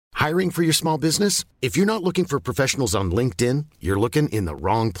Hiring for your small business? If you're not looking for professionals on LinkedIn, you're looking in the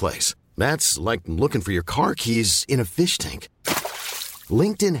wrong place. That's like looking for your car keys in a fish tank.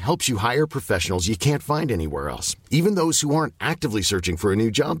 LinkedIn helps you hire professionals you can't find anywhere else, even those who aren't actively searching for a new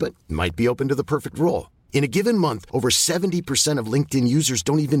job but might be open to the perfect role. In a given month, over 70% of LinkedIn users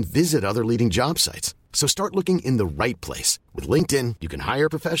don't even visit other leading job sites. So start looking in the right place. With LinkedIn, you can hire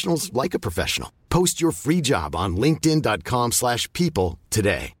professionals like a professional. Post your free job on linkedin.com/people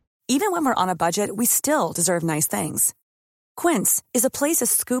today. Even when we're on a budget, we still deserve nice things. Quince is a place to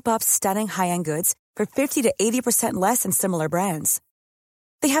scoop up stunning high-end goods for 50 to 80% less than similar brands.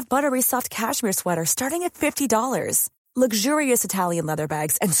 They have buttery soft cashmere sweaters starting at $50, luxurious Italian leather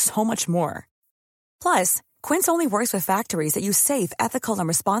bags, and so much more. Plus, Quince only works with factories that use safe, ethical, and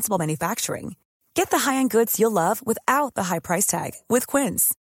responsible manufacturing. Get the high-end goods you'll love without the high price tag with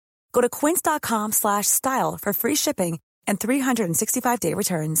Quince. Go to quince.com/style for free shipping and 365-day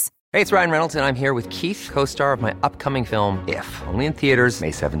returns. Hey, it's Ryan Reynolds, and I'm here with Keith, co-star of my upcoming film, If, only in theaters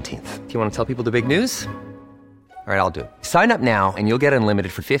May 17th. Do you want to tell people the big news? All right, I'll do it. Sign up now and you'll get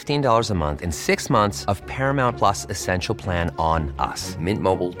unlimited for $15 a month and 6 months of Paramount Plus Essential Plan on us.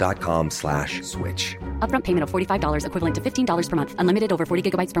 MintMobile.com/switch. Upfront payment of $45 equivalent to $15 per month. Unlimited over 40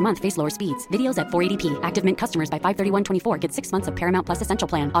 gigabytes per month. Face lower speeds. Videos at 480p. Active Mint customers by 531.24 get 6 months of Paramount Plus Essential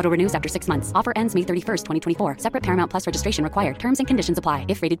Plan. Auto renews after 6 months. Offer ends May 31st, 2024. Separate Paramount Plus registration required. Terms and conditions apply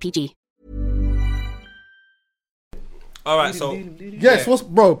if rated PG. All right, so yes, what's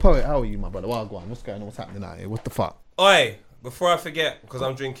bro, poet? How are you, my brother? Wagwan, what's going on? What's happening out here? What the fuck? Oi, before I forget, because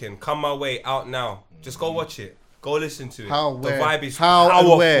I'm drinking, Come My Way out now. Just go watch it. Go listen to it. How, the where? vibe is How and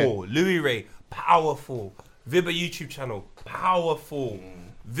powerful. where? Louis Ray, powerful. Vibba YouTube channel, powerful.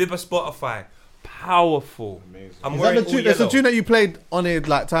 Vibba Spotify, powerful. Amazing. I'm Is wearing that the tune, all that's the yellow. tune that you played on it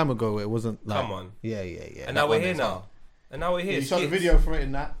like time ago. It wasn't like. Come on. Yeah. And now we're here now. And now we're here. You shot the Skits. video for it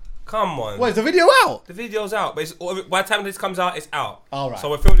in that. Come on. What, is the video out? The video's out, but it's, by the time this comes out, it's out. All right. So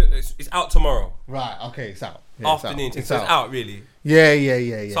we're filming it. It's out tomorrow. Right. Okay. It's out. Yeah, Afternoon. It's So out. it's out, really.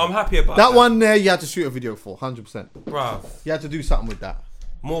 Yeah. So I'm happy about that. That one there, you had to shoot a video for 100%. Bruv. You had to do something with that.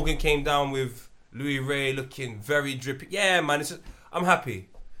 Morgan came down with Louis Ray looking very drippy. Yeah, man. I'm happy.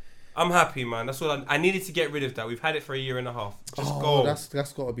 I'm happy, man. That's all I needed to get rid of that. We've had it for a year and a half. Just go. That's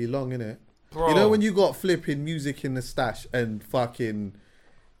got to be long, innit? Bro. You know when you got flipping music in the stash and fucking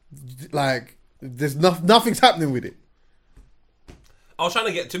like there's nothing's happening with it. I was trying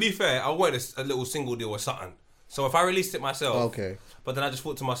to get. To be fair, I wanted a little single deal or something. So if I released it myself, Okay. But then I just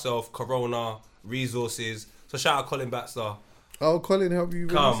thought to myself, Corona, resources. So shout out Colin Baxter. Oh, Colin help you.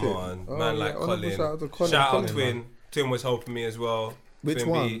 Come release it? on, Oh, man, yeah, like honourable Colin. Shout out to Colin. Shout out Colin, Twin. man. Twin was helping me as well. Which Twin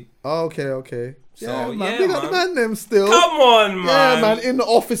one? B. Oh, okay. So, Yeah, man. yeah, Big up the man. man them still. Come on, man. Yeah, man. In the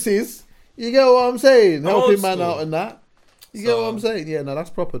offices. You get what I'm saying? Old Helping man school. out and that. You get So- what I'm saying? Yeah, no, that's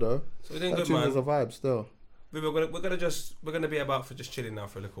proper though. So we're doing That good, tune man. is a vibe still. We're gonna be about for just chilling now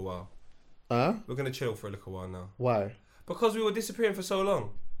for a little while. Huh? We're gonna chill for a little while now Why? because we were disappearing for so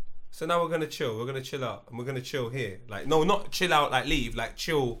long. So now we're gonna chill. We're gonna chill out, and we're gonna chill here. Like no, not chill out like leave. Like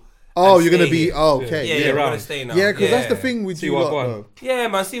chill. Oh, and you're gonna stay be here. okay. Yeah, Yeah, we're gonna stay now. Yeah, because that's the thing with See you what lot, go on. though. Yeah,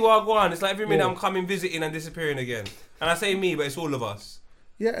 man. See what I go on. It's like every minute I'm coming, visiting, and disappearing again. And I say me, but it's all of us.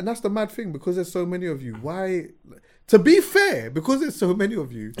 Yeah, and that's the mad thing because there's so many of you. Why? To be fair, because there's so many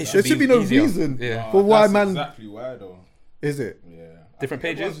of you, there should be no easier. reason Yeah. for why That's man. exactly why though. Is it? Yeah. Different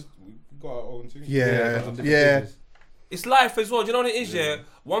pages? We got our own too. Yeah. It's life as well. Do you know what it is? Yeah.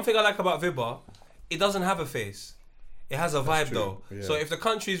 One thing I like about Vibba, it doesn't have a face. It has a vibe though. Yeah. So if the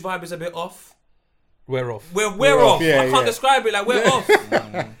country's vibe is a bit off, We're off. we're off. off. Yeah, I can't yeah. describe it. Like we're off.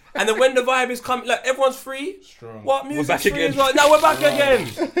 And then when the vibe is coming, like everyone's free. Strong. What music's back free again. as well? Now we're back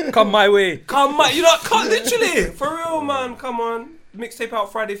again. Come my way. Come on, you know, can't literally for real, man. Come on, mixtape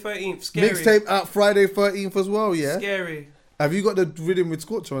out Friday 13th. Scary. Mixtape out Friday 13th as well. Yeah. Scary. Have you got the rhythm with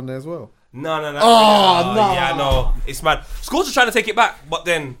Scorcher on there as well? No. Oh, no. Yeah, no, it's mad. Scorcher trying to take it back, but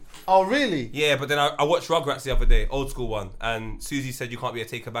then. Oh really? Yeah, but then I watched Rugrats the other day, old school one, and Susie said you can't be a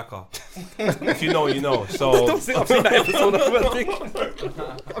taker backer. If you know, you know. So Don't say I've seen that episode of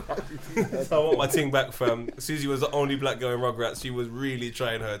the So I want my thing back, fam. Susie was the only black girl in Rugrats. She was really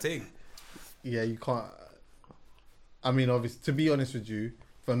trying her thing. Yeah, you can't. I mean, obviously, to be honest with you,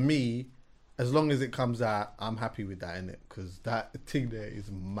 for me, as long as it comes out, I'm happy with that, innit? Because that thing there is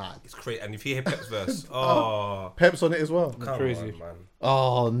mad. It's crazy. And if you hear Pep's verse, oh, Pep's on it as well. come crazy. on, man.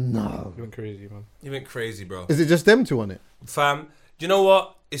 Oh no. You went crazy, man. You went crazy, bro. Is it just them two on it? Fam, do you know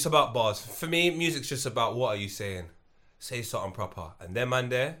what? It's about bars. For me, music's just about what are you saying? Say something proper. And them man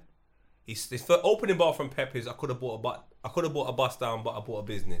there, his opening bar from Pep is I could have bought a bus down, but I bought a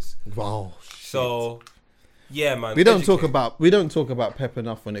business. Wow. So Yeah, man. We don't Educate. talk about Pep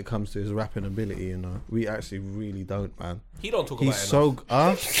enough when it comes to his rapping ability. You know, we actually really don't, man. He don't talk He's about it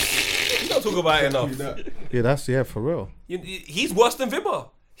enough. so He don't talk about it enough. yeah, for real. He's worse than Vibber.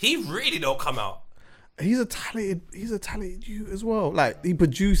 He really don't come out. He's a talented youth as well. Like he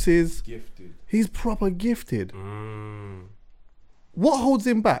produces. Gifted. He's proper gifted. What holds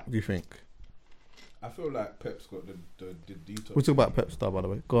him back? Do you think? I feel like Pep's got the detox. We're talking about Pep Star, by the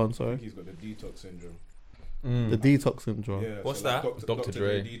way. Go on, sorry. He's got the detox syndrome. The detox syndrome. Yeah. What's so like that? Dr.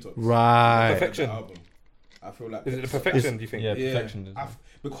 Dre detox. Right. Perfection. The album. I feel like Is it the Pep's- perfection? Do you think? Yeah, Yeah, perfection.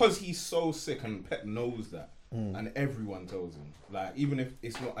 because he's so sick and Pep knows that, and everyone tells him. Like even if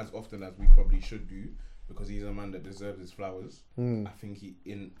it's not as often as we probably should do, because he's a man that deserves his flowers. I think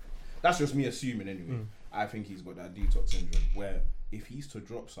that's just me assuming anyway. I think he's got that detox syndrome where if he's to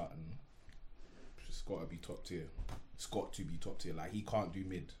drop something, it's got to be top tier. It's got to be top tier. Like he can't do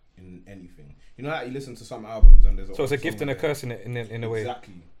mid in anything. You know, like you listen to some albums and there's So it's a gift and a curse in a way.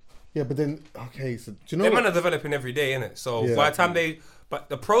 Exactly. Yeah, but then okay, so do you know Them what? men are developing every day, innit? So Yeah. by the time but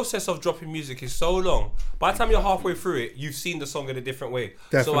the process of dropping music is so long. By the time you're halfway through it, you've seen the song in a different way.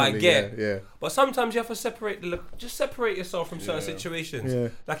 So I Definitely, get, yeah. But sometimes you have to separate yourself from certain situations. Yeah.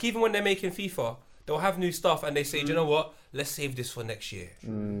 Like even when they're making FIFA, they'll have new stuff and they say, do you know what? Let's save this for next year.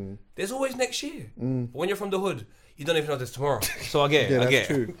 There's always next year. But when you're from the hood, you don't even know there's tomorrow. So I get it. Yeah, I that's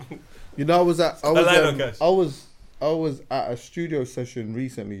get it. true. You know, I was at guys. I was at a studio session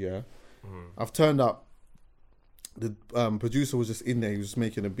recently. Yeah, I've turned up. The producer was just in there. He was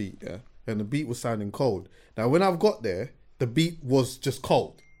making a beat. Yeah, and the beat was sounding cold. Now, when I've got there, the beat was just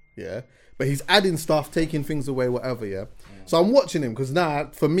cold. Yeah, but he's adding stuff, taking things away, whatever. Yeah. So I'm watching him because now,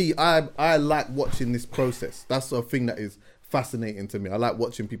 for me, I like watching this process. That's a thing that is fascinating to me. I like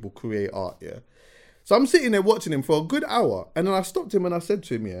watching people create art. Yeah. So I'm sitting there watching him for a good hour, and then I stopped him and I said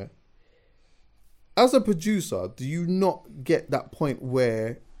to him, yeah, as a producer, do you not get that point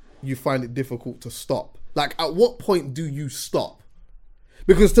where you find it difficult to stop? Like, at what point do you stop?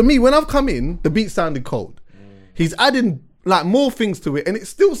 Because to me, when I've come in, the beat sounded cold. He's adding like more things to it, and it's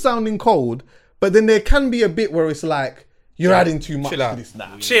still sounding cold, but then there can be a bit where it's like, you're adding too much Chill out. to this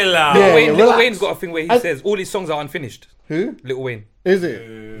now. Chill out. Yeah. Lil relax. Wayne's got a thing where he says all his songs are unfinished. Who? Lil Wayne. Is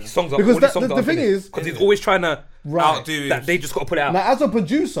it? His songs are Because all his songs the are thing is, because he's always trying to right. Outdo that they just got to put it out. Now, as a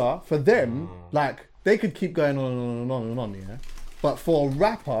producer, for them, like, they could keep going on and on and on, yeah? But for a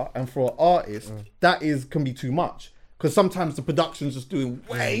rapper and for an artist, that can be too much. Because sometimes the production's just doing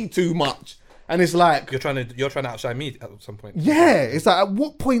way too much. And it's like... You're trying to outshine me at some point. Yeah, it's like, at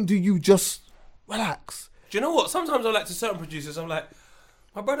what point do you just relax? Do you know what? Sometimes I like to certain producers, I'm like,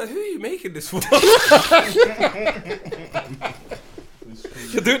 my brother, who are you making this for?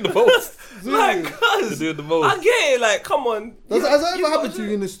 You're doing the most. Like, cuz, You're doing the most. I get it, like, come on. Has that You ever happened gotta to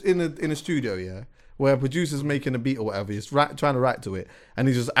you in a studio, yeah? Where a producer's making a beat or whatever, he's trying to write to it, and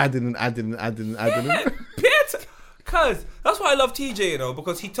he's just adding and adding and adding and adding. Cuz, that's why I love TJ, you know,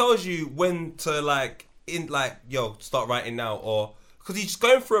 because he tells you when to, like, start writing now, or... Because he's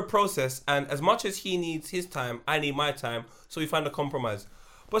going through a process, and as much as he needs his time, I need my time, so we find a compromise.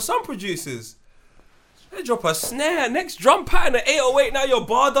 But some producers, they drop a snare, next drum pattern at 808, now your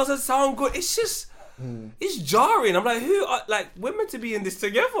bar doesn't sound good. It's just, it's jarring. I'm like, we're meant to be in this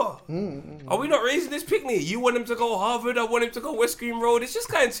together. Are we not raising this picnic? You want him to go Harvard, I want him to go West Green Road. It's just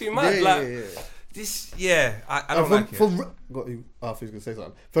kind of too much. I don't like it. I thought you was going to say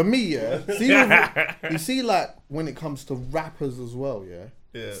something. For me, you see, like, when it comes to rappers as well, yeah?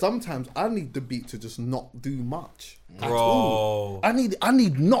 Sometimes I need the beat to just not do much at Bro. all. I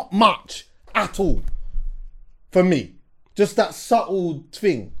need not much at all. For me, just that subtle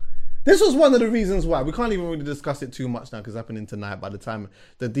thing. This was one of the reasons why we can't even really discuss it too much now because it's happening tonight. By the time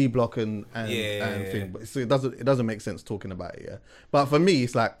the D Block and thing, but so it doesn't make sense talking about it. Yeah, but for me,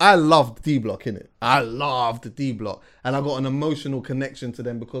 it's like I loved D Block in it. I loved D Block, and I got an emotional connection to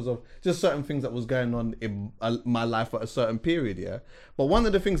them because of just certain things that was going on in my life at a certain period. Yeah, but one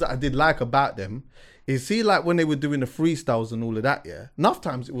of the things that I did like about them is see, like when they were doing the freestyles and all of that. Yeah, enough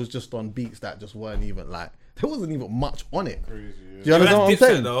times it was just on beats that just weren't even like. There wasn't even much on it. Crazy, yeah. Do you understand what I'm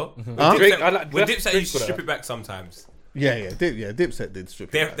saying? Though. Huh? With Dipset, you strip it back sometimes. Dipset did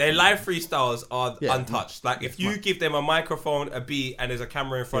strip it back. Their live freestyles are untouched. Like, if you give them a microphone, a beat, and there's a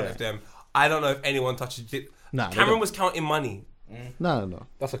camera in front of them, I don't know if anyone touches it. Cameron was counting money. No.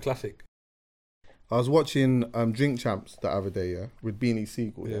 That's a classic. I was watching Drink Champs the other day, yeah, with Beanie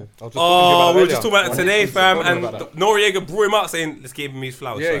Siegel, yeah. We were just talking about it today, fam, and Noriega blew him out saying, let's give him his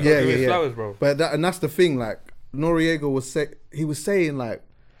flowers. Yeah. Flowers, bro. But that's the thing, like, Noriega was saying, like,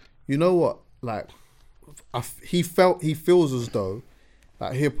 you know what, like, he feels as though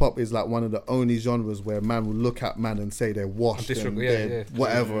Like hip hop is like one of the only genres where man will look at man and say they're washed and they're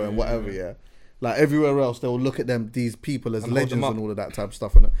whatever and whatever. Yeah. Like everywhere else, they'll look at these people as legends and all of that type of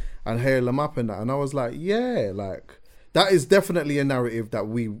stuff and hail them up and that. And I was like, yeah, like that is definitely a narrative that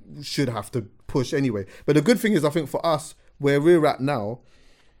we should have to push anyway. But the good thing is, I think for us, where we're at now,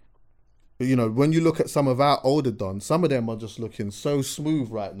 you know, when you look at some of our older dons, some of them are just looking so smooth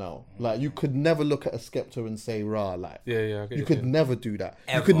right now. Like you could never look at a Skepta and say rah. Like you could never do that.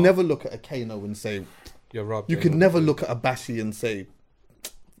 Ever. You could never look at a Kano and say you're Rob. You could never look at a Bashi and say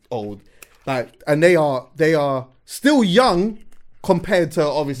old. Like, and they are still young compared to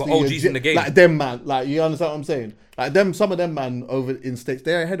obviously but OGs in the game. Like them man. Like you understand what I'm saying? Like them, some of them man over in States,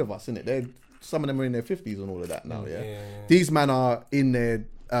 they're ahead of us, innit? Some of them are in their 50s and all of that now. Yeah. These men are in their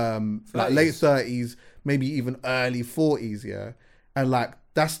like late 30s, maybe even early 40s. Yeah, and like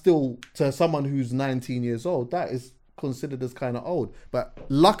that's still to someone who's 19 years old. That is considered as kind of old. But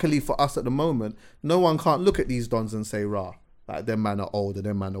luckily for us at the moment, no one can't look at these dons and say rah. Like them man are old and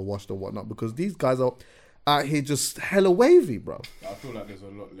them man are washed or whatnot, because these guys are out here just hella wavy, bro. I feel like there's a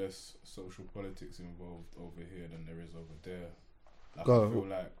lot less social politics involved over here than there is over there. Like, I feel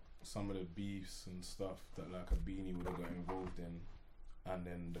like some of the beefs and stuff that like a Beanie would have got involved in, and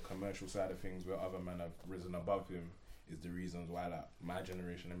then the commercial side of things where other men have risen above him, is the reasons why like my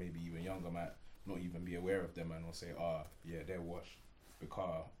generation and maybe even younger might not even be aware of them and will say, yeah, they're washed.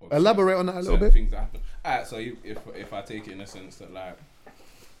 Because elaborate on that a little bit. Things that happen. Alright, so if I take it in a sense that like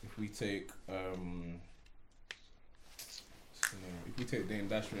if we take Dame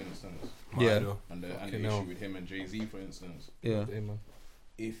Dash for instance, and the issue with him and Jay-Z for instance,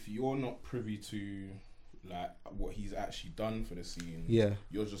 if you're not privy to like what he's actually done for the scene,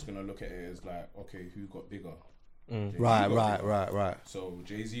 you're just gonna look at it as like, okay, who got bigger? Right. So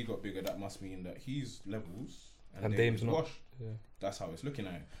Jay-Z got bigger. That must mean that he's levels and Dame's not. Yeah. That's how it's looking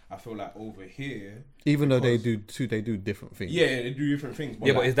at it. I feel like over here, even though they do different things. Yeah, they do different things.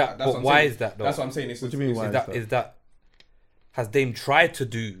 But but is that? But why is that though? That's what I'm saying. What do you mean? Why is that? Has Dame tried to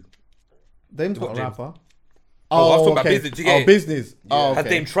do? Dame's not a rapper. I was talking about business. Business. Yeah. Okay. Has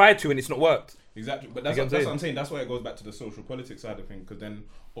Dame tried to and it's not worked? Exactly, but that's what I'm saying. That's why it goes back to the social politics side of things. Because then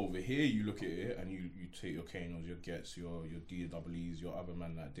over here, you look at it and you take your Kanos, your Gets, your DWEs, your other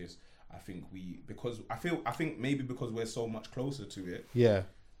man like this. I think I think maybe because we're so much closer to it,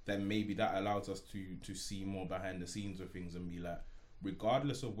 then maybe that allows us to see more behind the scenes of things and be like,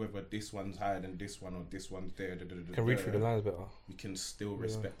 regardless of whether this one's higher than this one or this one's there, can read through the lines better. We can still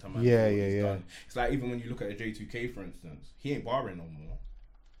respect a man. Done. It's like even when you look at a J2K for instance, he ain't barring no more,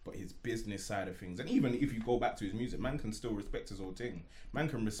 but his business side of things, and even if you go back to his music, man can still respect his whole thing. Man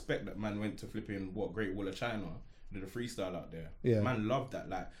can respect that man went to flipping Great Wall of China. Did a freestyle out there. Yeah. Man loved that.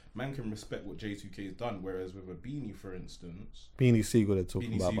 Like, man can respect what J2K has done, whereas with a Beanie, for instance... Beanie Siegel they're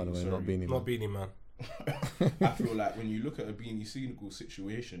talking about, by the way, not Beanie Man. Not Beanie Man. I feel like when you look at a Beanie Siegel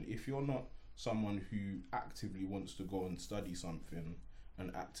situation, if you're not someone who actively wants to go and study something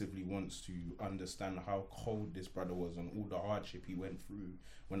and actively wants to understand how cold this brother was and all the hardship he went through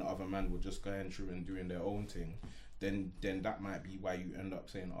when the other man were just going through and doing their own thing, then that might be why you end up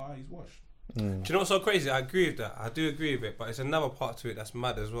saying, he's washed. Do you know what's so crazy? I agree with that. I do agree with it, but it's another part to it that's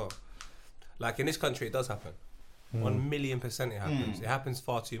mad as well. Like in this country, it does happen. 1,000,000% it happens. It happens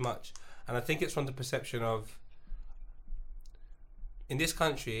far too much. And I think it's from the perception of, in this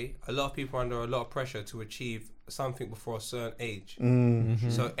country, a lot of people are under a lot of pressure to achieve something before a certain age.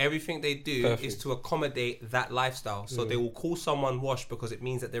 So everything they do is to accommodate that lifestyle. So they will call someone washed because it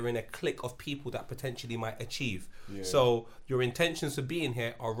means that they're in a clique of people that potentially might achieve. So your intentions of being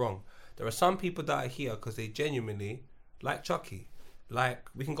here are wrong. There are some people that are here because they genuinely, like Chucky, like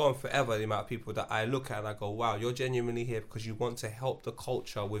we can go on forever, the amount of people that I look at and I go, wow, you're genuinely here because you want to help the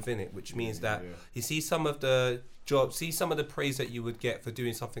culture within it, which means that you see some of the jobs, see some of the praise that you would get for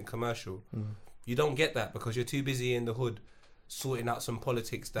doing something commercial. You don't get that because you're too busy in the hood sorting out some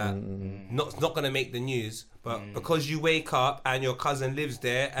politics that not going to make the news, but because you wake up and your cousin lives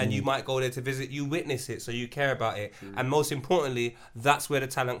there and you might go there to visit, you witness it, so you care about it. And most importantly, that's where the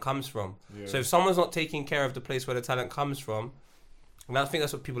talent comes from. So if someone's not taking care of the place where the talent comes from, and I think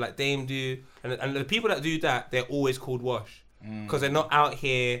that's what people like Dame do, and the people that do that, they're always called wash because they're not out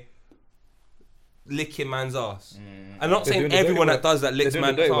here licking man's ass. I'm not saying everyone that does that licks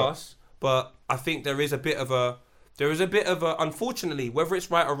man's ass, but I think there is a bit of a, unfortunately, whether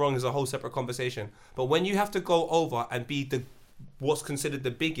it's right or wrong is a whole separate conversation. But when you have to go over and be what's considered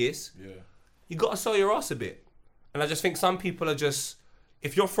the biggest, you got to sell your ass a bit. And I just think some people are just,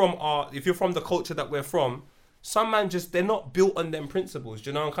 if you're from the culture that we're from, some man they're not built on them principles.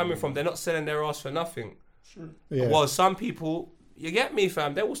 Do you know where I'm coming from? They're not selling their ass for nothing. Well, some people, You get me,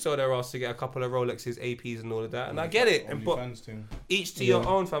 fam? They will sell their ass to get a couple of Rolexes, APs, and all of that, and I get it. And but each to your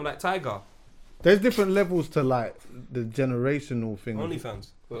own, fam. Like Tiger. There's different levels to like the generational thing. OnlyFans.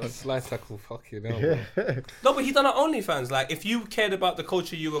 Slide tackle, fucking hell. No, but he done it OnlyFans. Like, if you cared about the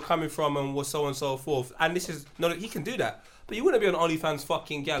culture you were coming from and was so on and so forth, and this is no, he can do that. But you wouldn't be on OnlyFans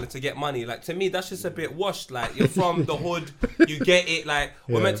fucking gal to get money. Like, to me, that's just a bit washed. Like, you're from the hood, you get it. Like,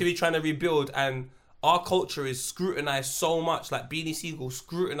 we're meant to be trying to rebuild, and our culture is scrutinized so much. Like, Beanie Siegel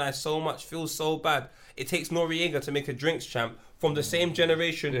scrutinized so much, feels so bad. It takes Noriega to make a drinks champ from the same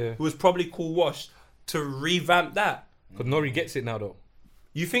generation who was probably cool washed to revamp that. Because Nori gets it now, though.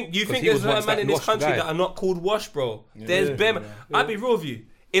 You think there's a man in this country that are not called wash, bro? There's bare. I'd be real with you.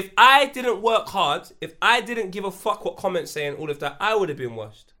 If I didn't work hard, if I didn't give a fuck what comments saying, all of that, I would have been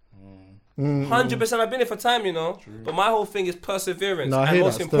washed. 100%. I've been here for time, you know. True. But my whole thing is perseverance, and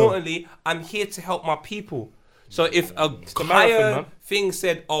most importantly, I'm here to help my people. So if a higher thing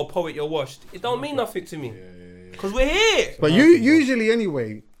said, "Oh, poet, you're washed," it don't mean nothing to me, because we're here. But you usually,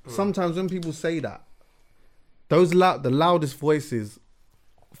 anyway, sometimes when people say that, the loudest voices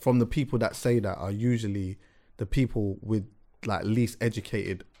from the people that say that are usually the people with like least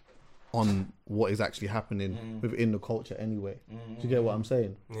educated on what is actually happening within the culture anyway. Do you get what I'm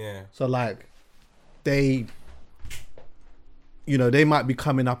saying? Yeah. So like they might be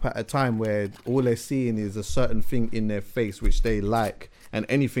coming up at a time where all they're seeing is a certain thing in their face which they like, and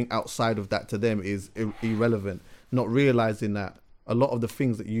anything outside of that to them is irrelevant, not realizing that a lot of the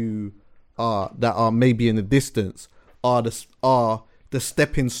things that are maybe in the distance are the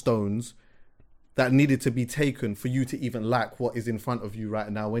stepping stones that needed to be taken for you to even like what is in front of you right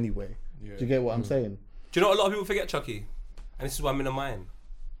now anyway. Yeah. Do you get what I'm saying? Do you know what a lot of people forget, Chucky? And this is why I'm in a mine.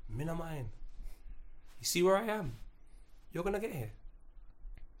 You see where I am? You're going to get here.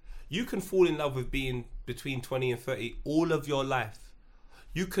 You can fall in love with being between 20 and 30 all of your life.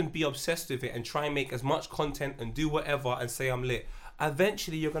 You can be obsessed with it and try and make as much content and do whatever and say I'm lit.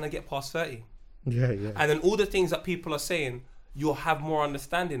 Eventually, you're going to get past 30. Yeah. And then all the things that people are saying, you'll have more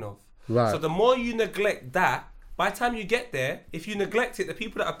understanding of. Right. So the more you neglect that, by the time you get there, if you neglect it, the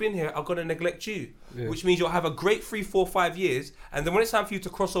people that have been here are going to neglect you. Yeah. Which means you'll have a great 3, 4, 5 years. And then when it's time for you to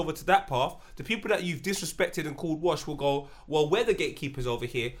cross over to that path, the people that you've disrespected and called wash will go, well, we're the gatekeepers over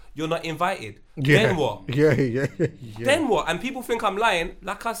here. You're not invited. Yeah. Then what? Yeah. Then what? And people think I'm lying.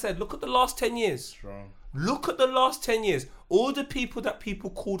 Like I said, look at the last 10 years. Strong. Look at the last 10 years. All the people that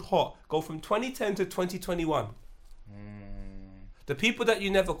people called hot go from 2010 to 2021. The people that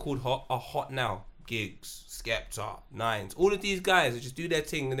you never called hot are hot now. Gigs, Skepta, Nines. All of these guys that just do their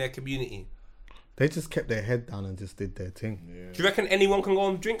thing in their community. They just kept their head down and just did their thing. Yeah. Do you reckon anyone can go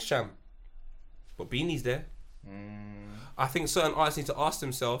on Drinks Champ? But Beanie's there. I think certain artists need to ask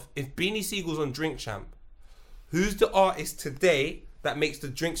themselves, if Beanie Siegel's on Drink Champ, who's the artist today that makes the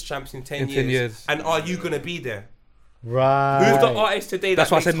Drinks Champs in 10 years? And are you going to be there? Right. Who's the artist today that's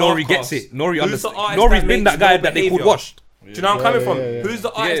that why I said Nori gets it. Nori understands. Nori's that been that guy that they called washed. Do you know where I'm coming from? Who's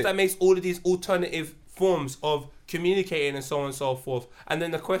the artist that makes all of these alternative forms of communicating and so on and so forth? And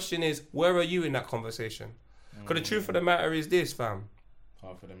then the question is, where are you in that conversation? Because the truth of the matter is this, fam.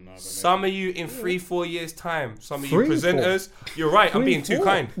 Half of them now. Some of you in 3-4 years' time, some of you presenters, you're right, I'm being too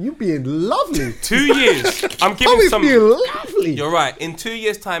kind. You being lovely. 2 years. I'm giving some. Being lovely. You're right. In 2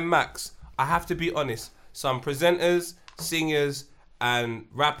 years' time, max, I have to be honest. Some presenters, singers, and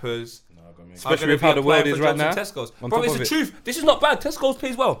rappers. Especially with how the world is right now. Tesco's. Bro, it's the truth. This is not bad. Tesco's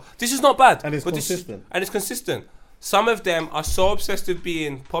pays well. This is not bad. And it's consistent. And it's consistent. Some of them are so obsessed with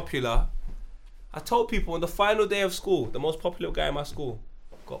being popular. I told people on the final day of school, the most popular guy in my school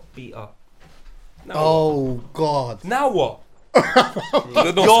got beat up. What? God. Now what?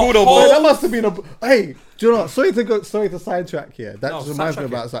 That must have been a... Hey, do you know what? Sorry to sidetrack here. That just reminds me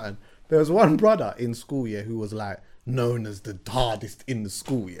about something. There was one brother in school, who was like known as the hardest in the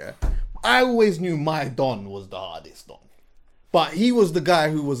school, I always knew my Don was the hardest Don. But he was the guy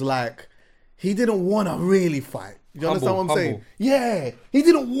who was like, he didn't want to really fight. You understand what I'm saying? Yeah. He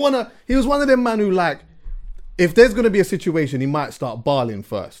didn't want to. He was one of them man who like, if there's going to be a situation, he might start bawling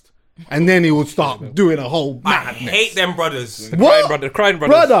first. And then he would start doing a whole madness. I hate them brothers. The crying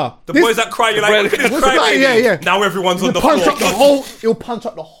brothers. Brother. The boys that cry, you're like, look at this cry baby. Yeah. Now everyone's on the floor. He'll punch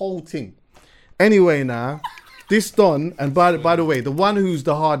up the whole thing. Anyway, now... This Don, and by the way, the one who's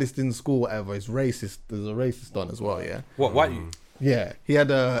the hardest in school ever is racist. There's a racist Don as well, yeah? What, white you? Yeah. He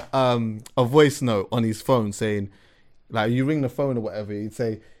had a voice note on his phone saying, like, you ring the phone or whatever, he'd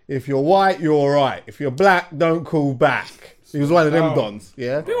say, if you're white, you're all right. If you're black, don't call back. He was one of them Dons,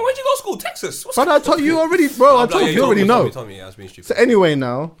 yeah? Where'd you go to school? Texas? But I told you already, bro, I told you already know. Yeah, I was being stupid. So anyway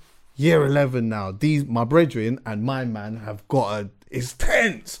now, year 11 now. My brethren and my man have got it's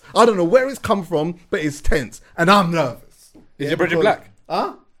tense. I don't know where it's come from, but it's tense. And I'm nervous. Is your brethren black?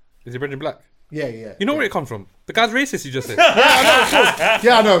 Huh? Is your brethren black? Yeah. You know where it come from? The guy's racist, you just said.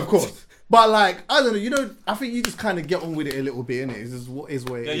 Yeah, I know, of course. But like, I don't know, I think you just kind of get on with it a little bit, innit? It's just what is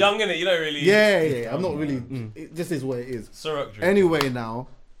where it You're is. young, innit? You don't really... Yeah. I'm not really... It just is what it is. Surrogate. Anyway, now,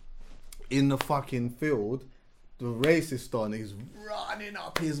 in the fucking field, the racist Don is running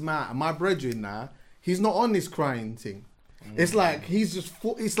up his mat. And my brethren now, he's not on this crying thing. It's like,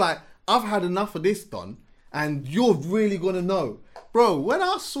 it's like, I've had enough of this, Don, and you're really going to know. Bro, when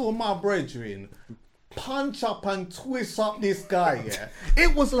I saw my brethren punch up and twist up this guy, yeah,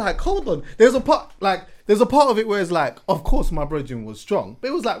 it was like, hold on. There's a part of it where it's like, of course my brethren was strong, but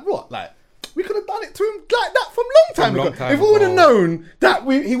it was like, what? Like, we could have done it to him like that from long time ago. If we would have known that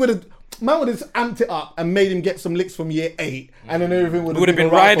he would have, man would have amped it up and made him get some licks from year 8, and then everything would have been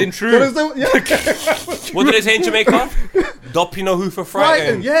riding through. So, yeah. What do they say in Jamaica? Dop, you know who for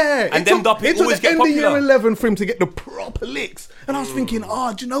frightened. Yeah. And then Dop, it always get popular. It took the end of year popular. 11 for him to get the proper licks. And I was thinking,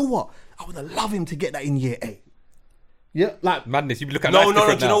 do you know what? I would have loved him to get that in year 8. Yeah, like... Madness, you look at life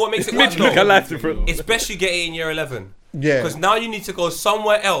different do you know what makes it mad? mad, Look though? at life different. Especially getting in year 11. Yeah. Because now you need to go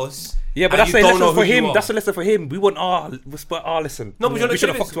somewhere else. Yeah, but and that's you a don't know lesson for who you him. are. That's a lesson for him. We want our lesson. No, but you know we should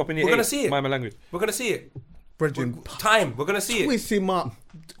have what fucked him up in year we're 8. gonna see it. My language. We're going to see it. Brethren, Time. We're going to see it. twist him up,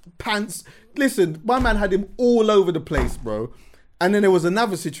 pants. Listen, my man had him all over the place, bro. And then there was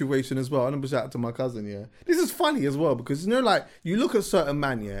another situation as well. I remember shout out to my cousin, yeah. This is funny as well because, like, you look at certain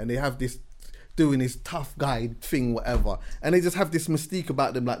man, yeah, and they have this doing this tough guy thing, whatever, and they just have this mystique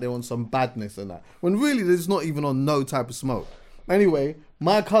about them like they're on some badness and that. When really they're just not even on no type of smoke. Anyway,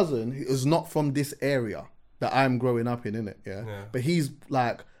 my cousin is not from this area that I'm growing up in, innit? Yeah. But he's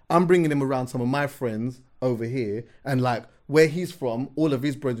like, I'm bringing him around some of my friends over here, and like where he's from, all of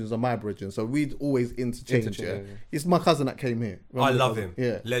his brethren are my brethren, so we'd always interchange. Yeah. It's my cousin that came here. I love him.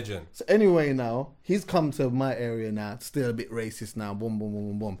 Yeah. Legend. So anyway, now he's come to my area now, still a bit racist now. Boom, boom, boom,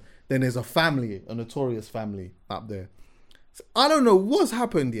 boom, boom. Then there's a notorious family up there. So I don't know what's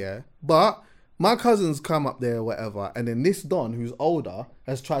happened, yeah, but my cousin's come up there or whatever, and then this Don, who's older,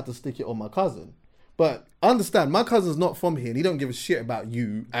 has tried to stick it on my cousin. But understand, my cousin's not from here, and he don't give a shit about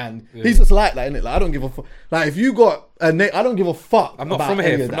you, and he's just like that, innit? Like, I don't give a fuck. Like, if you got a name, I don't give a fuck. I'm not about from any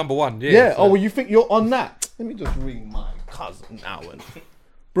here, of for that. number one. Yeah. Yeah. So. Oh, well, you think you're on that? Let me just ring my cousin now. And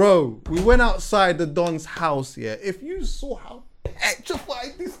bro, we went outside the Don's house. Yeah. If you saw how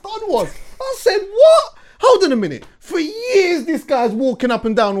petrified this Don was, I said, "What? Hold on a minute. For years, this guy's walking up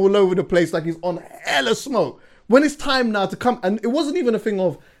and down all over the place like he's on hella smoke. When it's time now to come, and it wasn't even a thing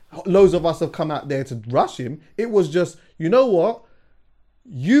of loads of us have come out there to rush him. It was just, you know what?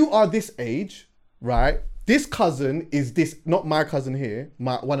 You are this age, right? This cousin is this, not my cousin here,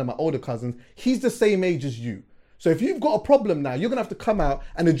 one of my older cousins. He's the same age as you. So if you've got a problem now, you're going to have to come out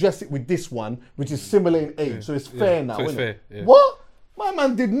and address it with this one, which is similar in age. So it's fair now, So it's isn't fair, it? yeah. What? My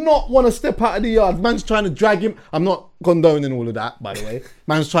man did not want to step out of the yard. Man's trying to drag him. I'm not condoning all of that, by the way.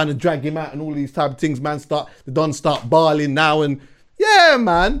 Man's trying to drag him out and all these type of things. The Don start bawling now and yeah,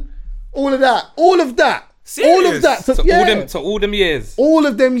 man. All of that. Serious? All of that. So all them years. All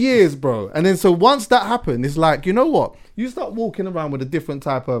of them years, bro. And then so once that happened, it's like, you know what? You start walking around with a different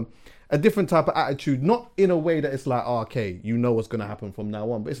type of attitude, not in a way that it's like, oh, okay, you know what's gonna happen from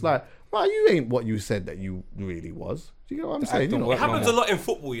now on. But it's like, well, you ain't what you said that you really was. Do you get what I'm saying? You know, It happens a lot in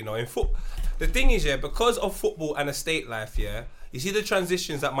football, you know. The thing is, yeah, because of football and estate life, yeah, you see the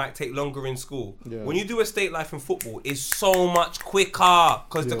transitions that might take longer in school. Yeah. When you do estate life in football, it's so much quicker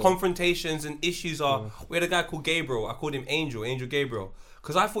because the confrontations and issues are. We had a guy called Gabriel. I called him Angel Gabriel,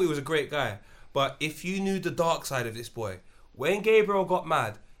 because I thought he was a great guy. But if you knew the dark side of this boy, when Gabriel got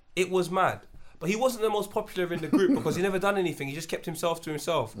mad, it was mad. But he wasn't the most popular in the group because he never done anything. He just kept himself to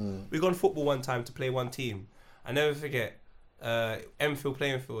himself. We gone football one time to play one team. I never forget, Enfield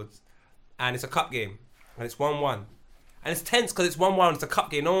playing fields, and it's a cup game, and it's 1-1. And it's tense because it's 1-1, it's a cup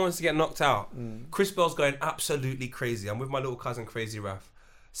game, no one wants to get knocked out. Chris Bell's going absolutely crazy. I'm with my little cousin, Crazy Raf.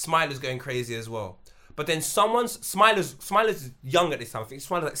 Smiler's going crazy as well. But then Smiler's young at this time, I think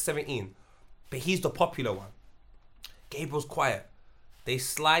Smiler's like 17. But he's the popular one. Gabriel's quiet. They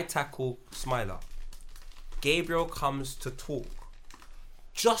slide tackle Smiler. Gabriel comes to talk.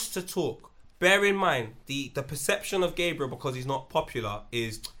 Just to talk. Bear in mind, the perception of Gabriel, because he's not popular,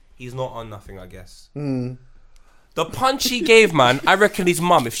 is he's not on nothing, I guess. The punch he gave, man, I reckon his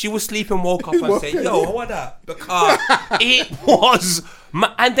mum, if she was sleeping, woke up and said, yo, what that? Because it was...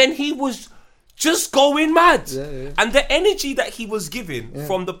 And then he was just going mad. Yeah. And the energy that he was giving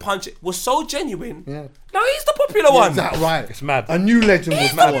from the punch was so genuine. Yeah. Now he's the popular one. Is that right? It's mad. A new legend was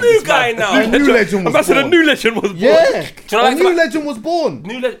He's the born. new guy now. A new legend was I said a born. new legend was born. Yeah. Do you know, A like, new like- legend was born.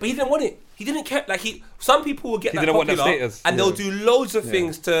 But he didn't want it. He didn't care. Like some people will get He that didn't want that popular, status. and they'll do loads of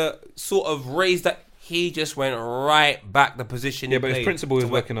things to sort of raise that. He just went right back the position. Yeah, he but it's played principle he's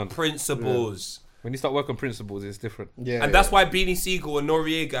to working on. Principles. When you start working on principles, it's different. Yeah. And that's why Beanie Siegel and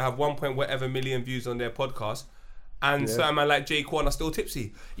Noriega have 1 point whatever million views on their podcast. And certain man like Jay Quan are still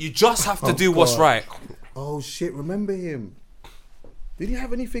tipsy. You just have to do what's God. right. Oh shit! Remember him? Did he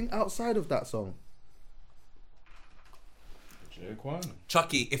have anything outside of that song?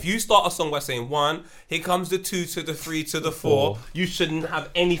 Chucky, if you start a song by saying 1, here comes the 2 to the 3 to the 4, you shouldn't have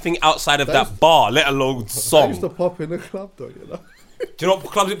anything outside of that bar, let alone I song. used to pop in the club though, you know. Do you know what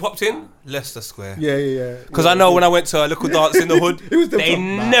clubs it popped in? Leicester Square. Yeah. Because I know when I went to a little dance in the hood, It was the they top,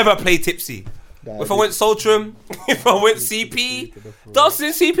 man. never play tipsy. Nah, If I went Saltram, if I went CP, dancing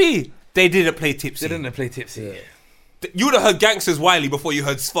in CP, they didn't play tipsy. They didn't play tipsy. You would have heard Gangsters Wiley before you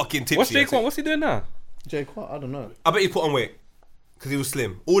heard fucking tipsy. What's Jay Quan? What's he doing now? Jay Quan, I don't know. I bet he put on weight because he was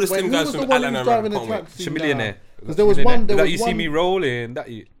slim. All the Wait, slim who guys was the from one who Atlanta was and driving the put on weight. taxi? Chameleonaire. Because there was one. There that was you one. see me rolling. That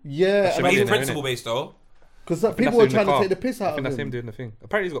you. Yeah, I mean, he's Chameleonaire, principle innit? based though. because I think people that's were him in trying to car. take the piss I out think of that's him him. doing the thing.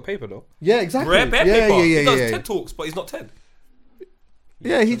 Apparently he's got paper though. Yeah, exactly. Rare bare yeah, paper. yeah, He does yeah. TED talks, but he's not TED.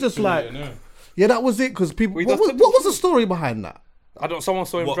 Yeah, he just like. Yeah, that was it. Because people. He What does was, what was the story behind that? I don't. Someone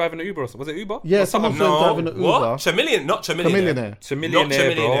saw him What? driving an Uber. Was it Uber? Yeah, Or someone something? saw him driving an What? Uber. Chameleon, not Chameleonaire. Chameleonaire. Not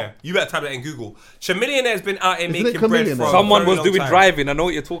Chameleonaire, bro. Chameleonaire. You better type that in Google. Chameleonaire's been out here Isn't it making bread Chameleonaire? for a Someone very was long doing time. driving. I know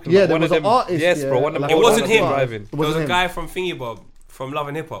what you're talking Yeah, about. there One was of an them. artist, Yes, yeah, bro. One of them. like It a wasn't artist him. driving. It There was wasn't a him. guy from Thingy Bob from Love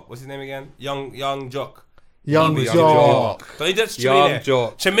and Hip Hop. What's his name again? Young Jock. Young Young Jock. So he did Young Chameleonaire.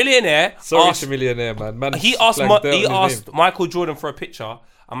 Jock. Chameleonaire Sorry, asked, Chameleonaire, man. he asked flagged dirt he on his asked name. Michael Jordan for a picture,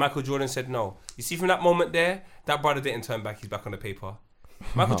 and Michael Jordan said no. You see, from that moment there, that brother didn't turn back. He's back on the paper.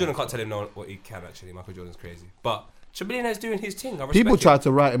 Michael Jordan can't tell him no what he can actually. Michael Jordan's crazy, but Chameleonaire's doing his thing. I respect People it. tried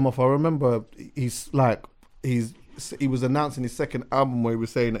to write him off. I remember he was announcing his second album where he was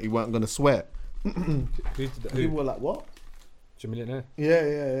saying that he weren't going to swear. Who did that? People Who? were like, "What?" Chameleonaire.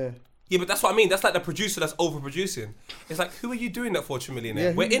 Yeah. Yeah, but that's what I mean. That's like the producer that's overproducing. It's like, who are you doing that for, Chameleonaire?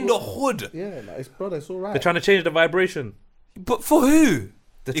 Yeah, We're who in was- the hood. Yeah, like, it's brother, it's all right. They're trying to change the vibration. But for who?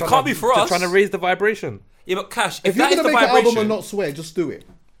 They're It trying can't to- be for They're us. trying to raise the vibration. Yeah, but Cash, if if you're that is gonna the make an vibration, album and not swear, just do it.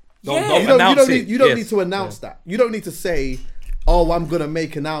 yeah. You don't Announce it. need. You don't Yes. need to announce that. You don't need to say, "Oh, I'm gonna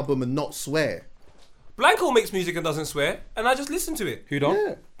make an album and not swear." Blanco makes music and doesn't swear, and I just listen to it. Who don't?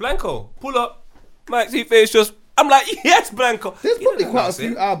 Yeah. Blanco, pull up, Maxi face just. I'm like, yes, Blanco. There's He probably didn't quite a announce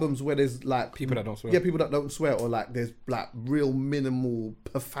few it. albums where there's like People that don't swear. Yeah, people that don't swear, or like there's like real minimal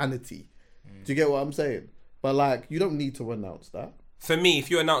profanity. Do you get what I'm saying? But like, you don't need to announce that. For me, if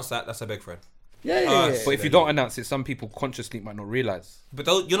you announce that, that's a big friend. Yeah. But if you don't announce it, some people consciously might not realize. But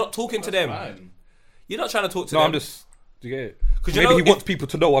you're not talking to them. You're not trying to talk to No, them. I'm just. Do you get it? 'Cause you Maybe know, he if- wants people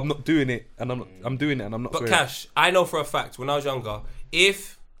to know I'm not doing it, and I'm doing it, and I'm not. But swearing. Cash, I know for a fact when I was younger,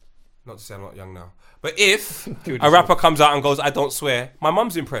 not to say I'm not young now, but if a rapper comes out and goes, I don't swear, my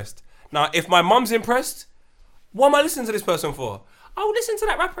mum's impressed. Now, if my mum's impressed, what am I listening to this person for? I will listen to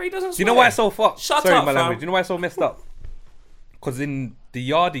that rapper, he doesn't swear. Do you know why it's so fucked? Shut Sorry, up, my fam. language. Do you know why it's so messed up? Because in the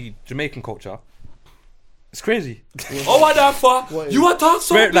Yardie Jamaican culture, it's crazy. Oh, what that for? What You are talk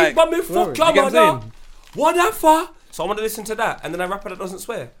so Swear, big, like- but me fuck You your get what I'm mother. saying? What that for? So I want to listen to that, and then a rapper that doesn't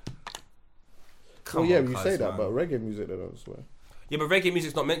swear. Well, Come yeah, on, you cuz, say that, man. but reggae music they don't swear. Yeah, but reggae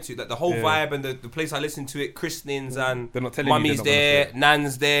music's not meant to. Like the whole vibe and the place I listen to it, christenings and They're not telling you mummy's they're not gonna there, swear.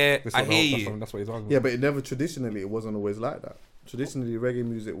 nan's there. That's I what the hear whole- you. That's what he's arguing. Yeah, but it never traditionally. It wasn't always like that. Traditionally, reggae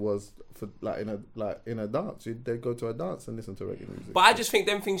music was for like in a dance. They go to a dance and listen to reggae music. But I just think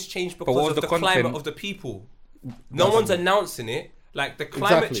them things change what because was of the the content? climate of the people. No one's announcing it. Like the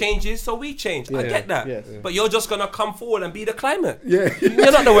climate Exactly. changes, so we change. I Yeah. get that. Yes. But you're just gonna come forward and be the climate. yeah.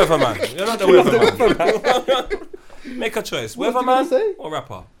 You're not the weatherman. You're not the weatherman. Make a choice. What was you gonna Weatherman say? or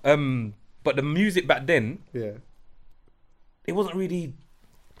rapper? But the music back then, Yeah. it wasn't really.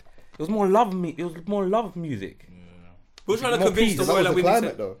 It was more love. It was more love music. We're trying to More convince peace. the That world was that the we need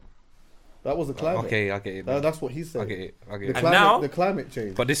climate, to. though. That was the climate. Okay, I get it. man. That's what he said. I get it. I get The it. climate, now- the climate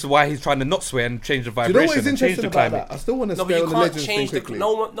change. But this is why he's trying to not swear and change the Do you vibration know what is and change interesting the about climate. that? I still want to No, but stay you on the can't legends thing change the. quickly.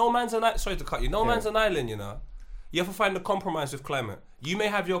 No man's an island. Sorry to cut you. No man's an island. You know. You have to find a compromise with climate. You may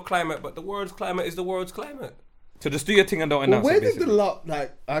have your climate, but the world's climate is the world's climate. So just do your thing and don't Well, announce where it. did the Basically. lot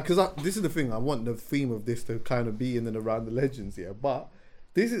like? Because this is the thing. I want the theme of this to kind of be in and around the legends here. But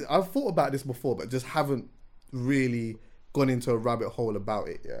this is I've thought about this before, but just haven't really gone into a rabbit hole about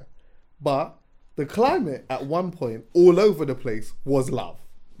it. Yeah, but the climate at one point all over the place was love.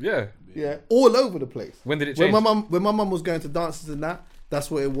 Yeah. Yeah, all over the place. When did it When change? my mum was going to dances and that's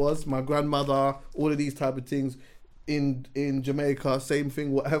what it was. My grandmother, all of these type of things in Jamaica, same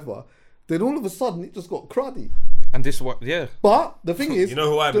thing, whatever. Then all of a sudden it just got cruddy. And this what? Yeah. But the thing is, You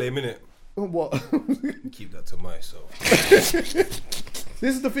know who I blame, innit? what? Keep that to myself.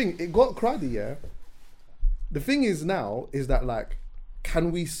 This is the thing. It got cruddy, yeah. The thing is now is that like,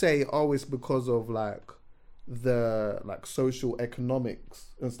 can we say it's because of like the like social economics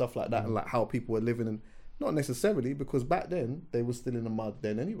and stuff like that, and like how people were living? And not necessarily, because back then they were still in the mud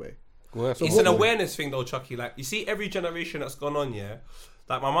then anyway. Worse. It's an awareness thing though, Chucky. Like, you see every generation that's gone on, yeah?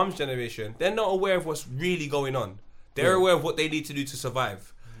 Like my mum's generation, they're not aware of what's really going on. They're aware of what they need to do to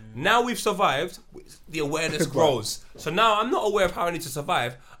survive. Now we've survived, the awareness grows. So now I'm not aware of how I need to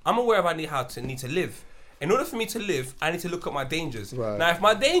survive. I'm aware of how to need to live. In order for me to live, I need to look at my dangers. Right. Now, if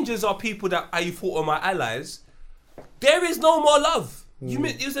my dangers are people that I thought are my allies, there is no more love.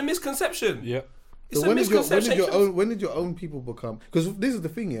 It was a misconception. Yeah. It's So a misconception. when did your own people become? Because this is the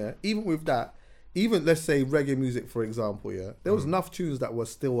thing, yeah. Even with that, even let's say reggae music, for example, yeah, there was enough tunes that were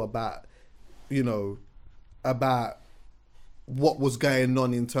still about, about what was going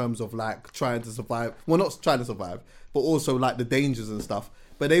on in terms of like trying to survive. Well, not trying to survive, but also like the dangers and stuff.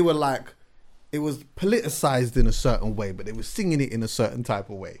 But they were like, it was politicized in a certain way, but they were singing it in a certain type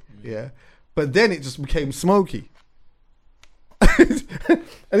of way, yeah. But then it just became smoky.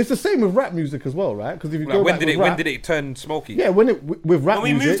 And it's the same with rap music as well, right? Because if you go when back did with it? rap, When did it turn smoky? Yeah, with rap When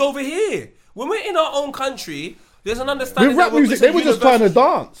we music. moved over here, when we're in our own country, there's an understanding. With rap music, they were just trying to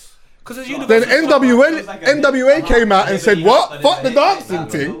dance. Because it's Then NWA came out and said, "What? Fuck the dancing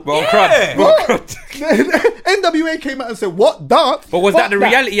thing." Well, Yeah. crud. Well, crud. NWA came out and said, "What dance?" But was Fuck that the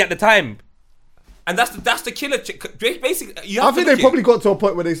reality at the time? And that's the killer. Basically, you I have think to they look probably got to a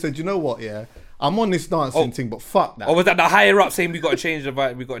point where they said, "You know what? Yeah, I'm on this dancing thing, but fuck that." Or was that the higher up saying we got to change the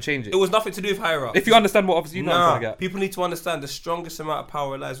vibe? We got to change it. It was nothing to do with higher up. If you understand what obviously you know, what I'm trying to get. People need to understand the strongest amount of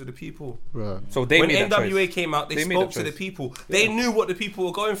power lies with the people. Right. So they When made that NWA choice. came out, they made spoke that to the choice. people. They knew what the people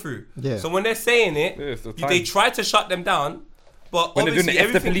were going through. Yeah. So when they're saying it, Yeah, it's the they time. try to shut them down. But When they're doing obviously the F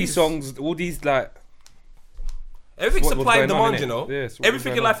the everything police is- songs, all these like Everything's what's supply and going on, demand, innit? you know. Yeah, it's what was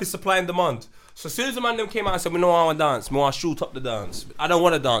Everything in going on. life is supply and demand. So as soon as the man them came out and said, "We know I want to dance, we want to shoot up the dance. I don't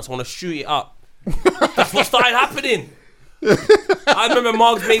want to dance, I want to shoot it up." That's what started happening. I remember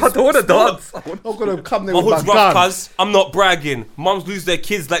Margs made. I don't want to dance. I'm gonna come there My with hood's my rough, gun. cuz I'm not bragging. Mums lose their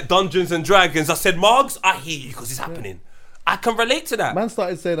kids like Dungeons and Dragons. I said, Margs, I hear you because it's happening. I can relate to that. Man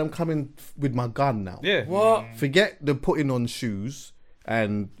started saying, "I'm coming with my gun now." Yeah. What? Forget the putting on shoes,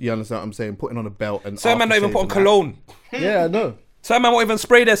 and you understand what I'm saying, putting on a belt and. Some man not even aftershave put on and that. cologne. Yeah, I know. Some man won't even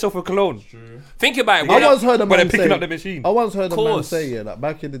spray themselves with cologne. Think about it. I once heard a But man they're picking say. up the machine. I once heard a man Course. say, yeah, like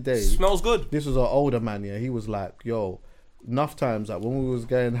back in the day. Smells good. This was an older man, yeah. He was like, "Yo, enough times like when we was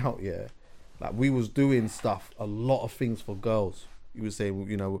going out, yeah, like we was doing stuff, a lot of things for girls." He was saying,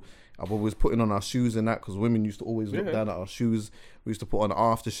 we was putting on our shoes and that because women used to always look down at our shoes. We used to put on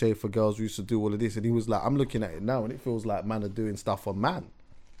aftershave for girls. We used to do all of this, and he was like, "I'm looking at it now, and it feels like man are doing stuff for man.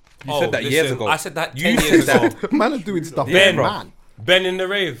 You said that years ago. I said that You 10 years said ago. Man are doing stuff Yeah, for bro. man. Ben in the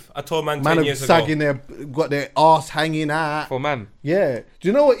rave. I told man 10 Man are years sagging ago. got their ass hanging out. For man. Yeah. Do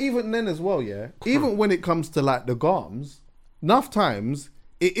you know what? Even then as well, yeah. Even when it comes to like the garms, enough times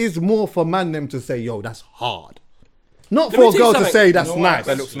it is more for man them to say, "Yo, that's hard." Not Let for me a tell you girl to something. say that's No, nice.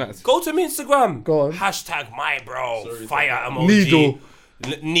 That looks nice. Go to my Instagram. Go on. Hashtag my bro. Fire emoji. Needle.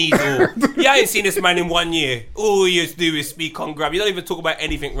 Needle. Yeah, I ain't seen this man in 1 year. All he used to do is speak on grab. You don't even talk about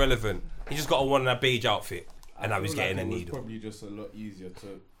anything relevant. He just got a one in a beige outfit. And now he's getting a It was needle. probably just a lot easier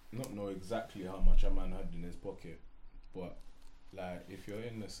to not know exactly how much a man had in his pocket, but like if you're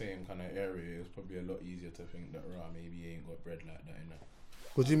in the same kind of area, it's probably a lot easier to think that maybe he ain't got bread like that, innit?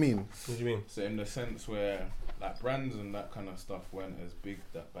 What do you mean? What do you mean? So in the sense where like brands and that kind of stuff weren't as big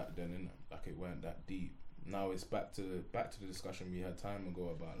that back then, innit? Like it weren't that deep. Now it's back to the discussion we had time ago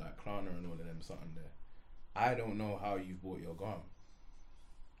about like Klarna and all of them something there. I don't know how you bought your garm.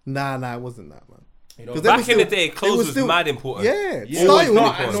 Nah, it wasn't that, man. You know, 'Cause Back was in the still- day, it clothes was still- mad important. Yeah, Yeah, style, it was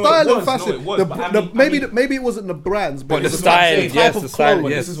not, I know style it was, and fashion. no, it was, but I mean- Maybe it wasn't the brands, but But it the was style, the type yes, of the style, clothes. But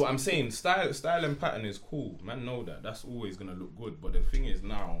yes. this is what I'm saying. Style and pattern is cool. Man know that. That's always gonna look good. But the thing is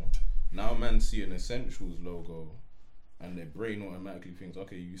now man see an Essentials logo and their brain automatically thinks,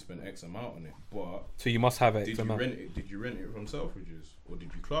 okay, you spent X amount on it. But So you must have it. did you rent it? Did you rent it from Selfridges? Or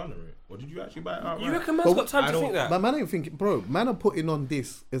did you Klarna it? Or did you actually buy it outright? You reckon man's got time I to don't- think that? But man ain't thinking, bro. Man are putting on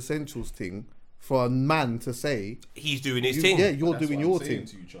this Essentials thing for a man to say, He's doing his thing. yeah, you're That's doing what your I'm saying thing.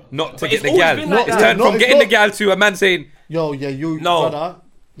 to you, Charles. Not to But get it's the always gal. been like It's that. turned No, from it's getting the not- gal to a man saying, Yo, yeah, you, No. brother.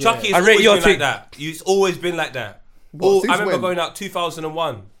 Chucky, Yeah. it's I rate always your been thing. like that. It's always been like that. What, I since remember when? going out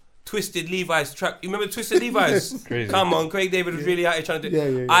 2001. Twisted Levi's track. You remember Twisted Levi's? Crazy. Come on, Craig David was really out here trying to do.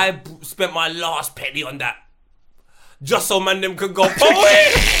 Yeah. I spent my last penny on that, just so man them could go.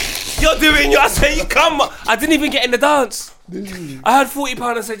 Oh, you're doing. I say you come. I didn't even get in the dance. I had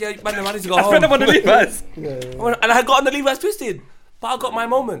 £40 and said, yeah, man, I need to go home. I spent them on the Levi's. And I had got on the Levi's Twisted, but I got my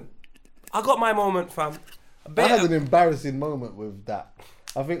moment. Fam. I had an embarrassing moment with that.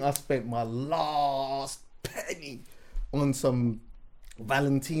 I think I spent my last penny on some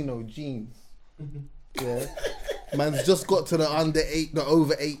Valentino jeans. Yeah. Man's just got to the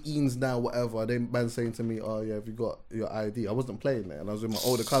over 18s now, whatever. Then man's saying to me, oh yeah, have you got your ID? I wasn't playing there and I was with my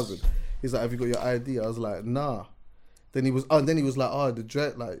older cousin. He's like, have you got your ID? I was like, nah. Then he was like, oh, the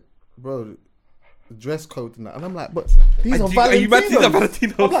dress, like, bro, the dress code and that. And I'm like, but these are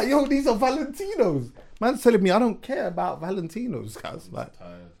Valentinos. I'm like, yo, these are Valentinos. Man's telling me I don't care about Valentinos, guys. Like,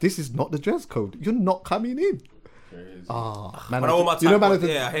 this is not the dress code. You're not coming in. Man, I hear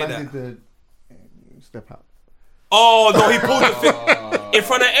that. Did the step out. Oh no, he pulled it in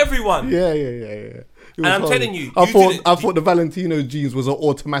front of everyone. Yeah. And I'm telling you, I thought the Valentino jeans was an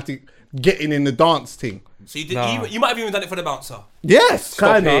automatic getting in the dance thing. So you did. You might have even done it for the bouncer. Yes,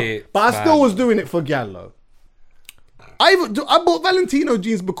 kind of. it, But I still was doing it for Gallo. I bought Valentino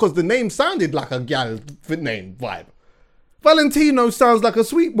jeans because the name sounded like a gal name vibe. Valentino sounds like a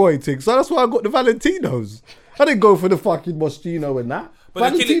sweet boy thing, so that's why I got the Valentinos. I didn't go for the fucking Moschino and that.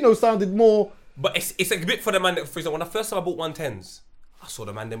 But Valentino sounded more. But it's a bit for the man that, for example, when the first time I bought 110s, I saw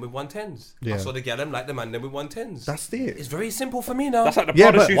the man them with 110s. Yeah. I saw the gal them like the man them with 110s. That's it. It's very simple for me now. That's like the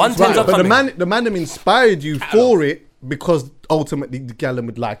Yeah, Prada but, shoes. 110s right, are but coming. the man them inspired you for it because ultimately the gallon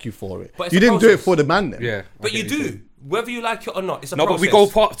would like you for it. But it's You a didn't do it process. for the man them. Yeah. But you do. Whether you like it or not, it's a No, process. but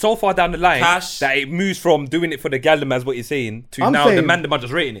we go so far down the line Cash. that it moves from doing it for the gallum, as what you're saying, to I'm now the saying- man them are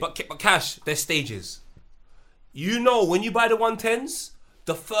just rating it. But Cash, there's stages. You know, when you buy the 110s,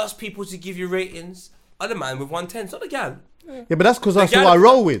 the first people to give you ratings are the man with 110s, not the gal. Yeah, but that's because that's who gal- I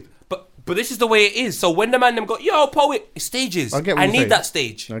roll with. But this is the way it is. So when the man them go, yo, poet, it's stages. I get what I you're need saying. that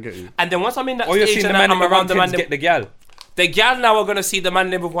stage. I get you. And then once I'm in that Or you're stage seeing and the man I'm them around the man them, get the gal. the gal now are gonna see the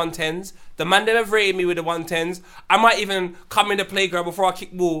man them with 110s. The man them have rated me with the 110s. I might even come in the playground before I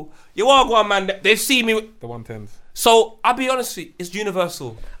kick ball. You are going, man. They see me. The 110s. So I'll be honest with you, it's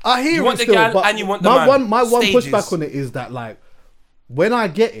universal. I hear You it want the still, gal but and you want the my man. my one Stages. pushback on it is that, like, when I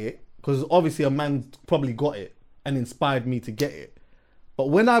get it, because obviously a man probably got it and inspired me to get it, but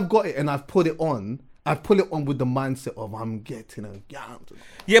when I've got it and I've put it on with the mindset of I'm getting a gal.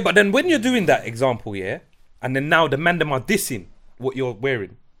 Yeah, but then when you're doing that example, yeah, and then now the man them are dissing what you're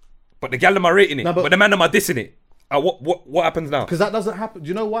wearing, but the gal them are rating it, No, but the man them are dissing it. What happens now? Because that doesn't happen. Do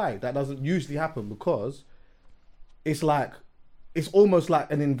you know why that doesn't usually happen? Because it's almost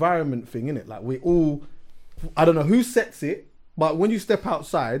like an environment thing, innit? Like we all, I don't know who sets it, but when you step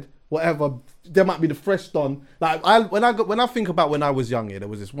outside, whatever, there might be the fresh don. Like when I think about when I was young, there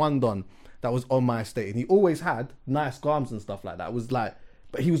was this one don that was on my estate, and he always had nice garms and stuff like that. It was like,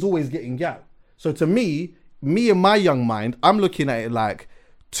 but he was always getting gal. So to me in my young mind, I'm looking at it like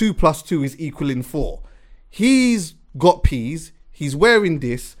 2 + 2 is equaling 4. He's got peas. He's wearing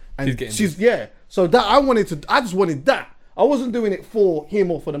this, and she's yeah. So that I just wanted that. I wasn't doing it for him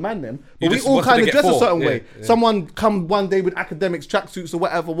or for the man them, but You we just all wanted kind to of get dress a four. certain Yeah, way. yeah. Someone come one day with academics, tracksuits or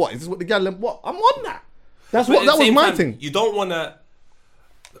whatever. What is this? What the gal? What I'm on that. That's But what at that the was same my time, thing. You don't want to.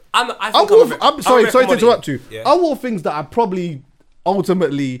 I'm sorry to interrupt you. Yeah. I wore things that I probably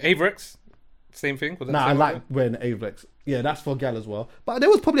ultimately. Avrex, same thing. Was that Nah, I same like one? wearing Avrex. Yeah, that's for gal as well. But there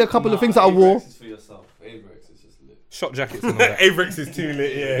was probably a couple of things that I wore. Avrex is for yourself. Avrex is just lit. Shot jackets and all that. Avrex is too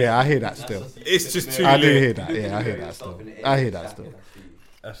lit, yeah. Yeah, I hear that still. It's just too I do lit. hear that. Yeah, I hear that still. I hear that still.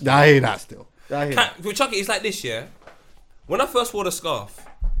 That's I hear that still. I hear that. With Chucky, it's like this, yeah. When I first wore the scarf,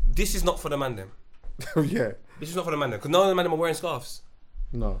 this is not for the man them. Yeah. This is not for the man them because none of the man them are wearing scarves.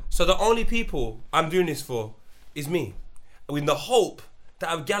 No. So the only people I'm doing this for is me, with the hope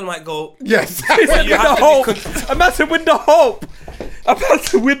that a gal might go. Yes. Well, you With the have to hope. be con- I'm about to win the hope. I'm about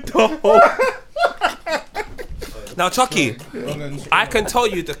to win the hope. Now, Chucky, I can tell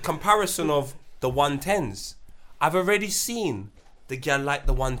you the comparison of the 110s. I've already seen the gal like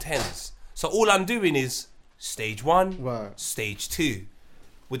the 110s. So all I'm doing is stage 1, Right. stage 2.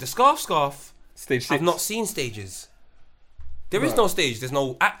 With the scarf, Stage 6. I've not seen stages. There is no stage. There's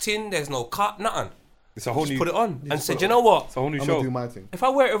no acting. There's no cut. Nothing. It's a whole Just new. put it on and said, you know what? It's a whole new I'm show. gonna do my thing. If I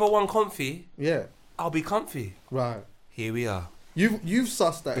wear it over one comfy, Yeah. I'll be comfy. Right. Here we are. You've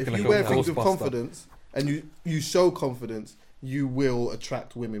sussed that if Looking you like wear a things with Ghostbuster. confidence and you show confidence, you will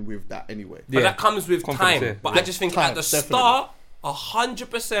attract women with that anyway. But Yeah. that comes with Confidence, time. yeah. But Yeah. I just think Time, at the definitely. start,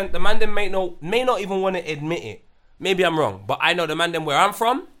 100%, the man them may not even want to admit it. Maybe I'm wrong, but I know the man them where I'm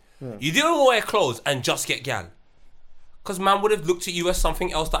from, You didn't wear clothes and just get gal. Because man would have looked at you as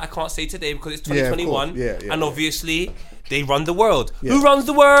something else that I can't say today because it's 2021. And obviously, they run the world. Yeah. Who runs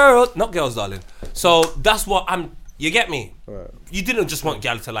the world? Not girls, darling. So that's what you get me? Right. You didn't just want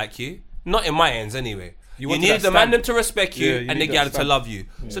gal to like you. Not in my ends anyway. You needed the man them to respect you and the gal to love you.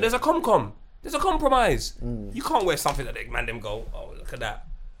 Yeah. So there's a There's a compromise. You can't wear something that the man them go, oh, look at that.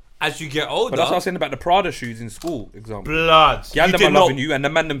 As you get older. But that's what I was saying about the Prada shoes in school, example. Blood. Gal them are loving you and the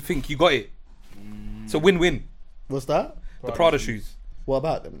man them think you got it. It's a win-win. What's that? The Prada shoes. What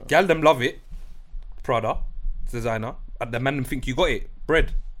about them? Gal them love it. Prada, designer. And the man them think you got it.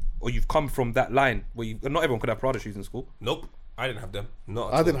 Bread. Or you've come from that line where not everyone could have Prada shoes in school. Nope. I didn't have them.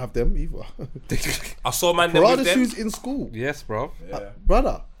 I didn't have them either. I saw man them Prada with them. shoes in school. Yes, bro.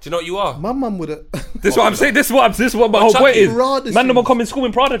 Brother. Do you know what you are? My mum would have. This is what I'm saying. This is what my whole point is. Man them will come in school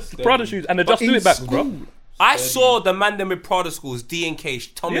in Prada shoes and they just do it back, bro. I saw the man them with Prada schools, D and K.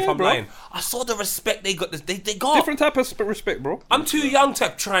 Tell me if I'm lying. I saw the respect they got. They got different type of respect, bro. I'm too young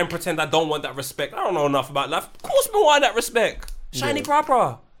to try and pretend I don't want that respect. I don't know enough about life. Of course, I want that respect. Shiny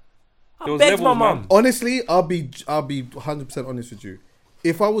proper. I begged my mum. Honestly, I'll be 100% honest with you.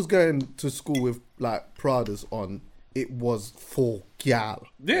 If I was going to school with like Pradas on, it was for gal.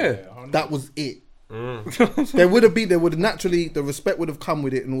 Yeah, that was it. There would have naturally, the respect would have come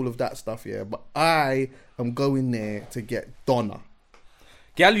with it and all of that stuff, yeah. But I am going there to get Donna.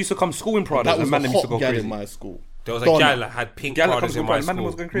 Gal used to come school in Pradas. That was man a used to hot go gal crazy in my school. There was a gal that had pink Pradas in my school.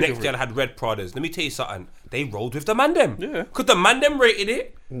 Was going Next gal had red Pradas. Let me tell you something. They rolled with the mandem. Yeah. Because the mandem rated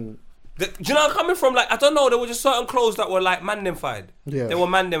it. Do you know where I'm coming from? Like, I don't know. There were just certain clothes that were like mandem-fied. Yeah. They were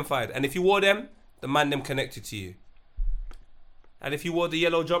mandem-fied. And if you wore them, the mandem connected to you. And if you wore the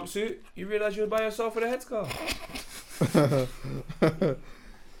yellow jumpsuit, you realise you were by yourself with a headscarf.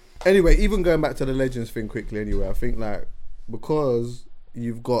 Anyway, even going back to the Legends thing quickly anyway, I think like, because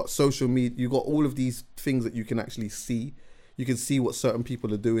you've got social media, you've got all of these things that you can actually see. You can see what certain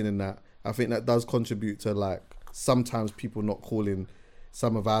people are doing in that. I think that does contribute to like, sometimes people not calling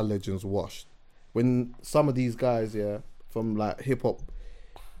some of our legends washed. When some of these guys, from like the hip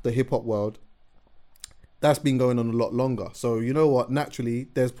hop world, that's been going on a lot longer. So you know what? Naturally,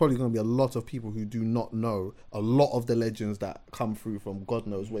 there's probably going to be a lot of people who do not know a lot of the legends that come through from God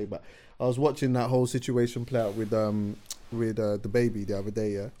knows way back. I was watching that whole situation play out with the baby the other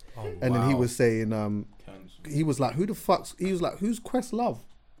day, and then he was saying, he was like, who's Questlove?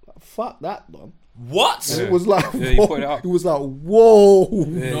 Like, fuck that, man. What? And it was like, he put it up. It was like, whoa. You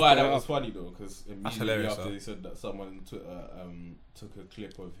know why that was funny though? Because immediately after he said that, someone took a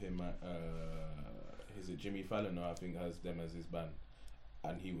clip of him at is it Jimmy Fallon, or I think has them as his band,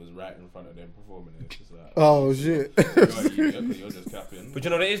 and he was right in front of them performing it. It's just like, oh shit. You're just capping. But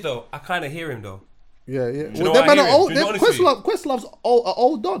you know what it is though? I kind of hear him though. Yeah. Well, them man are old. Questlove's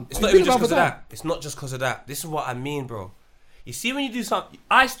old done. It's not even just because of that. It's not just because of that. This is what I mean, bro. You see, when you do something,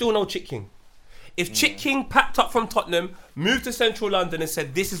 I still know Chick King. If Chick King packed up from Tottenham, moved to central London and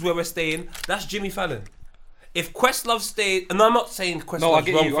said, this is where we're staying, that's Jimmy Fallon. If Questlove stayed, and I'm not saying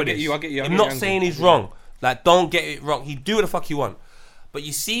Questlove's wrong for this. I get you. I'm not saying he's wrong. Like, don't get it wrong. He do what the fuck you want. But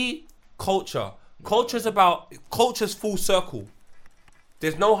you see, culture's full circle.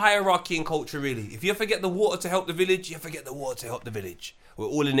 There's no hierarchy in culture, really. If you forget the water to help the village, you forget the water to help the village. We're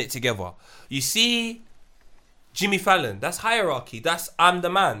all in it together. You see, Jimmy Fallon, that's hierarchy. That's I'm the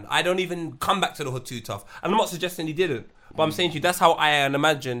man. I don't even come back to the hood too tough. And I'm not suggesting he didn't. But I'm saying to you, that's how I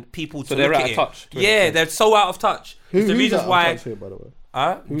imagine people to look at it. So they're out of touch? Yeah, they're so out of touch. Who's the reasons why... Here, by the way?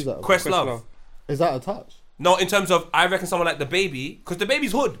 Who's that? Questlove. Is that a touch? No, in terms of, I reckon someone like the baby, because the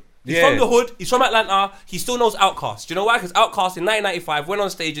baby's hood. He's from the hood. He's from Atlanta. He still knows Outkast. Do you know why? Because Outkast in 1995 went on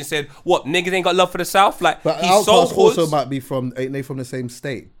stage and said, "What, niggas ain't got love for the South?" Like, but he's Outkast so hood. Also might be from, ain't they from the same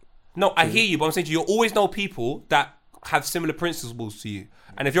state? No, I hear you, but I'm saying to you, you'll always know people that have similar principles to you.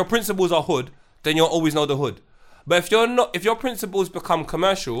 And if your principles are hood, then you'll always know the hood. But if your principles become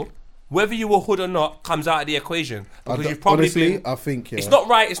commercial, whether you were hood or not comes out of the equation. Because you've probably been... I think, it's not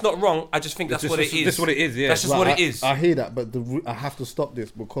right, it's not wrong. I just think that's what it is. That's what it is, yeah. That's just what it is. I hear that, but I have to stop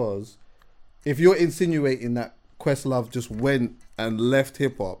this because if you're insinuating that Questlove just went and left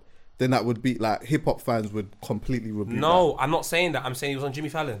hip-hop, then that would be like, hip-hop fans would completely rebuke No, I'm not saying that. I'm saying he was on Jimmy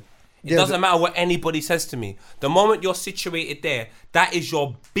Fallon. It doesn't matter what anybody says to me. The moment you're situated there, that is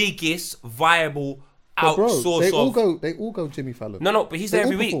your biggest viable outsource They all go Jimmy Fallon. No, but he's there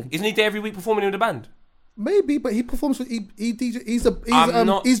every week. Isn't he there every week performing with the band? Maybe, but he performs with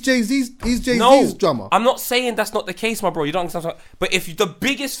he's Jay-Z's drummer. I'm not saying that's not the case, my bro. You don't understand. But if the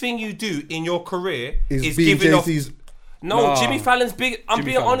biggest thing you do in your career is giving Jay-Z's off... Jimmy Fallon's big. I'm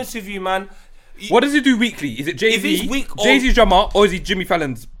being honest with you, man. What does he do weekly? Is it Jay-Z? Jay-Z's drummer, or is he Jimmy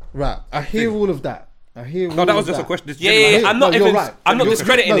Fallon's Right. I hear all of that. I hear. No, all that was of just that. a question. This Yeah. I'm not you're even. right. I'm not You're-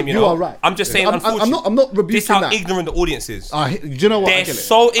 discrediting him. You know. You are right. I'm just saying. Unfortunately, I'm not rebuking this is how that. ignorant the audience is. Do you know what? I They're get it.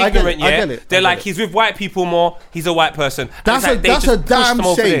 so I get it. ignorant, I yeah. get it. They're I like, get it. he's with white people more. He's a white person. And That's it's a like, they that's just a push damn them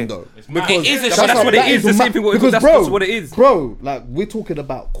over shame there. though. It is a That's shame. what it is. The same thing. Because That's bro, what it is. bro, like we're talking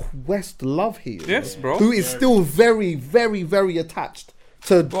about Questlove here. Yes, bro. Who is still very, very, very attached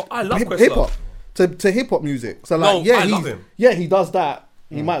to Bro, I love hip Questlove. hop, to hip hop music. So No, like, yeah, I love him. he does that.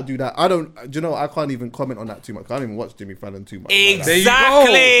 He might do that. I don't. Do you know? I can't even comment on that too much. I don't even watch Jimmy Fallon too much. like that.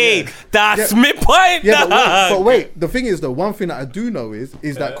 Exactly. That's my point. Yeah, dog. but wait. The thing is, though, one thing that I do know is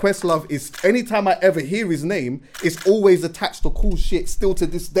that Questlove is. Anytime I ever hear his name, it's always attached to cool shit. Still to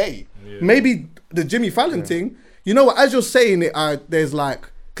this day. Maybe the Jimmy Fallon thing. You know what? As you're saying it, there's like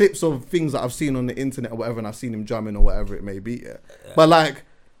clips of things that I've seen on the internet or whatever, and I've seen him drumming or whatever it may be. Yeah. But like,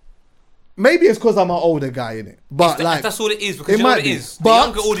 maybe it's because I'm an older guy in it. But like, that's all it is, because it you know might what it be. is. The But-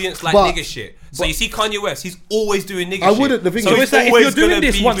 younger audience like but- nigger shit. So you see Kanye West, he's always doing nigger shit. I wouldn't- the thing so is- So it's like if always you're doing gonna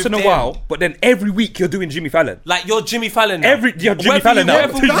this be once with in a them. while, but then every week you're doing Jimmy Fallon. Like you're Jimmy Fallon now. You're Jimmy Whether Fallon you now.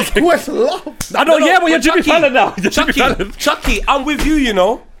 ever- that's Questlove. I know, yeah, but you're but Jimmy Chucky, Fallon now. You're Jimmy Chucky, Fallon. Chucky, I'm with you, you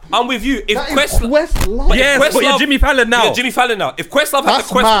know. I'm with you. If That is Questlove... Questlove. Yes, but you're Jimmy Fallon now. You're Jimmy Fallon now. If Questlove had That's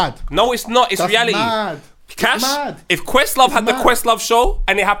the mad. No, it's not. It's That's reality. mad. Cash, mad. if Questlove had the mad. Questlove show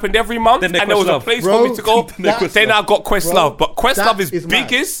and it happened every month Then and they're there was a Questlove. place Bro, for me to go, that's- then I got Questlove. bro, But Questlove that is is mad.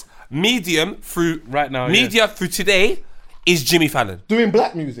 biggest medium through Right now, media through today is Jimmy Fallon. Doing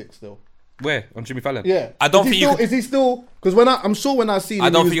black music still. Where? On Jimmy Fallon? Yeah. I don't is he think you still, is he still? Because I'm sure when I see him, I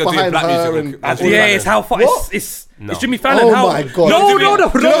don't he think you're was doing behind black her music and on- all Jimmy Yeah, that. Fallon. it's how far. What? It's No. Jimmy Fallon. Oh how, my god! No. Do you know what?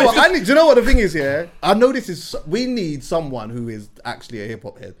 It's- Do you know what the thing is here? I know this is. We need someone who is actually a hip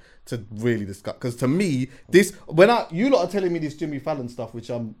hop head to really discuss. Because to me, this you lot are telling me this Jimmy Fallon stuff, which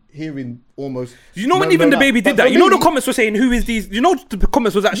I'm hearing almost. You know when no, even no, the baby but did that. for You know me- the comments were saying who is these. You know the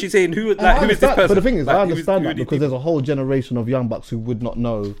comments was actually saying who And I like who is this understand- person. But the thing is, Like, I who is- understand who that are these because there's a whole generation of young bucks who would not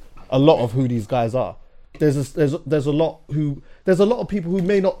know a lot of who these guys are. There's a lot of people who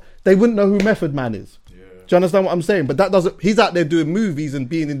may not. They wouldn't know who Method Man is. Do you understand what I'm saying? But that doesn't. He's out there doing movies and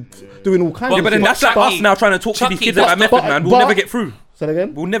doing all kinds Yeah, of but then shit. that's like Chucky- us now trying to talk to these Chucky, kids that's about not- Method Man. We'll but- never get through. Say that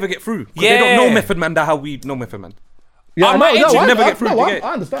again. We'll never get through. 'Cause they don't know Yeah. Method Man that how we know Method Man. Yeah, I'm I know, at no, age, you I- never I- get through no, to I get-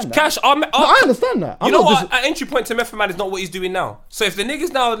 understand that. Cash, No, I understand that. You I'm know not what? dis- An entry point to Method Man is not what he's doing now. So if the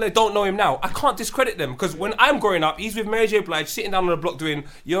niggas now they don't know him now, I can't discredit them because when I'm growing up, he's with Mary J. Blige sitting down on the block doing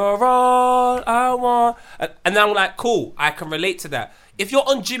 "You're all I want," and then I'm like, cool, I can relate to that. If you're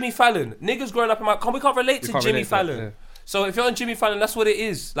on Jimmy Fallon, niggas growing up in my we can't relate to can't Jimmy relate to that, Fallon. yeah. So if you're on Jimmy Fallon, that's what it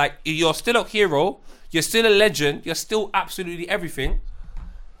is. Like you're still a hero, you're still a legend, you're still absolutely everything,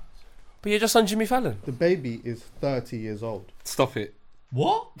 but you're just on Jimmy Fallon. The baby is 30 years old. Stop it.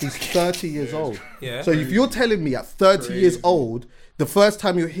 What? He's 30 years old. Yeah. So if you're telling me at 30 years old, the first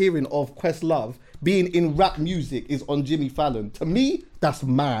time you're hearing of Questlove being in rap music is on Jimmy Fallon, to me, that's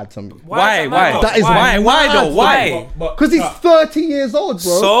mad to me. Why? That is Why mad though? to Why? me. Because he's 30 years old,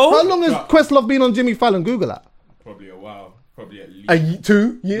 bro. So? How long has Questlove been on Jimmy Fallon? Google that. Probably a while. Probably at least.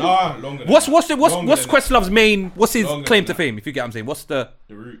 2 years? Nah, longer. Than What's that. what's Longer than that. Questlove's main? What's his Longer claim than to that. fame? If you get what I'm saying, what's the?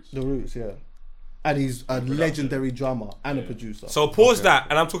 The roots. The Roots, yeah. And he's a legendary drummer and a producer. So pause that,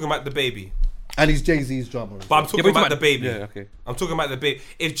 and I'm talking about the baby. And he's Jay-Z's drummer. as But I'm well. talking we're about talking the baby. yeah, okay. I'm talking about the baby.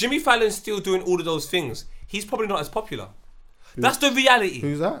 If Jimmy Fallon's still doing all of those things, he's probably not as popular. That's the reality.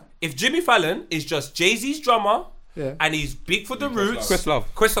 Who's that? If Jimmy Fallon is just Jay-Z's drummer, Yeah. and he's big for the Roots. Questlove.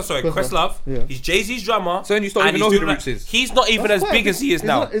 Questlove. Yeah. He's Jay-Z's drummer. So then you don't and even he's know who doing the that. Roots is? He's not even That's as quite big a- as he is isn't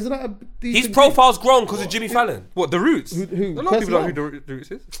now. that- Isn't that a decent His gig? profile's grown because of Jimmy Fallon. What the Roots? Who- A lot of people don't know Questlove? who the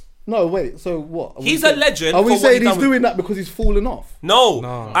Roots is. No, wait. So what? Are we He's a saying- legend Are we for what saying he's he's done with- doing that because he's fallen off? No,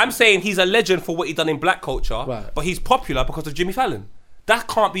 I'm saying he's a legend for what he done in black culture, Right. but he's popular because of Jimmy Fallon. That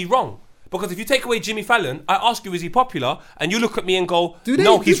can't be wrong. Because if you take away Jimmy Fallon, I ask you, is he popular? And you look at me and go,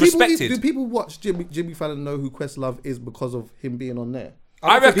 no, he's respected. Do people watch Jimmy Fallon know who Questlove is because of him being on there?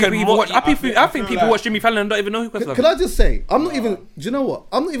 I reckon People even more- watch, I think people like- watch Jimmy Fallon and don't even know who Questlove Can is. I just say, I'm not even. Do you know what?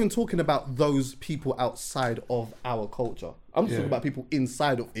 I'm not even talking about those people outside of our culture. I'm just talking about people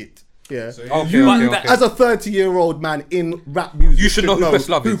inside of it. Yeah. Okay, You, okay, okay. as a 30-year-old man in rap music, You should know who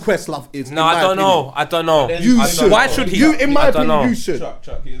Questlove who is. Questlove is. No, in I my don't opinion. know. I don't know. Then- You I should. don't Why know. should he? You, in my I don't opinion, know. you should. Chuck,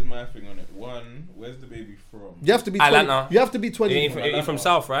 here's my thing on it. One, where's the baby from? You have to be 20. Atlanta. You have to be 20. You're from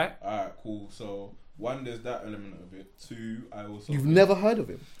South, right? Alright, cool. So one, there's that element of it. Two, I also You've never heard of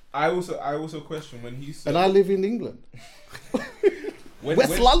him, I also question when he said and I live in England.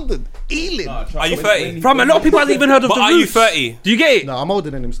 West London, Ealing. Are you 30? From a lot of people haven't even heard of But the are you Roots. 30? Do you get it? No, I'm older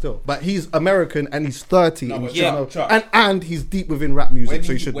than him still, but he's American and he's 30. No, and but you know, Chuck. and he's deep within rap music,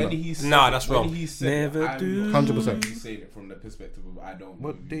 so he should know. Nah, that's wrong. Never do. 100%. He's saying it from the perspective of I don't know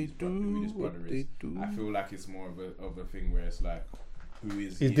What who they his do, who his brother what is. they do. I feel like it's more of a thing where it's like, who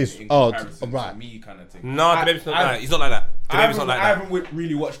is he this- in oh, comparison right. to me kind of thing. No, the baby's not like that. He's not like that. The I baby's not like I that. haven't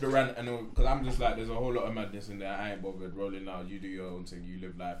really watched the rant and because I'm just like, there's a whole lot of madness in there. I ain't bothered rolling out. You do your own thing. You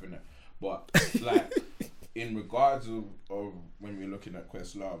live life in it. But like, in regards of when we're looking at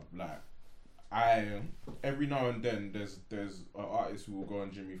Questlove, like, every now and then there's an artist who will go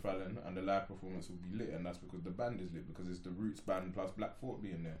on Jimmy Fallon and the live performance will be lit, and that's because the band is lit, because it's the Roots band plus Black Thought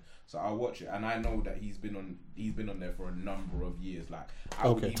being there. So I'll watch it, and I know that he's been on there for a number of years. Like, I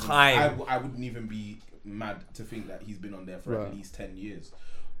wouldn't even be mad to think that he's been on there for at least 10 years.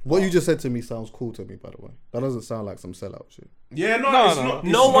 What you just said to me sounds cool to me, by the way. That doesn't sound like some sellout shit. Yeah, it's not.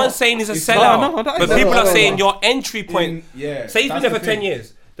 No one's saying he's a it's sellout. not. But people are saying your entry point. Yeah, say he's been there for 10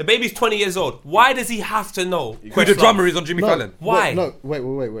 years. The baby's 20 years old. Why does he have to know Who the drummer is on Jimmy Fallon? Why? Wait.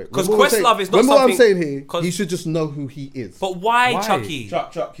 Because Questlove Questlove is not remember something... what I'm saying here? He should just know who he is. But why, Chucky?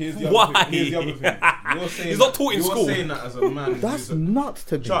 Chuck, here's the Why? other thing. You're saying He's not taught in school. You're saying that as a man. That's nuts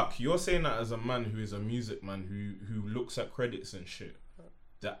to me. Chuck, you're saying that as a man who is a music man who looks at credits and shit.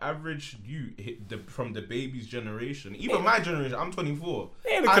 The average from the baby's generation, even my generation, I'm 24. They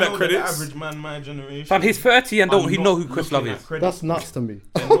ain't looking at credits. The average man, my generation. Fam, he's 30 and don't he know who Questlove is? That's nuts to me.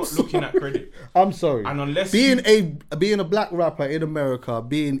 They're not looking at credit. I'm sorry. And unless being a black rapper in America,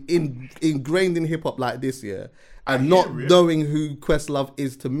 being ingrained in hip hop like this, and not knowing who Questlove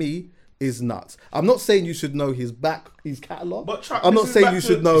is to me is nuts. I'm not saying you should know his catalog. But Chuck, I'm not saying you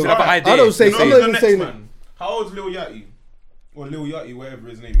should know. have an idea. I don't say. I'm not even saying. Man. How old's Lil Yachty? Or Lil Yachty, whatever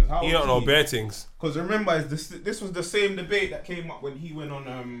his name is. How You don't know bare things. Because remember, this was the same debate that came up when he went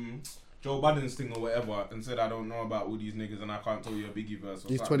on Joe Budden's thing or whatever and said, I don't know about all these niggas and I can't tell you a Biggie verse. Or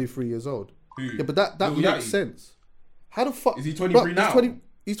He's 23 years old. Who? Yeah, but that Lil makes Yachty? sense. How the fuck Is he 23 now?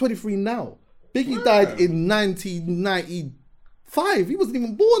 He's 23 now. Biggie died in 1995. He wasn't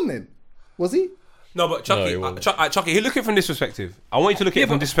even born then, was he? No, but Chucky, Chucky, you look at it from this perspective. I want you to look at it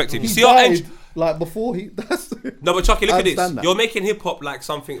from this perspective. He You see your died like before he. No, but Chucky, look I at this. understand that. You're making hip hop like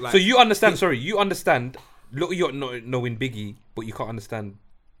something like. So you understand? Sorry, you understand. Little Yacht knowing Biggie, but you can't understand.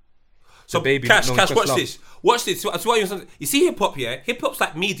 So Baby Cash, knowing watch Questlove. this. Watch this. That's why you see hip hop, yeah. Hip hop's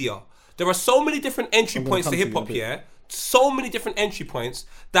like media. There are so many different entry points to come to hip hop, you in a yeah. So many different entry points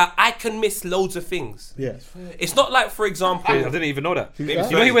that I can miss loads of things. Yeah. It's not like, for example, I didn't even know that. Maybe You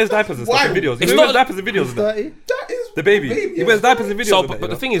know he wears diapers and stuff in videos. It's He not wears diapers in videos. And that. 30. That is The baby. He wears diapers in videos. So, and but, that, but you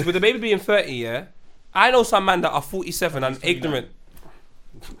the know? thing is, with the baby being 30, yeah, I know some man that are 47 and ignorant.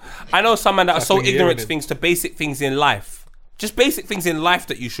 I know some man that are so when you're ignorant hearing to things, to basic things in life. Just basic things in life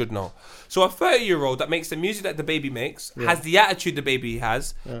that you should know. So a 30-year-old that makes the music that the baby makes, has the attitude the baby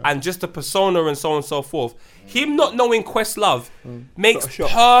has, and just the persona and so on and so forth. Him not knowing Questlove makes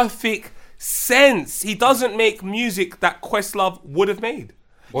perfect sense. He doesn't make music that Questlove would have made.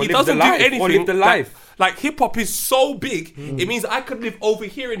 Or He live the doesn't life, do anything. or live the that- life. Like hip hop is so big, it means I could live over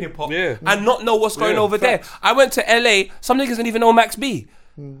here in hip hop Yeah. and not know what's going Yeah, over facts. there. I went to LA. Some niggas didn't even know Max B.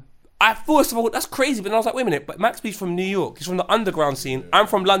 I first of all, that's crazy, but then I was like, wait a minute, but Max B's from New York. He's from the underground scene. I'm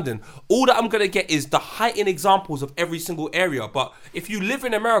from London. All that I'm gonna get is the heightened examples of every single area. But if you live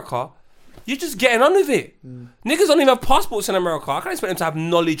in America, you're just getting on with it. Niggas don't even have passports in America. I can't expect them to have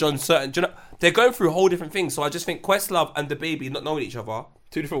knowledge on certain. Do you know, they're going through whole different things. So I just think Questlove and the baby not knowing each other.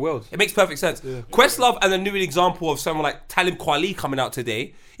 Two different worlds. It makes perfect sense. Questlove and the new example of someone like Talib Kweli coming out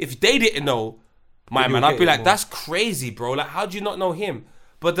today. If they didn't know my Maybe man, we'll I'd be get it like, more. that's crazy, bro. Like, how do you not know him?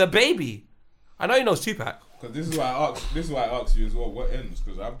 But the baby, I know he knows Tupac. Because this is why I asked you as well. What ends?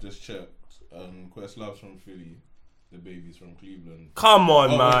 Because I've just checked. Questlove's from Philly. The baby's from Cleveland. Come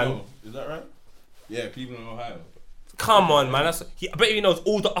on, Oh, man. no. Is that right? Yeah, Cleveland, Ohio. Come on, man. I bet he knows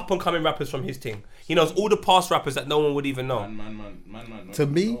all the up and coming rappers from his team. He knows all the past rappers that no one would even know. Man. To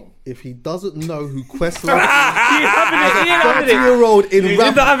me, no. if he doesn't know who Questlove He ain't having it. He ain't having it. 30-year-old in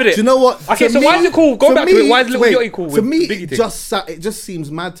rap, not having it. do you know what? Okay, To so why is it cool? Go to back to it. Why is Lil Yachty cool To with me, the Biggie thing? it just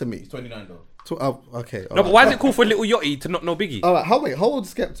seems mad to me. He's 29 though. Okay. No, but why is it cool for Little Yachty to not know Biggie? All right, how old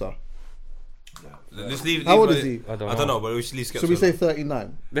is Skepta? Let's leave, How old is he? I don't know, but we should leave Skepta. Should we say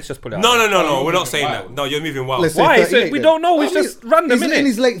 39? Let's just put it out. No, we're not saying that. No, you're moving wild. Let's say Why? 38 We then. don't know, it's I mean, just random, he's innit? in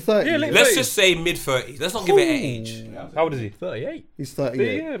his late 30s. Yeah, late Let's 30s. just say mid-30s. Let's not give it an age. How old is he? 38. He's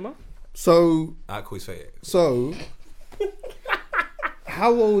 38. Yeah, man. So, Alright, cool, he's 38.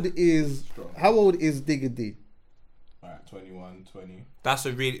 how old is Digga D? Alright, 21, 20. That's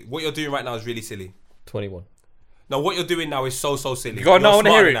a really... What you're doing right now is really silly. 21. No, what you're doing now is so silly. Go on, You're now I want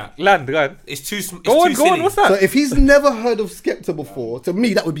to smarter hear than it. that. Land, go on. It's too silly. Go on, what's that? So if he's never heard of Skepta before, to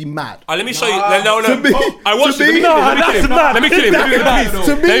me that would be mad. Let me show you. No. To me- I watched to it. me- Let me kill him. mad. Let me kill him. That's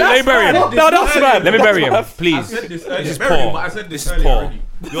To me, Let me bury him. No, that's mad. Let me bury him, I please. said this earlier. This is Bury him, poor. but I said This this is earlier poor. already.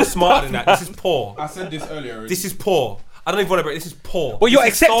 You're smarter than that. This is poor. I said this earlier already. This is poor. I don't even want to bury it. This is poor. Well, you're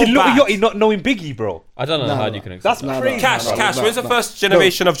This is so accepting Little bad. Yachty not knowing Biggie, bro. I don't know how you can accept That's that. crazy. Cash. When's the first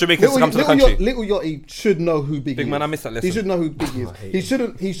generation of Jamaicans to come to the country? Little Yachty should know who Biggie is. Big man, I missed that lesson. He should know who Biggie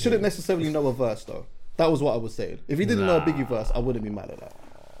is. He shouldn't necessarily know a verse though. That was what I was saying. If he didn't know a Biggie verse, I wouldn't be mad at that.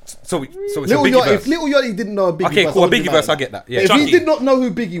 So it's a Little Biggie Yachty, verse. if Little Yachty didn't know a Biggie Okay, verse, cool. I A wouldn't Biggie be verse, mad I at get that. But Yeah. if Chucky. he did not know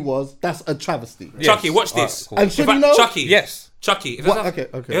who Biggie was, that's a travesty. Chucky, watch this. cool. And should If you know? Chucky. Yes. Chucky. If What? there's Okay,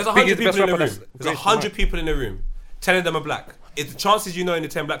 okay. If there's Biggie's 100 the best people in the rapper room. that's There's great 100 people in the room. 10 of them are black. If the chances you know in the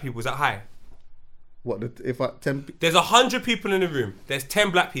 10 black people is that high? What if I 10? There's 100 people in the room. There's 10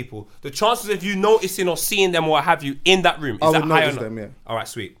 black people. The chances of you noticing or seeing them or what have you in that room, I is that would high or notice not? them, yeah. All right,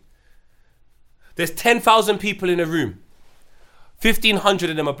 sweet. There's 10,000 people in a room. 1,500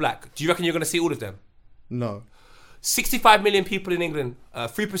 of them are black. Do you reckon you're going to see all of them? No. 65 million people in England,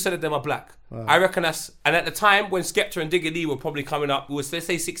 3% of them are black. I reckon that's, and at the time when Skepta and Digga D were probably coming up, it was, let's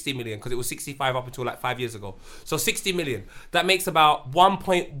say 60 million, because it was 65 up until like 5 years ago. So 60 million. That makes about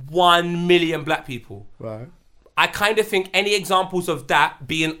 1.1 million black people. Right. I kind of think any examples of that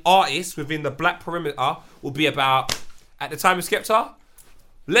being artists within the black perimeter will be about, at the time of Skepta,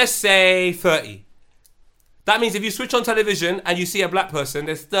 let's say 30. That means if you switch on television and you see a black person,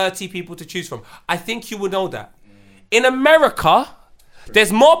 there's 30 people to choose from. I think you would know that. In America,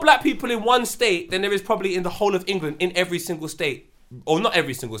 there's more black people in one state than there is probably in the whole of England in every single state. Or not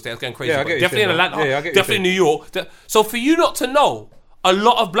every single state, I was going crazy. Yeah, I but get you definitely in saying that. Atlanta, Yeah, I get you definitely in saying. New York. So for you not to know a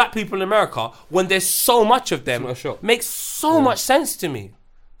lot of black people in America when there's so much of them not a shock. makes so much sense to me.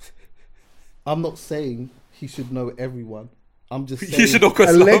 I'm not saying he should know everyone. I'm just saying You should know a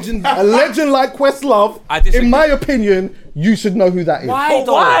Questlove. legend like Questlove. I disagree. In my opinion, you should know who that is. Why But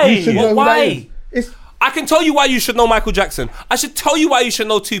though? why? You should know who Why? that is. It's I can tell you why you should know Michael Jackson. I should tell you why you should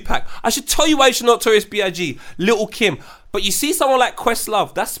know Tupac. I should tell you why you should know Notorious B.I.G., Lil' Kim. But you see someone like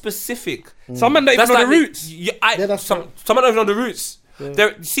Questlove, that's specific. Some men don't even know the roots. that's some don't even know the roots.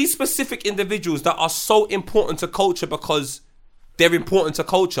 There, see specific individuals that are so important to culture because they're important to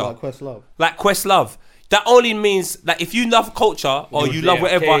culture. like Questlove. Like Questlove. That only means that if you love culture or you love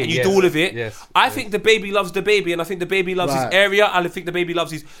whatever okay, and you yes, do all of it, yes, I think the baby loves the baby and I think the baby loves Right. his area and I think the baby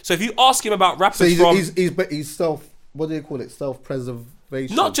loves his... So if you ask him about rappers So he's, from... he's self. What do you call it?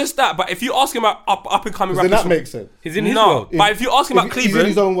 Self-preservation. Not just that, but if you ask him about up and coming Then rappers... that makes sense. He's in his no, world. but if you ask him about He's Cleveland... in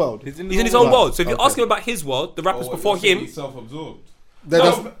his own world. He's in his own Right, world. So if you okay. ask him about his world, the rappers before him... self-absorbed. Then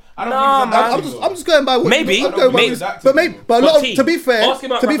that's- I don't think he's I'm just going by what Maybe. I'm going by Maybe. what- but maybe, but a lot of, to be fair, Ask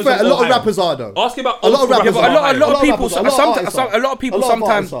him about a rappers lot from of Ohio. rappers are though. Ask him about a lot of old rappers. school Yeah, but rappers a lot of people, rappers are. a lot of people A lot of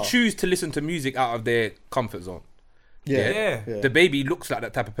sometimes artists are. choose to listen to music out of their comfort zone. Yeah. The baby looks like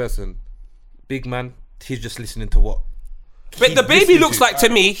that type of person. Big man, he's just listening to what. But the baby listening looks to. like to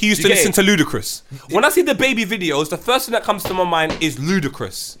me, he used You to get listen it? to Ludacris. When I see the baby videos, the first thing that comes to my mind is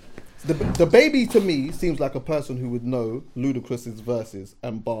Ludacris. The baby to me seems like a person who would know Ludacris's verses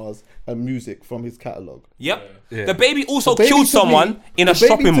and bars and music from his catalogue. Yep. Yeah. The baby also Baby killed to someone me- in a the baby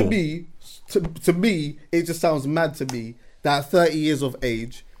shopping to mall. me, to me, it just sounds mad to me that at 30 years of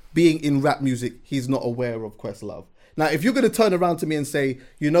age, being in rap music, he's not aware of Questlove. Now, if you're going to turn around to me and say,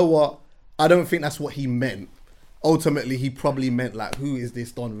 you know what, I don't think that's what he meant. Ultimately, he probably meant like, who is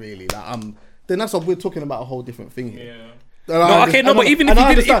this Don really? Like, then that's what we're talking about, a whole different thing here. Yeah. But even if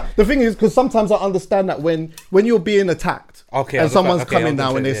he did it, the thing is, because sometimes I understand that when you're being attacked, Okay, I and was someone's about- okay, coming I was now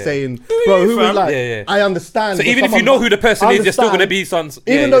and gonna they're say, saying, "Bro, who fam?" is like?" Yeah, yeah. I understand. So when even if you someone- know who the person I is, you're still understand. gonna be sons.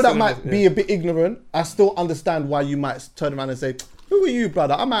 Even though that might be a bit ignorant, I still understand why you might turn around and say, "Who are you,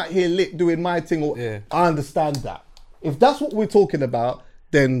 brother? I'm out here lit doing my thing." Or, Yeah. I understand that. If that's what we're talking about,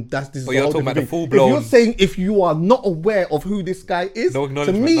 then this is But a you're whole talking about different the thing. full-blown- If you're saying if you are not aware of who this guy is, No to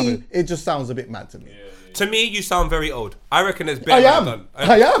acknowledgement, me, nothing. it just sounds a bit mad to me. To me, you sound very old. I reckon there's I better am. done.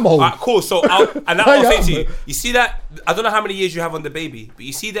 I am old. Alright, cool. So, and that I I'll say am. to you, you see that? I don't know how many years you have on the baby, but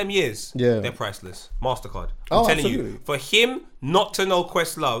you see them years. Yeah. They're priceless. Mastercard. Oh, I'm telling absolutely. you, for him not to know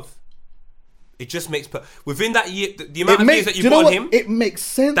Questlove, it just makes within that year, the amount of years that do you've you know got on what? him. It makes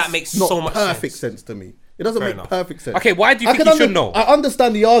sense. That makes not so much perfect sense. sense to me. It doesn't Fair make enough. perfect sense. Okay, why do you I think can he should know? I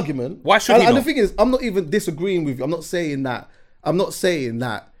understand the argument. Why should he and know? the thing is, I'm not even disagreeing with you. I'm not saying that.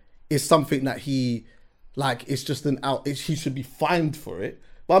 It's something that he, like, it's just he should be fined for it.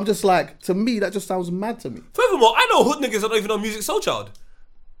 But I'm just like, to me, that just sounds mad to me. Furthermore, I know hood niggas that don't even know Music Soul Child.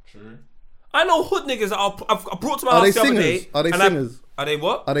 True. I know hood niggas that I brought to my Are house they the other singers? day. Are they and singers? Are they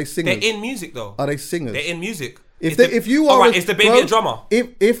what? Are they singers? They're in music though. Are they singers? They're in music. If you are, alright, is the baby a drummer?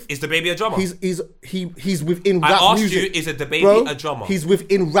 If Is the baby a drummer? He's within I rap asked music. you, is the baby Bro, a drummer? He's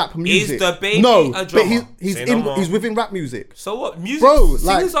within rap music. the baby no, a but drummer? he's Say no more. he's within rap music. So what? Music, Bro,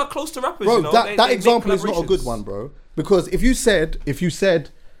 singers like- are close to rappers, Bro, you know? that They make example is not a good collaborations. one, bro. Because if you said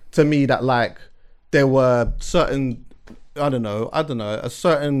to me that like there were certain I don't know, a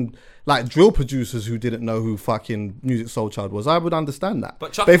certain like drill producers who didn't know who fucking Music Soul Child was, I would understand that.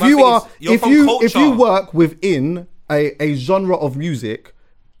 But Chuck, if my you thing are is, you're if from you culture. if you work within a genre of music,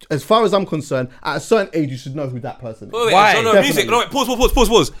 as far as I'm concerned, at a certain age you should know who that person is. Wait, Why? a genre of music. No, wait,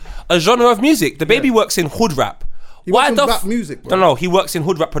 pause. A genre of music. The baby works in hood rap. He works in rap music, bro. No, he works in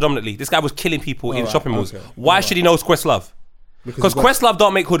hood rap predominantly. This guy was killing people in Alright, shopping malls. okay. Why should he know Questlove? Because Questlove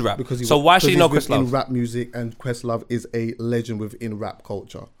don't make hood rap. So why should he know in Questlove? rap music, and Questlove is a legend within rap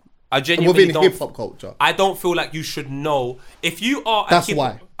culture. I genuinely Within don't. hip hop culture. I don't feel like you should know if you are. That's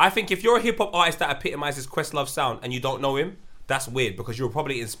why. I think if you're a hip hop artist that epitomizes Questlove's sound and you don't know him, that's weird because you're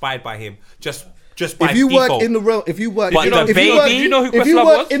probably inspired by him just by If you default. work in the realm, if you work, But if the you baby- work, do you know who if you Questlove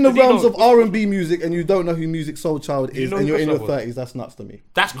work was? in the Did you realms know? of R&B music and you don't know who Music Soul Child is, know and who you're in your Questlove was? 30s, that's nuts to me.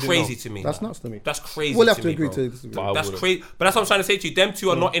 That's crazy to me. That's nuts to me. That's crazy. We'll have to to me, agree bro. to disagree. That's crazy. But that's what I'm trying to say to you. Them two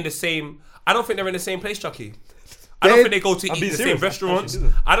are not in the same. I don't think they're in the same place, Chucky. I don't They- think they go to eat in being the serious. same restaurants.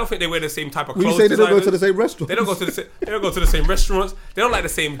 Actually, I don't think they wear the same type of When clothes. you say they don't go to the designers. same restaurant, They don't go to the same. They don't go to the same restaurants. They don't like the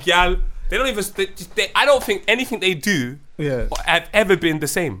same gal. They don't even. I don't think anything they do Yeah. have ever been the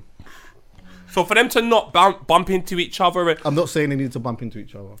same. So for them to not bump into each other, I'm not saying they need to bump into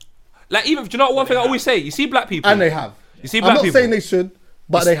each other, like even do you know what one thing I always say? You see black people, and they have. You see I'm black not people. saying they should,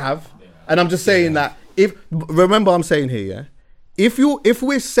 but they have, and I'm just saying that if remember I'm saying here, yeah, if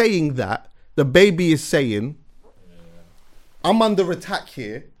we're saying that the baby is saying, I'm under attack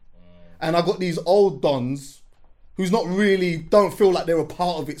here, and I got these old dons who's not really don't feel like they're a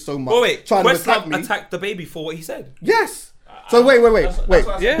part of it so much. Oh wait, trying to attack Questlove me. attacked the baby for what he said. Yes. So wait. Yeah, Let me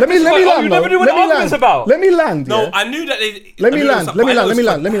this is what- land. you though. never knew what Let the me argument's land. about. Let me land. No, yeah? I knew that they. Let me I knew land. some- Let me I know land.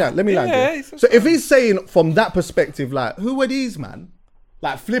 it's Let me land. Yeah, yeah. it's- So if he's saying from that perspective, like, who are these, man?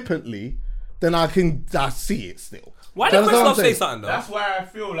 Like flippantly, then I see it still. Why Do did you understand what I'm Questlove say saying? something though? That's where I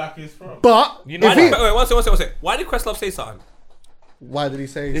feel like it's from. But You know if why? he, Wait, one second. Why did Questlove say something? why did he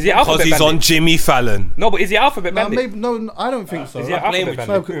say? Is he alphabet Because he's bandit? on Jimmy Fallon. No, but is he alphabet No, bandit? maybe no. I don't think so. Is he I- playing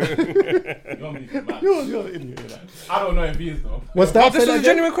alphabet with bandit? You want me to mad? You're an idiot. I don't know if he is though. What's Oh, that? this Say is a that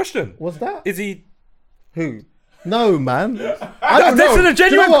genuine again? question. What's that? Is he? Who? No, man. I don't This know. is a genuine Do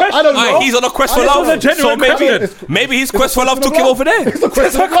you know what? I don't Aye, know. he's on a quest for I love. don't know. So maybe It's- maybe his it's a quest for love question took of him love. over there. It's a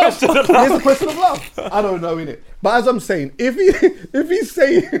question of love. It's a question of love. I don't know, innit? But as I'm saying, if he's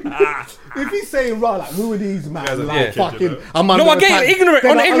saying right, like who are these man? Like yeah. fucking, I'm No, I get it. Ignorant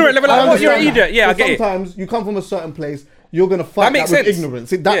on the ignorant level. Like, what, you're an idiot. Yeah, I get it. Sometimes you come from a certain place, you're gonna fight that, makes with sense. ignorance.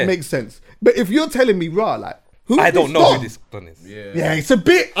 That Yeah. makes sense. But if you're telling me right, like who? I don't know dog? who this one is. Yeah, it's a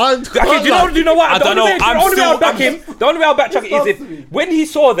bit. Okay, do you know what? I don't know. The only way I'll back I'm him, the only way I'll back Chucky is if when he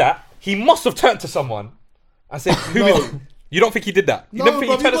saw that, he must have turned to someone and said, "Who is?" You don't think he did that? You No, don't think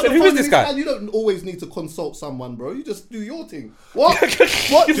bro, he turned and got said, the "Who is phone this in his guy?" hand. You don't always need to consult someone, bro. You just do your thing. What? What?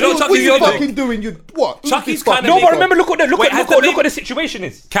 know What Chucky's you your fucking thing? doing? You what? Who's Chucky's this fucking kinda No, but Nico. remember, look Wait, has the what baby- the situation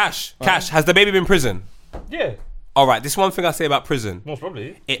is. Cash. Has the baby been in prison? Yeah, All right, this is one thing I say about prison. most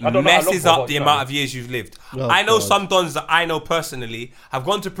probably. It I don't know how long messes for, up but the you know. amount of years you've lived. Oh, I know God. some dons that I know personally have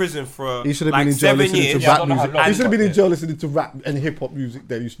gone to prison for He should have like been in jail 7 listening years. to Yeah, I rap don't know how music. long, He should have been in but jail listening to rap and hip hop music.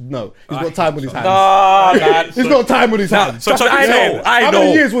 There, you should know. He's got time on his hands. Nah, man. He's got time on his hands. So Chucky, I know. say, I How know.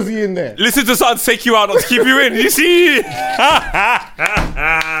 many years was he in there? listen to something to take you out, not to keep you in. You see?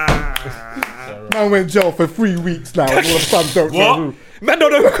 Man went jail for 3 weeks now. And all of some don't know What? who. Man,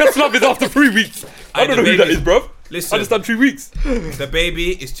 don't know who Questlove is after 3 weeks. I don't know who that is, bro. Listen. I just done 3 weeks. The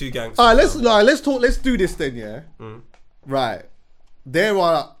baby is too gangster. All right, let's talk. Let's do this then, yeah. Right. There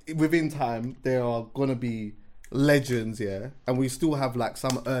are within time. There are gonna be legends, yeah, and we still have like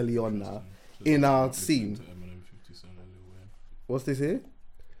some early on now in our scene. What's this here?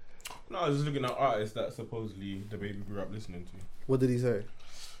 No, I was just looking at artists that supposedly the baby grew up listening to. What did he say?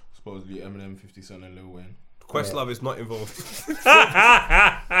 Supposedly Eminem, 50 Cent, and Lil Wayne. Questlove is not involved.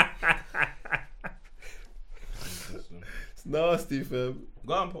 It's nasty, fam.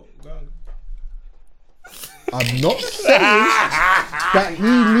 Go on, Paul. Go on. I'm not saying that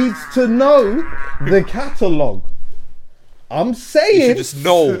he needs to know the catalogue. I'm You saying. should just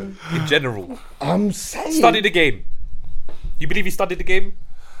know in general. I'm saying. Study the game. You believe he studied the game?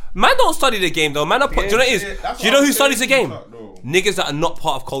 Man don't study the game though. Man, do you know what it is? that's Do you what know I'm who studies the saying. game? No. Niggas that are not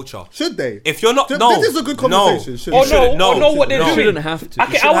part of culture. Should they? If you're not, Th- no. This is a good conversation. No. Should Or they? no, shouldn't, no. or know what they're No. doing. Shouldn't have to.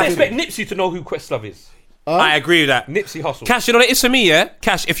 I would expect Nipsey to know who Questlove is. I agree with that. Nipsey Hussle. Cash, you know what it is for me, yeah?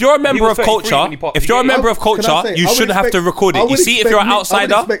 Cash, if you're a member was of 33 culture, when he popped. if you're a member of Can I culture, say, you I would shouldn't have to expect- record I it. would You see, if you're an expect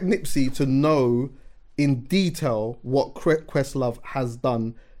outsider, I would expect Nipsey to know in detail what Questlove has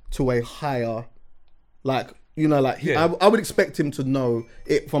done to a higher, like, you know, like, I would expect him to know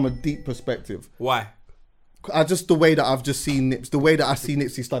it from a deep perspective. why? Just the way that I've just seen Nips, the way that I see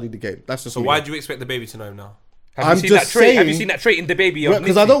Nipsey study the game. That's just So why do you expect the baby to know him now? Have you seen that trait? Have you seen that trait in the baby?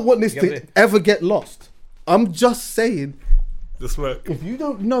 Because I don't want this to ever get lost. I'm just saying, The smirk. if you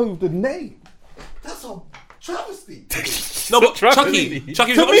don't know the name, that's a travesty. No, but Travesty.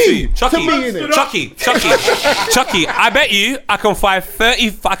 Chucky, To me, innit? Chucky, I bet you I can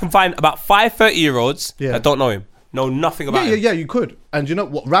find about 5 30-year-olds that don't know him. Know nothing about him. Yeah, you could. And you know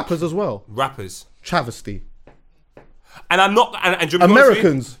what? Rappers as well. Rappers. Travesty. And I'm not. And you'll be Americans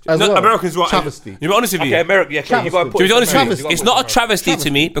honest with you, as well. Americans as well. Travesty. You be honest with you. Okay, America. Yeah, okay, you got to To put. be honest with you, Travesty. it's not a travesty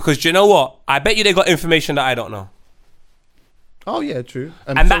to me because do you know what? I bet you they got information that I don't know. Oh yeah, true.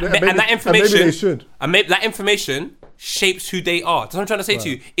 And so that maybe- information, maybe they should. And maybe that information shapes who they are. That's what I'm trying to say to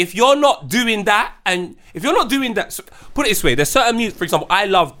you. If you're not doing that, so put it this way: there's certain music. For example, I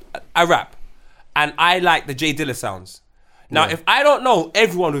rap, and I like the J Dilla sounds. Now, if I don't know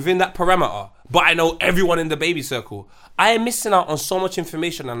everyone within that parameter, but I know everyone in the baby circle, I am missing out on so much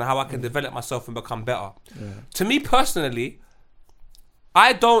information on how I can develop myself and become better. To me personally,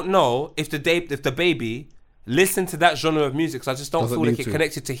 I don't know if the baby listened to that genre of music, because I just don't Doesn't feel like need it to.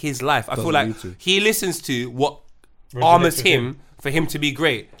 connected to his life. I feel Doesn't like need to. he listens to what armors him for him to be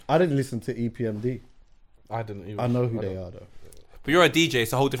great. I didn't listen to EPMD. I didn't even. I know who they are though. But you're a DJ,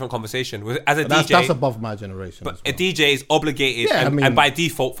 it's a whole different conversation. As a That's, DJ, that's above my generation. but as a well. DJ is obligated Yeah, I and, mean- and by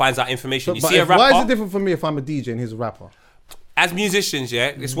default finds out information. You But see a why is it rapper, different for me if I'm a DJ and he's a rapper? as musicians,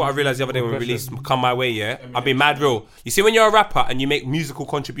 yeah, this is what I realized the other day when release come my way, yeah. I've been mad real. You see, when you're a rapper and you make musical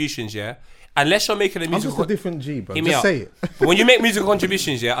contributions, yeah, unless you're making a I'm musical, just a different G, bro. Hear me Just out. say it. But when you make musical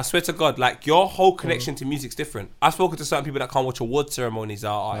contributions, yeah, I swear to God, like your whole connection to music's different. I've spoken to certain people that can't watch award ceremonies that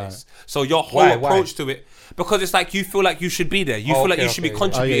are artists. So your whole Why? approach to it, because it's like you feel like you should be there. You feel like you should be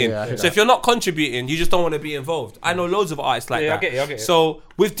contributing. I hear So that. if you're not contributing, you just don't want to be involved. I know loads of artists like Yeah, I that. get it. So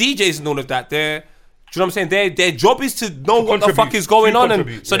with DJs and all of that, do you know what I'm saying? Their job is to know what the contribute. fuck is going To on, and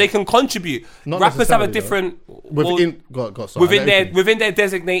contribute, so yeah. they can contribute. Not Rappers have a necessarily, different within within their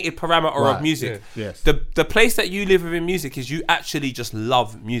designated parameter of Right, music. yeah. Yes. The place that you live within music is you actually just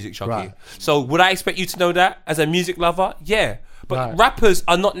love music, Chucky. Right. So would I expect you to know that as a music lover? Yeah. But Right. rappers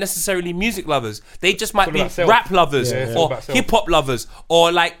are not necessarily music lovers. They just might It's all be about self. rap lovers Yeah, it's all or about self. hip hop lovers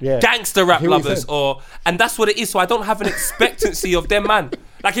or like Yeah. gangster rap Hear what he lovers said. and that's what it is. So I don't have an expectancy of them, man.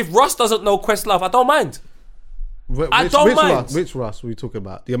 Like if Russ doesn't know Questlove, I don't mind. I don't mind. Which Russ we talking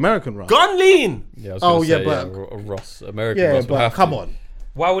about? The American Russ. Gun lean. Yeah, I was Oh, gonna yeah, say, but- Ross, American Yeah, Ross would but have come to. on.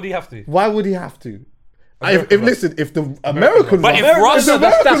 Why would he have to? Why would he have to? American Russ. If the American But Russ, if Russ- the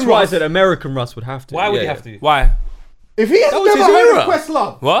That's American why I Russ, said American Russ would have to. Why would he Yeah, have to? Why? if he has was never his heard era. of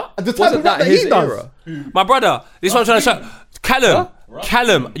Questlove, What? the type Wasn't of rap that that his he does, era? My brother, this is what I'm trying to say.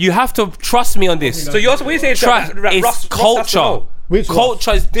 Callum, you have to trust me on this. So you're saying Trust, that it's Russ has to culture. know? Which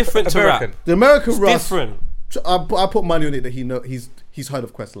Culture is different to American. rap. the American Russ, Different. I put money on it that he's heard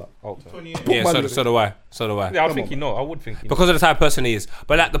of Questlove. Yeah, so do I. So do I. Yeah, I think he know. I would think he know. Because of the type of person he is.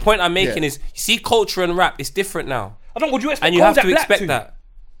 But like the point I'm making Yeah. is, you see, culture and rap is different now, I don't. Would you expect? and you have Kodak to Black expect that.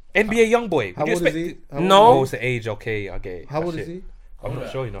 NBA YoungBoy. How Would you old is expect he? it? How old No. Oh, it's the age. Okay, I get it. How old That's is it. he? I'm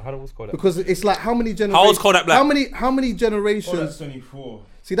not sure. You know how old was Kodak? Because it's like how many generations? old's Kodak Black? How many generations? 24.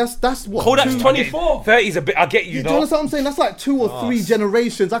 See, that's what. Kodak's two- 24. 30's a bit. I get you. Do you know. understand what I'm saying? That's like 2 or 3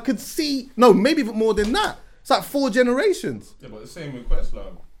 generations. I could see. No, maybe even more than that. It's like 4 generations. Yeah, but the same with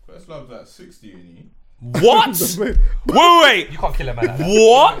Questlove. Questlove's like 60, ain't he? What? Wait. You can't kill a man like that.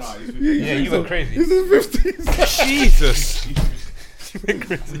 What? Nah, he's 50. Yeah, you went crazy. This is 50s. Jesus.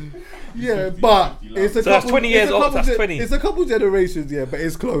 Yeah, but it's a So that's couple, 20 years it's a old, couple that's gen- 20. It's a couple generations, yeah, but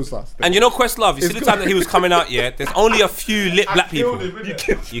it's closer. still. And you know Questlove, you see the time that he was coming out, yeah, there's only a few lit black people. Killed him,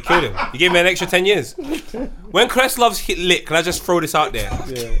 innit? You killed him. You gave me an extra 10 years. When Questlove's hit lit, can I just throw this out there?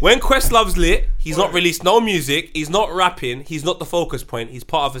 When Questlove's lit, he's not released no music, he's not rapping, he's not the focus point, he's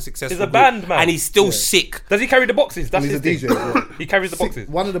part of a successful He's a group, band, man. and he's still sick. Does he carry the boxes? That's And his he's a thing. DJ as well. He carries the boxes.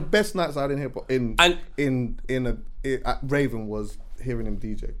 One of the best nights I didn't hear And- at Raven was hearing him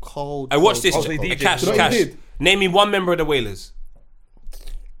DJ. Cold. I watched this. Oh, so he DJed. Cash, You know what he Cash. did? Name me one member of the Wailers.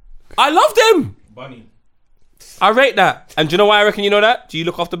 I love them. Bunny. I rate that. And do you know why I reckon you know that? Do you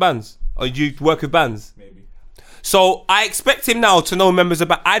look after bands? Or do you work with bands? Maybe. So I expect him now to know members of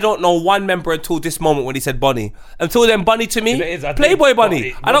band. I don't know one member until this moment when he said Bunny. Until then, Bunny to me, It is, I Playboy think,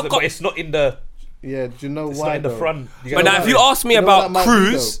 Bunny. but I don't but got. it's not in the Yeah, do you know It's why? not in the front. You But get now, what if you ask me about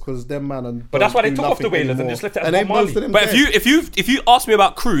Cruz, because them man, But that's why they took off the Wailers and just left it as Bob Marley. but if you ask me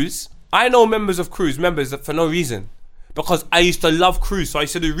about Cruz, I know members of Cruz members for no reason, because I used to love Cruz, so I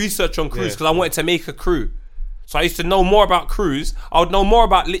used to do research on Cruz because I wanted to make a crew. So I used to know more about Cruz. I would know more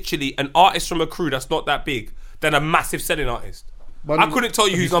about literally an artist from a crew that's not that big than a massive selling artist. I couldn't tell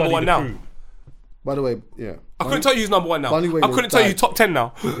you who's number one now. By the way, yeah. I couldn't tell you who's number one now. Bunny I Wailer's couldn't tell you died. top 10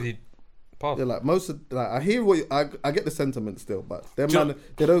 now. Yeah, like most of, like I hear what I get the sentiment still, but them Do you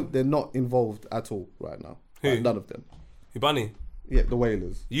man, they're not involved at all right now. Who? Like, none of them. Who, Bunny? Yeah, the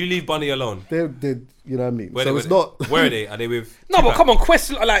Wailers. You leave Bunny alone. They're you know what I mean. Where so they, it's not. Where are they? Are they with? No, but Tupac? come on,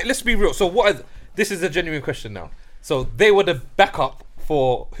 Quest. Like, let's be real. So what? This is a genuine question now. So they were the backup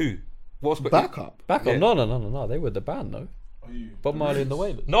for who? What's Backup? Backup? No. They were the band, though. Bob Marley and the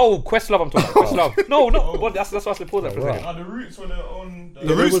Wailers. No, Questlove. I'm talking about Questlove. No. Well, that's why I said pause that for a second. The Roots were their own.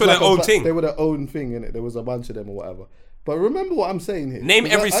 The Roots were their own thing. They were their own thing, innit? There was a bunch of them or whatever. But remember what I'm saying here. Name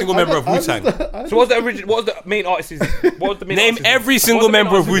every single member of Wu-Tang. So what's the original? What was the main artist? What was the main Name artist's every name? single What was the main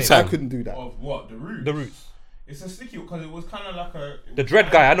member of artist's I Wu-Tang. couldn't do that. Of what? The Roots. name? The Roots. It's a sticky because it was kind of like a. The Dread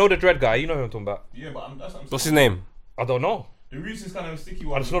guy. I know the Dread guy. You know who I'm talking about. Yeah, but that's what I'm What's his saying. name? I don't know. The Roots is kind of a sticky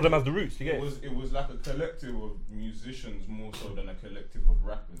one. I just know them as the Roots. You get it? It was like a collective of musicians more so than a collective of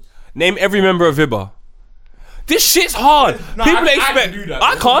rappers. Name every member of Vibba. This shit's hard. No, People I expect. can do that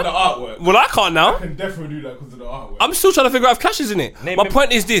I because can't. of the artwork. Well, I can't now. I can definitely do that because of the artwork. I'm still trying to figure out if Cash is in it. Name My him.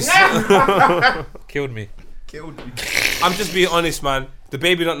 point is this. Killed me. I'm just being honest, man. The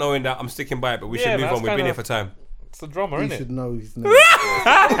baby not knowing that, I'm sticking by it, but we Yeah, should move man, on. that's We've been kinda- here for time. It's a drummer, You isn't it? should know his name.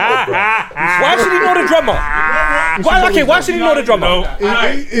 Why should he know the drummer? Why should he know the drummer?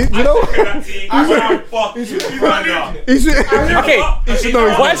 You know, Okay.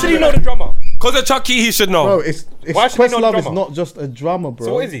 Why should he know the drummer? Because of Chucky, he should know. bro, it's Why should he know the Questlove is drummer? not just a drummer, bro.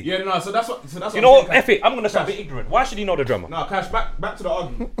 So what is he? Yeah, no. So that's what. You know what? I'm saying, F it. I'm gonna start being ignorant. Why should he know the drummer? No, Cash. Back to the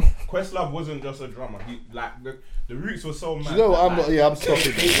argument. Questlove wasn't just a drummer. He like the Roots were so mad. You know what? that, I'm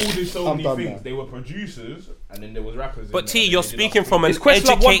stopping. They all did so I'm many done things. now. They were producers, and then there was rappers. But in T, there, you're and they did speaking other from an Is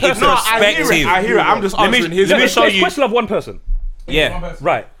Questlove one educated person? No, perspective. I hear it. I'm just Let me- answering his. let me Is show you. Questlove one person? Yeah.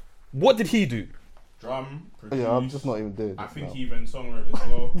 Right. What did he do? Drum. Produce. Yeah, I'm just not even doing I this think now. he even songwrote as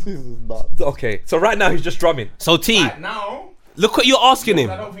well. This is nuts. Okay. So right now he's just drumming. So T, Like now, look what you're asking I him.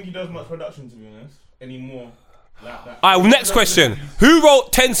 don't think he does much production to be honest anymore. Like that. All right, next question. Who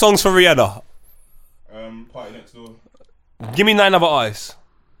wrote 10 songs for Rihanna? Party Next Door. Give me 9 other artists.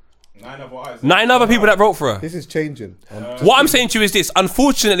 9 other eyes. 9 other people that wrote for her. This is changing. What I'm saying to you is this.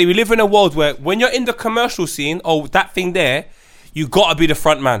 Unfortunately, we live in a world where when you're in the commercial scene, oh, that thing there, you gotta be the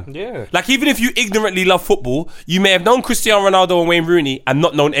front man. Yeah. Like, even if you ignorantly love football, you may have known Cristiano Ronaldo and Wayne Rooney and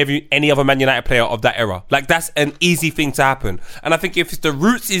not known any other Man United player of that era. Like, that's an easy thing to happen. And I think if the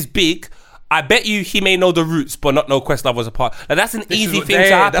Roots is big, I bet you he may know the Roots but not know Questlove was a part. Like, that's an easy thing to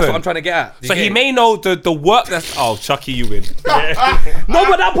happen. That's what I'm trying to get at. You So get he it? may know the work that's... Oh, Chucky, you win. No,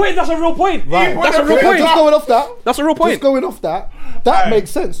 but that point, that's a real point. Right. That's a real Just point. going off that. That's a real point. Just going off that. That makes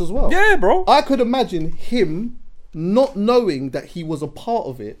sense as well. Yeah, bro. I could imagine him not knowing that he was a part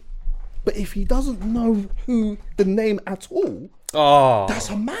of it, but if he doesn't know who the name at all, Oh. that's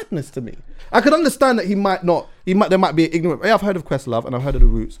a madness to me. I could understand that he might not. There might be ignorant. Yeah, I've heard of Questlove and I've heard of the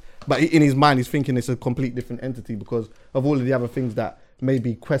Roots, but in his mind, he's thinking it's a complete different entity because of all of the other things that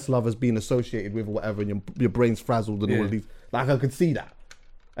maybe Questlove has been associated with or whatever, and your brain's frazzled and all of these. Like, I could see that,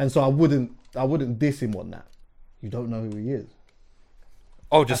 and so I wouldn't diss him on that. You don't know who he is.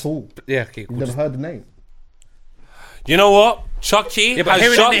 Oh, just That's all. Yeah, okay. You've Cool. never heard the name. You know what? Chucky Yeah, but has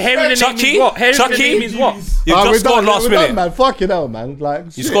hearing shot... the name Chucky, means what? Hearing the Chucky, name means what? you've we're just scored done, last we're minute. done, man. Fucking hell, man.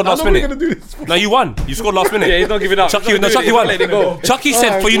 Like, You scored last I know minute. we're gonna do this. No, you won. You scored last minute. Yeah, he's not giving up. Chucky, He's not no, doing Chucky it. won. He's not letting it go. Chucky said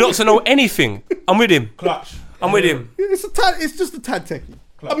Alright, for you cool. not to know anything. I'm with him. Clutch. I'm with him. It's a tad. It's just a tad techie.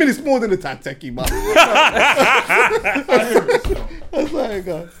 I mean, it's more than a tad techie, man. That's like,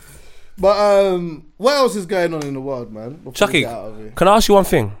 but what else is going on in the world, man? Before we Chucky, get out of here? can I ask you one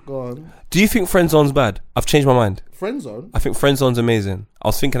thing? Go on. Do you think Friendzone's bad? I've changed my mind. Friend zone? I think Friendzone's amazing. I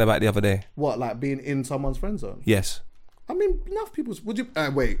was thinking about it the other day. What, like being in someone's friend zone? Yes. I mean, enough people. Would you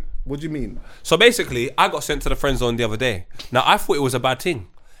wait? What do you mean? So basically, I got sent to the friend zone the other day. Now I thought it was a bad thing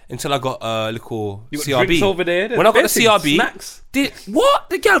until I got a little You got CRB. drinks over there, When I got the betting, CRB, snacks. what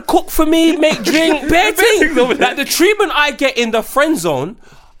the girl cook for me, make drink, bare things. over there. Like the treatment I get in the friend zone.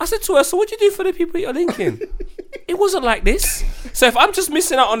 I said to her, "So what do you do for the people you're linking?" It wasn't like this. So if I'm just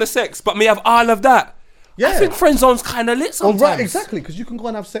missing out on the sex, but me have all of that, I Yeah. think friend zone's kind of lit Oh, sometimes. right, exactly. Because you can go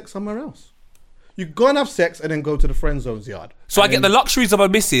and have sex somewhere else. You go and have sex and then go to the friend zone's yard. So I get the luxuries of a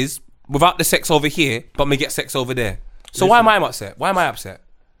missus without the sex over here, but me get sex over there. So why am I upset? Why am I upset?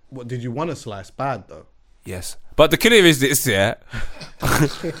 What did you want to slice bad though? Yes. But the killer is this, yeah.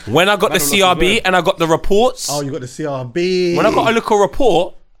 When I got the CRB and I got the reports. Oh, you got the CRB. When I got a little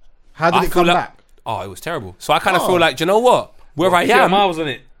report. How did it come back? Oh, it was terrible. So I kind of feel like, do you know what? Where I am. Miles on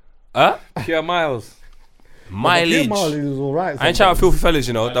it. Huh? Pure miles. Mileage. Mileage was alright. I ain't trying to feel for fellas,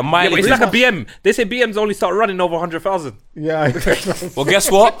 you know. The Yeah, mileage. but it's like a BM. They say BMs only start running over 100,000. Yeah. Well, guess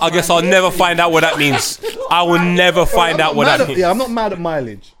what? I guess I'll never find out what that means. I will never find out what that means. Yeah, I'm not mad at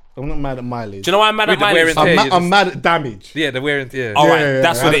mileage. I'm not mad at mileage. Do you know why I'm mad at With the wear mileage? and tear. I'm mad at damage. Yeah, the wear and tear. All right,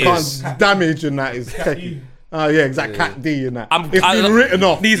 that's what it is. Damage and that is techie. Oh yeah, exactly. Cat D and that. I'm- It's been written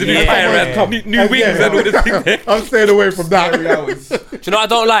off. Needs a new Yeah, tire yeah. and new wings and all this thing there. I'm staying away from that. Do you know what I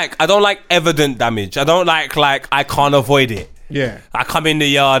don't like? I don't like evident damage. I don't like I can't avoid it. Yeah. I come in the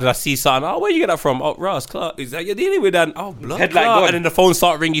yard and I see something. Oh, where you get that from? Oh, Ross Clark. Is that you're dealing with that? Oh, blood Headlight Clark. gone. And then the phone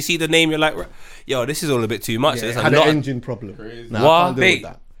start ringing. You see the name. You're like, yo, this is all a bit too much. Yeah, There's it a had an lot. engine problem. Nah, What? I can't deal Mate.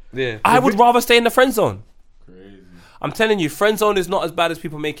 with that. Yeah. I would rather stay in the friend zone. I'm telling you, friend zone is not as bad as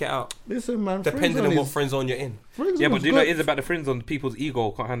people make it out. Listen, man. Depending on what friend zone you're in. Yeah, but do you know it is about the friends on people's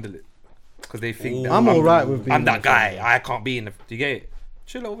ego can't handle it because they think that I'm alright with being I'm that in the guy. I can't be in the. Do you get it?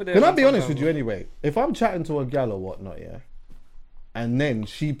 Chill over there. Can I man, be honest sometimes. with you anyway? If I'm chatting to a gal or whatnot, yeah, and then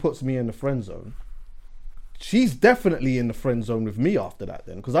she puts me in the friend zone, she's definitely in the friend zone with me after that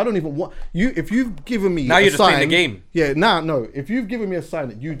then. Because I don't even want you. If you've given me Now a you're just playing sign, the game. Yeah, no. If you've given me a sign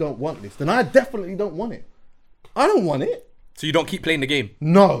that you don't want this, then I definitely don't want it. I don't want it. So you don't keep playing the game.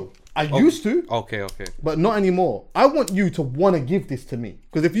 No. I used to, Okay. but not anymore. I want you to want to give this to me.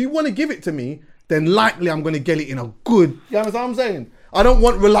 Because if you want to give it to me, then likely I'm going to get it in a good... You understand what I'm saying? I don't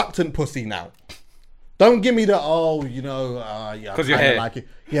want reluctant pussy now. Don't give me the, yeah, 'Cause you're I kinda here. like it.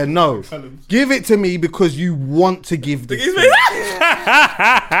 Yeah, no. Give it to me because you want to give this to me.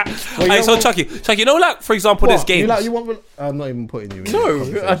 Hey, so Chucky, you know, like for example, there's What? games. You want... I'm not even putting you in. No, this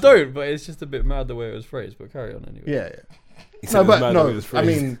I conversation. don't. But it's just a bit mad the way it was phrased. But carry on anyway. Yeah. said No, it was but mad no. that it was I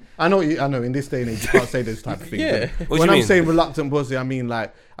phrased. mean, I know. In this day and age, you can't say those type of things. Yeah. But What do when you I'm mean? saying reluctant pussy, I mean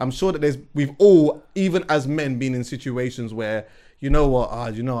like I'm sure that we've all, even as men, been in situations where you know what,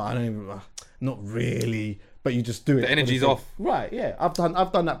 I don't even, not really, but you just do it. The energy's for the off. thing. Right? Yeah, I've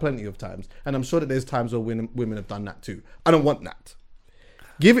done that plenty of times, and I'm sure that there's times where women have done that too. I don't want that.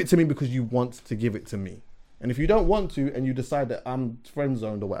 Give it to me because you want to give it to me. And if you don't want to, and you decide that I'm friend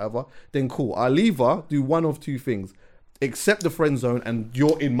zoned or whatever, then cool. I'll either do one of two things: accept the friend zone, and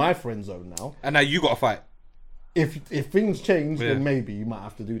you're in my friend zone now. And now you got to fight. If things change, Yeah. then maybe you might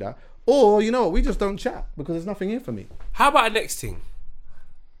have to do that. Or you know what, we just don't chat because there's nothing here for me. How about a next thing?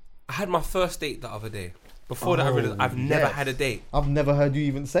 I had my first date the other day. Before that, I realized I've never yes. had a date. I've never heard you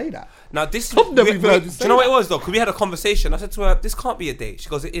even say that. Now this, I've never even heard you do say you know what that. it was though? Because we had a conversation. I said to her, "This can't be a date." She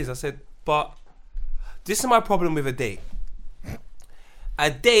goes, "It is." I said, "But this is my problem with a date. A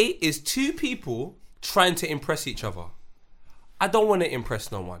date is two people trying to impress each other. I don't want to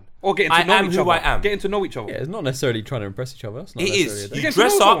impress no one. Or getting I to know am each who other. I am. Getting to know each other. Yeah, it's not necessarily trying to impress each other. That's not It necessarily is. a You date. get to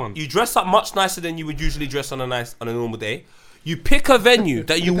dress know up. someone. You dress up much nicer than you would usually dress on a normal day. You pick a venue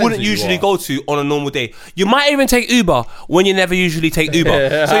that you wouldn't who you usually are. go to on a normal day. You might even take Uber when you never usually take Uber.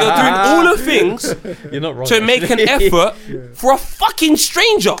 So you're doing all the things You're not wrong. to make an effort for a fucking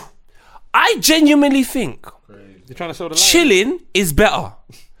stranger. I genuinely think You're trying to show the light. chilling is better.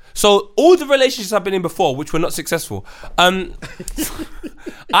 So all the relationships I've been in before, which were not successful,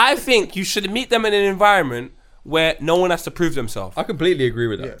 I think you should meet them in an environment where no one has to prove themselves. I completely agree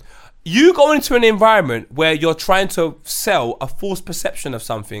with that. You go into an environment where you're trying to sell a false perception of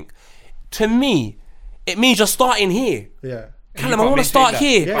something. To me, it means you're starting here. Yeah. Callum, I want to start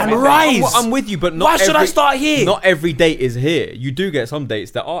here Yeah, and man. rise. I'm with you, but not Why should I every- start here? Not every date is here. You do get some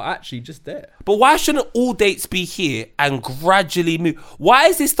dates that are actually just there. But why shouldn't all dates be here and gradually move? Why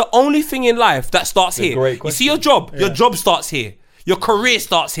is this the only thing in life that starts a here? great You see your job. Your job starts here. Your career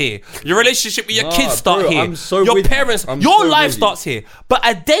starts here. Your relationship with your Nah, kids start bro, here. I'm so your with you. parents. I'm Your so life with you. starts here. But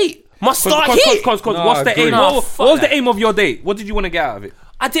a date must start here. Cause, Nah, what's the agree. aim? Nah, What fuck was that. the aim of your date? What did you want to get out of it?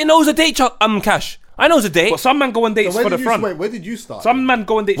 I didn't know it was a date, Cash. I know it was a date. But some men go on dates So for the front. where did you start? Some men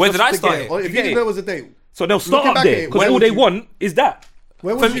go on dates. Where just did I to start get it? Or if you didn't know it was a date, So they'll start Looking up back there at it, because where all would they you- want is that.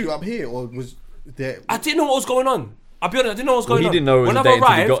 where was For you me- up here or was there? I didn't know what was going on. I'll be honest, I didn't know what was Well, going he on. didn't know it was When a I've date until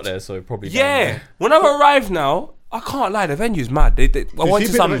he arrived, got there, so probably. don't yeah. know. When I've arrived now, I can't lie. The venue's mad. I went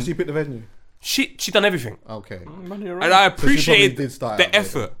to some. She picked the venue. She done everything, Okay. and I appreciate did start out the there.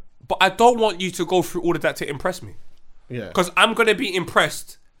 effort. But I don't want you to go through all of that to impress me, Yeah. because I'm gonna be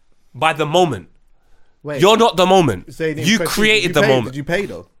impressed by the moment. Wait. You're not the moment. Saying You impressive. created Did the you pay? moment. Did you pay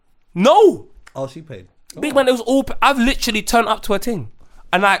though? No, Oh, she paid. big man. It was all. I've literally turned up to a thing,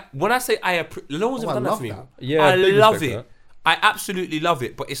 and when I say no one's ever I done that love for me. that. Yeah, I big love respect it. for that. I absolutely love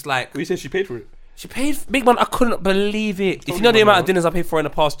it, but it's like You said she paid for it. she paid big man. I couldn't believe it. If you know the amount of dinners I paid for in the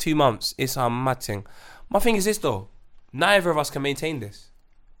past 2 months, it's a mad thing. My thing is this though: neither of us can maintain this.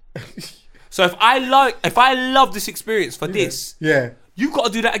 So if I love this experience for this, you've got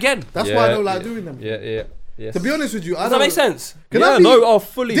to do that again. That's why I don't like doing them. Yeah. To be honest with you, I Does don't. that make sense?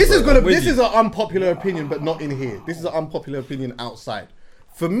 Fully. This is bro, gonna. I'm with This you. is an unpopular opinion, but not in here. This is an unpopular opinion outside.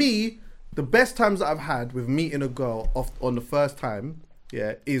 For me, the best times that I've had with meeting a girl on the first time,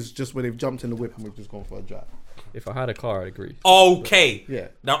 is just when they've jumped in the whip and we've just gone for a drive. If I had a car, I'd agree. Okay. Yeah.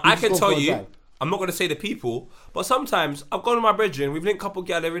 Now We I just can go tell for a you, drive. I'm not gonna say the people, but sometimes I've gone with my brethren. We've linked a couple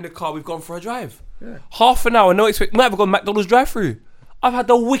gal. They're in the car. We've gone for a drive. Yeah. Half an hour. No expect. Might have gone McDonald's drive-through. I've had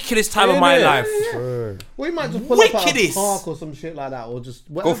the wickedest time of my life. We might just pull up at a Wickedest. park or some shit like that, or just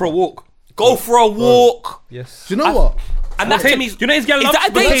whatever. Go for a walk. Go for a walk. Yes. Do you know what? And that to me, Do you know his girl is loves that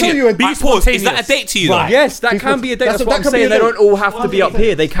a date? spontaneous. to you? Be Right, pause. Is that a spontaneous. date to you? though? Right. Yes, that Because can be a date. That's that what I'm can be saying. a They date. don't all have to be up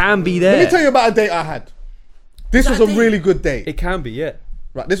here. They can be there. Let me tell you about a date I had. This was a really good date. It can be, yeah.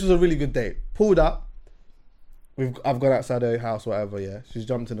 Right, this was a really good date. Pulled up. I've gone outside her house, whatever. Yeah, she's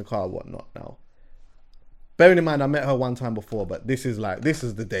jumped in the car, whatnot. Now, bearing in mind, I met her one time before, but this is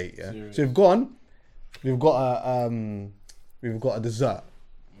the date. Yeah, so we've gone. We've got a dessert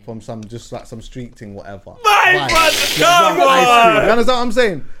from some street thing, whatever. My brother, come You on. understand what I'm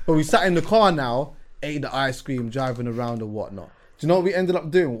saying? But we sat in the car now, ate the ice cream, driving around and whatnot. Do you know what we ended up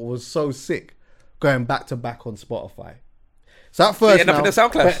doing? What was so sick? Going back to back on Spotify. So at first, end up in the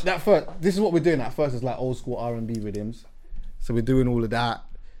sound clash? this is what we're doing. At first, it's like old school R&B rhythms. So we're doing all of that,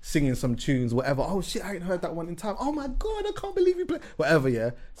 singing some tunes, whatever. Oh shit, I ain't heard that one in time. Oh my god, I can't believe you play whatever.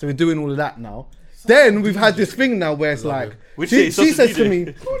 Yeah. So we're doing all of that now. Then we've had this thing now where it's like she says to me,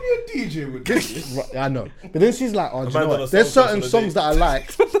 Who are you DJ with this? Right, I know, but then she's like, oh, do you know man done what? a There's song certain for the songs that I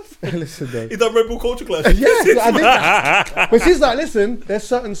like. Listen, though. Is that Red Bull Culture Clash? Yeah, I did that. But she's like, listen, there's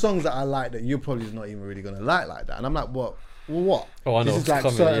certain songs that I like that you're probably not even really gonna like that. And I'm like, what? Well, what? Oh, I know This is like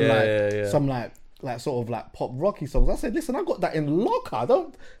what's certain coming. Yeah. some like sort of like pop rocky songs. I said, listen, I got that in locker.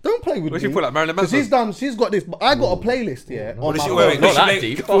 Don't play with Where'd me. she put, like, Marilyn 'Cause Manson? she's got this. But I got a playlist here. On my Wait, phone. did she that play?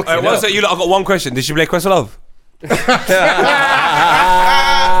 deep. One second, you lot, I've got one question. Did she play Questlove?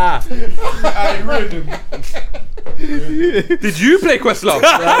 Did you play Questlove?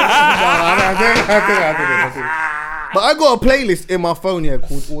 But I got a playlist in my phone here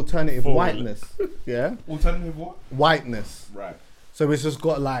called Alternative Whiteness. Yeah, Alternative what? Whiteness. Right. So it's just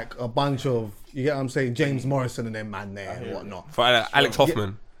got like a bunch of, you get what I'm saying, James Morrison and them man there and whatnot. For Alex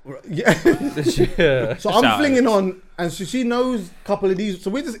Hoffman. Yeah. Yeah. So I'm Shout flinging on, and she knows a couple of these.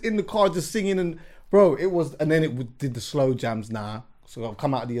 So we're just in the car just singing, and bro, it was, and then did the slow jams now. So I've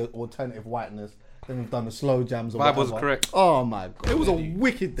come out of the Alternative Whiteness. Then we've done the slow jams. Or Vibe was whatever. correct. Oh my god, it was a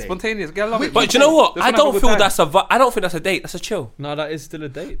wicked day. Spontaneous. Girl, love it. But do you know what? Just I wanna have a don't good feel time. that's I don't think that's a date. That's a chill. No, that is still a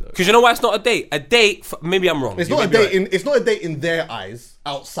date though. Because you know why it's not a date? A date, maybe I'm wrong. It's You not a may be date right. it's not a date in their eyes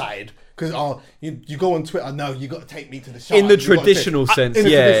outside. Because you go on Twitter, no, you got to take me to the shop. In the traditional sense, in the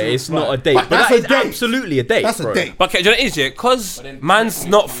yeah, traditional- it's not right. a date. But But that's that a is date. absolutely a date. That's a bro. date. But okay, do you know what it is, yeah? Because man's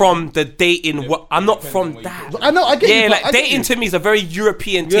not from the dating. I'm not from that. I know, I get you. Yeah, but like I get dating you. to me is a very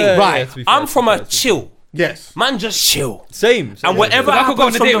European thing. Yeah, Right. to be fair, I'm from to a be fair. chill. Yes. Man, just chill. Same. And whatever I could go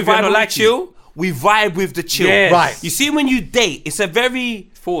on happens a from date the with you and vibe not of like you. chill, we vibe with the chill. Yes. Right. You see, when you date, it's a very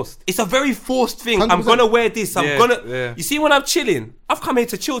Forced. It's a very forced thing. I'm 100%. gonna wear this. I'm Yeah, gonna. yeah. You see, when I'm chilling, I've come here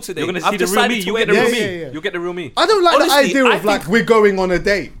to chill today. You're gonna I've see the real decided me. to You wear get the the real real me. yeah. You get the real me. I don't like Honestly, the idea I of like think- we're going on a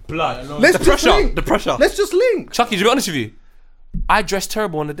date. blood. Let's The just pressure. link. The pressure. Let's just link. Chucky, to be honest with you, I dress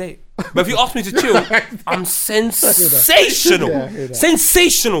terrible on a date. But if you ask me to chill, I'm sensational. Yeah, I hear that.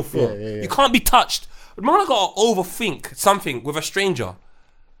 Sensational for Yeah. You can't be touched. Remember, I gotta overthink something with a stranger.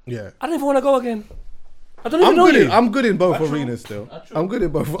 Yeah. I don't even want to go again. I don't even know you. I'm good in both arenas still. I'm good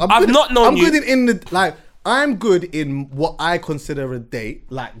in both. I've not known I'm you. good in the like. I'm good in what I consider a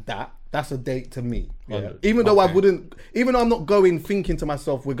date like that. That's a date to me. Yeah. Even though I wouldn't, even though I'm not going thinking to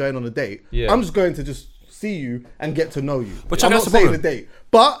myself, we're going on a date. Yeah. I'm just going to just see you and get to know you. But I'm that's not the saying problem. a date.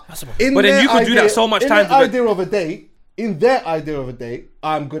 But in But then their you could do that so much in times their with it. idea of a date. In their idea of a date,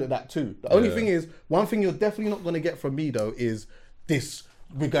 I'm good at that too. The only thing is, one thing you're definitely not going to get from me though is this.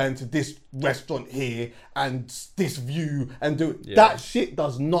 We're going to this restaurant here and this view and do that. Shit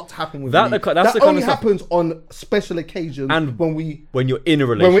does not happen with That- me. that's that the kind only of stuff- happens on special occasions And when you're in a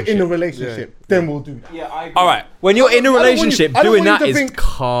we're relationship. in a relationship. Then we'll do that. Yeah, I agree. All right. When you're in a I don't want you- relationship, I don't doing want that you is to think-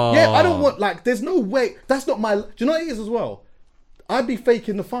 calm. Yeah, I don't want like. There's no way. That's not my. Do you know what it is as well? I'd be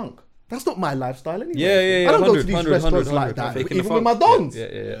faking the funk. That's not my lifestyle anyway. Yeah. I don't go to 100, these 100, restaurants 100, like that, Taking the even with fun. my dons. Yeah.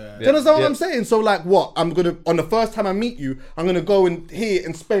 Do you understand what I'm saying? So like, what? I'm gonna on the first time I meet you, I'm gonna go in here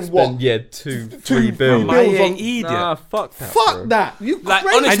and spend what? Yeah, two, three bills. bills Yeah, on- idiot. Nah, fuck that. Fuck bro. that. You Like,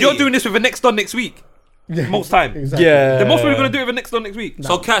 crazy. honestly- And you're doing this with the next done next week. Yeah, most time. Exactly. Yeah. The most we're gonna do it with the next done next week.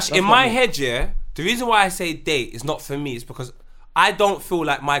 So Cash, in that's my not me. head, yeah, the reason why I say date is not for me is because I don't feel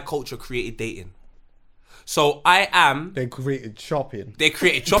like my culture created dating. So I am. They created shopping. They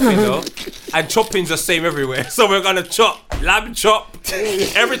created chopping though, and chopping's the same everywhere. So we're gonna chop, lamb chop.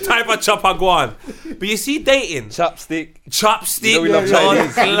 Every time I chop, I go on. But you see, dating, Chopstick. chopstick. You know we love John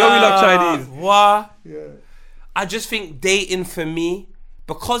Chinese. You know we love Clark, Chinese. What? I just think dating for me,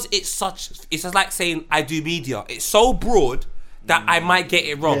 because it's just like saying I do media. It's so broad that I might get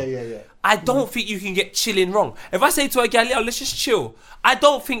it wrong. Yeah. I don't think you can get chilling wrong. If I say to a gal, yo, let's just chill, I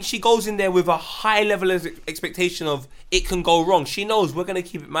don't think she goes in there with a high level of expectation of it can go wrong. She knows we're going to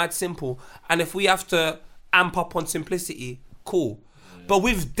keep it mad simple. And if we have to amp up on simplicity, cool. But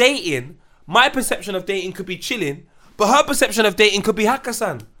with dating, my perception of dating could be chilling, but her perception of dating could be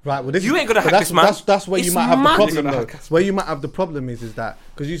Hakkasan. Right, well, this You is, ain't gonna but hack this, man. That's where you It's might have mad. the problem. You're gonna Though. hack us. Where you might have the problem is that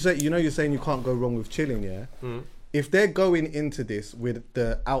because you say you're saying you can't go wrong with chilling, yeah. If they're going into this with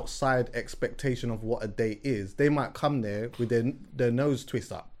the outside expectation of what a date is, they might come there with their nose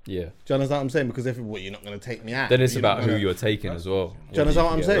twist up. Yeah. Do you understand what I'm saying? Because they think, well, you're not going to take me out. Then it's You're not about who gonna- you're taking as well. Do you understand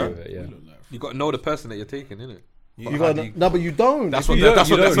what I'm Get away saying? with it, yeah. You got to know the person that you're taking, innit? You gotta, no, but you don't. That's If what you that's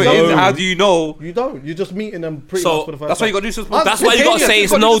don't, what you that's what don't. it is. How do you know? You don't. You're just meeting them pretty So, much for the first That's why you time. got to do some. That's why you got to say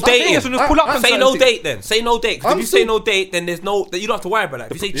it's no dating. Pull up and Say certain no things. date then. Say no date. 'Cause I'm if you say still- no date, then there's no. You don't have to worry about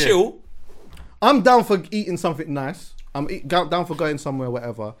that. If you say Yeah. chill, I'm down for eating something nice. Down for going somewhere,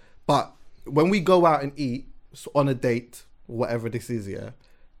 whatever. But when we go out and eat on a date, whatever this is, yeah,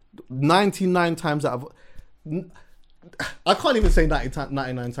 99 times out of... I can't even say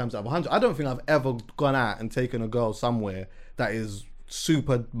 99 times out of 100. I don't think I've ever gone out and taken a girl somewhere that is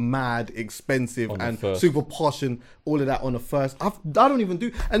super mad, expensive, On the and first. super posh and all of that on the first. I don't even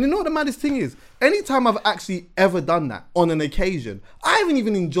do... And you know what the maddest thing is? Anytime I've actually ever done that on an occasion, I haven't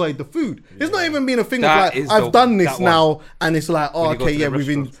even enjoyed the food. It's not even been a thing of That like, is I've done this that one. now, and it's like, oh, When you go okay, to yeah, the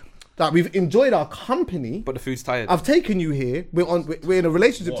restaurants. we've enjoyed our company. But the food's tired. I've taken you here. We're in a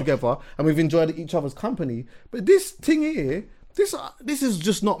relationship together, and we've enjoyed each other's company. But this thing here, this is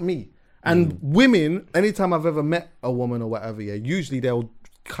just not me. And women, anytime I've ever met a woman or whatever, yeah, usually they'll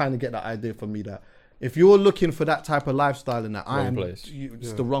kind of get that idea from me that if you're looking for that type of lifestyle and that,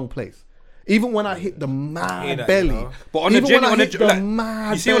 it's the wrong place. Even when I hit the mad that, belly, you know. But on a even when I genuine, hit the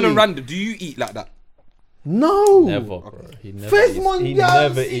mad you see on a belly, random, do you eat like that? no, Never, bro. He never Faith eats. Mondial, He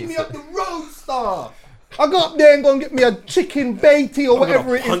never see eats me it. up the road, star. I go up there and go and get me a chicken Beatty or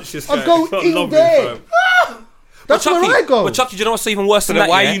whatever it punch is. this I guy. go It's not in lovely, there. fam. That's Chucky, where I go. But Chucky, do you know what's even worse So than then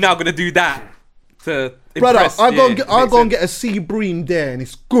that? why yeah? are you now gonna do that? To Brother, impress? I go Yeah, and get, makes I go and sense. get a sea bream there and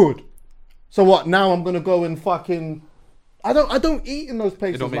it's good. So what? Now I'm gonna go and fucking. I don't eat in those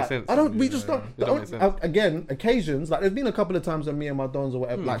places. don't make like, sense. I don't. We just don't. It don't make sense. Again, occasions like there's been a couple of times when me and my dons or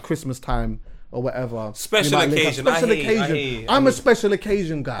whatever, like Christmas time or whatever. Special we might link up. occasion. I Special hear you, I occasion. hear you. I'm a special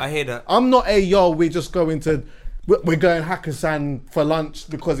occasion guy. I hear that. I'm not a we're just going to. We're going Hakkasan for lunch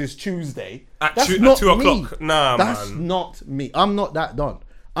because it's Tuesday. At That's two- at not 2 me. o'clock. Nah, That's man. not me. I'm not that don.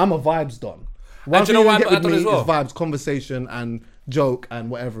 I'm a vibes don. One do you know thing why you I'm get not with that me don as well? is vibes, conversation, and joke, and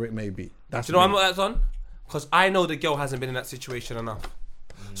whatever it may be. That's Do you know me. why I'm that's on? Because I know the girl hasn't been in that situation enough.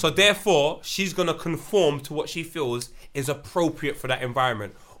 So therefore, she's gonna conform to what she feels is appropriate for that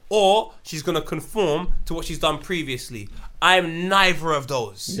environment, or she's gonna conform to what she's done previously. I'm neither of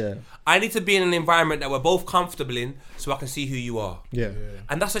those. Yeah. I need to be in an environment that we're both comfortable in, so I can see who you are. Yeah.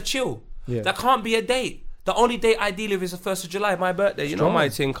 And that's a chill. Yeah. That can't be a date. The only date I deal with is the 1st of July, my birthday. You know Strong. my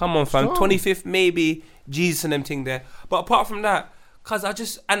thing. Come on, fam. Strong. 25th, maybe. Jesus and them thing there. But apart from that, cause I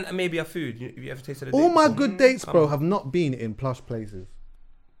just and maybe a food. You ever tasted a All date my before? good dates, bro, have not been in plush places.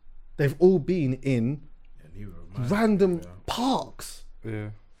 They've all been in random parks. Yeah.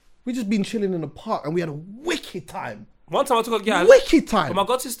 We just been chilling in the park and we had a wicked time. One time I took a girl. Wicked time. With my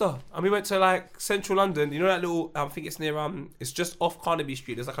god sister, and we went to like central London. You know that little? I think it's near it's just off Carnaby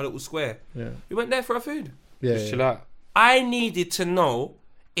Street. There's like a little square. Yeah. We went there for a food. Yeah. Just chill out. I needed to know,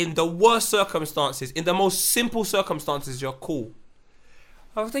 in the worst circumstances, in the most simple circumstances, you're cool.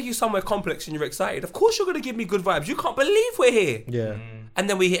 I'll take you somewhere complex and you're excited. Of course you're gonna give me good vibes. You can't believe we're here. Yeah. And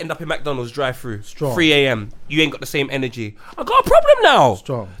then we end up in McDonald's drive-through. Strong. 3 a.m. You ain't got the same energy. I got a problem now.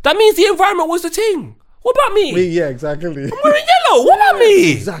 Strong. That means the environment was the thing. What about me? Yeah, exactly. We're in yellow. What about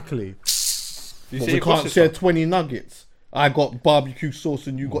me? Exactly. You But see we your can't sister? share 20 nuggets. I got barbecue sauce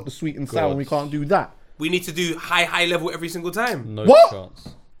and you got the sweet and sour. And we can't do that. We need to do high level every single time. No What? chance.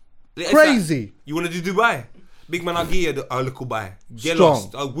 It's Crazy. like, you want to do Dubai? Big man, I'll give you a little Dubai. Get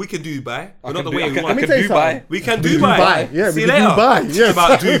Strong. lost. We can do Dubai. We're I not the can way do- we I want. can tell you do something. Dubai. We can Do do Dubai. Dubai. Yeah, we See you can later. Dubai. Yes. It's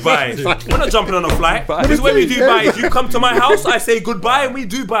about Dubai. We're not jumping on a flight. Because when we Yeah. Dubai, if you come to my house, I say goodbye and we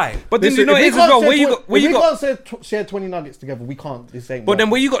Dubai. But then Listen, you know if it we is as can't well. share Where you tw- got? Where if you we got? can't share 20 nuggets together, we can't. This ain't. But then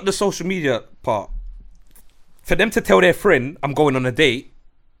work. where you got the social media part? For them to tell their friend, I'm going on a date.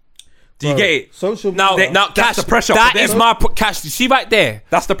 Do you Bro, get it? social Now, media. now, that's Cash, the pressure That for is them. my Cash. You see right there?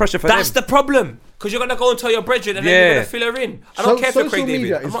 That's the pressure for That's them. the problem. Because you're going to go and tell your brethren and then Yeah. you're going to fill her in. I don't care if you're social Craig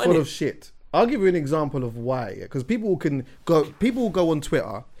media David. I'm is not full in of it. shit. I'll give you an example of why. Because people will go on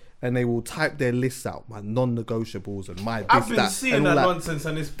Twitter and they will type their lists out, my non-negotiables and my this, I've been that, seeing and all that that. nonsense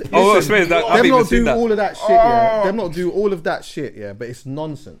and it's. Oh, I swear that I've Them even not seen do that. all of that shit, yeah. Them not do all of that shit, yeah. But it's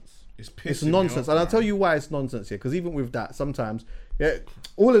nonsense. It's It's pissing me nonsense, off, and I'll man. tell you why it's nonsense, yeah. Because even with that, sometimes, yeah,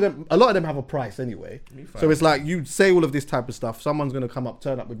 a lot of them have a price anyway. So it's like you say all of this type of stuff. Someone's gonna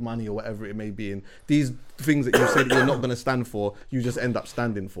turn up with money or whatever it may be, and these things that you say that you're not gonna stand for, you just end up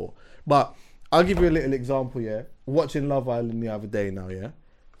standing for. But I'll give you a little example, yeah. Watching Love Island the other day now, yeah.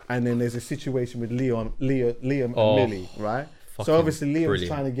 And then there's a situation with Liam and Millie, right? So fucking obviously Liam's brilliant.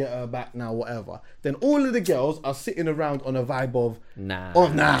 trying to get her back now, whatever. Then all of the girls are sitting around on a vibe of Nah.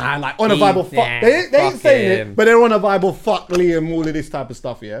 like on a vibe of fuck. Nah, They ain't fuck saying him. it, but they're on a vibe of fuck Liam, all of this type of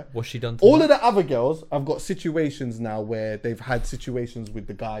stuff, yeah. What's she done to All him? of the other girls have got situations now where they've had situations with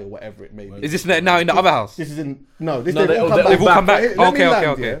the guy or whatever it may be. Is this now in the other house? This is in No, they've they- all come they've back. all come back. Let me Okay, land,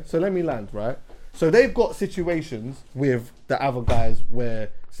 okay. yeah? So let me land, right? So they've got situations with the other guys where,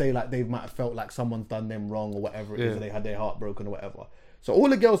 say, like they might have felt like someone's done them wrong or whatever it is, Yeah. or they had their heart broken or whatever. So all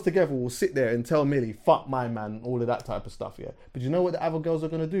the girls together will sit there and tell Millie, fuck my man, all of that type of stuff, yeah? But you know what the other girls are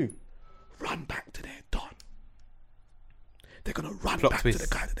going to do? Run back to their don. They're going to run Plot back twist. to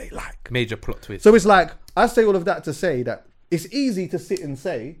the guy that they like. Major plot twist. So it's like, I say all of that to say that it's easy to sit and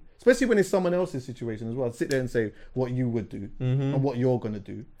say, especially when it's someone else's situation as well, sit there and say what you would do and what you're going to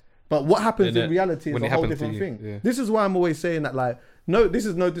do. But what happens in Innit? reality is When a it whole happens to different you, thing. yeah. This is why I'm always saying that, like, no, this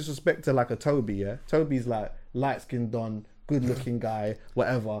is no disrespect to like a Toby, yeah? Toby's like light-skinned Don, good-looking guy,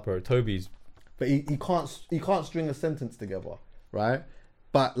 whatever. Bro, Toby's But he can't string a sentence together, right?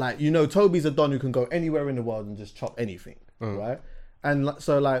 But like, you know, Toby's a Don who can go anywhere in the world and just chop anything, right? And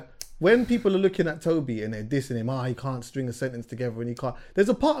so like, when people are looking at Toby and they're dissing him, he can't string a sentence together and he can't. There's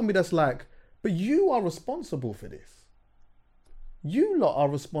a part of me that's like, but you are responsible for this. You lot are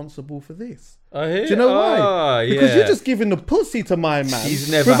responsible for this. I hear. Do you know why? Because yeah. you're just giving the pussy to my man He's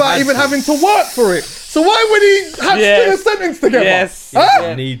never without had even to. having to work for it. So why would he have Yes. string a sentence together? Yes. He Huh?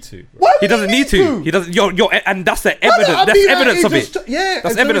 doesn't need to. Why He would doesn't need to. He doesn't. You're, and that's the evidence. I That's mean, like, evidence it of just- it. Yeah, That's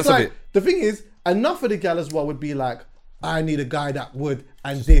and so evidence it's of like, it. The thing is, enough of the gal as well would be like, I need a guy that would,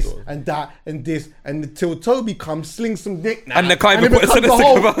 and this, and that, and this, and until Toby comes, sling some dick now. And they can't even it put a becomes sentence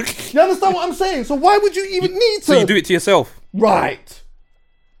whole- together. You understand what I'm saying? So why would you even need to? So you do it to yourself. Right.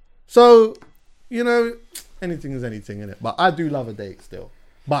 So, you know, anything is anything, innit? But I do love a date still.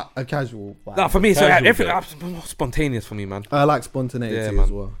 But a casual vibe. Nah, for me, so Casual everything more spontaneous for me, man. I like spontaneity Yeah, man.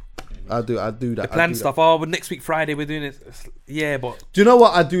 as well. I do that. The I plan do that. stuff. Oh, but next week Friday we're doing it. Yeah, but Do you know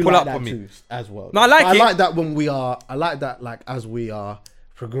what I do Pull like up that on me. too as well? No, I like I it. like that when we are. I like that like as we are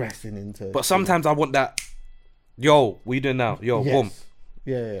progressing into. but sometimes I want that. Yo, what you doing now? Yo, yes. boom.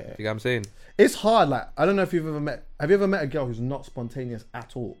 Yeah. You know what I'm saying? It's hard. Like I don't know if you've ever met. Have you ever met a girl who's not spontaneous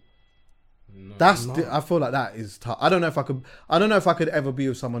at all? I feel like that is tough. I don't know if I could. I don't know if I could ever be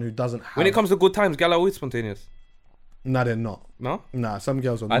with someone who doesn't have. When it comes to good times, gal are always spontaneous. No, they're not. No? Nah, some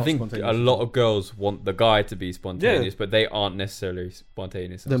girls are not I think spontaneous. a lot of girls want the guy to be spontaneous, but they aren't necessarily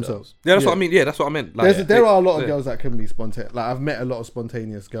spontaneous themselves. Yeah, that's what I mean. Yeah, that's what I meant. Like, There are a lot of yeah. girls that can be spontaneous. Like I've met a lot of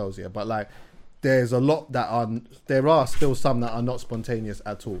spontaneous girls, yeah, but like there's a lot that are. There are still some that are not spontaneous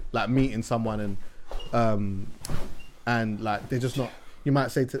at all. Like meeting someone and like they're just not. You might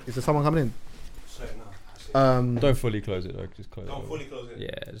say, is there someone coming in? Don't fully close it though. Just close it. Don't over. fully close it.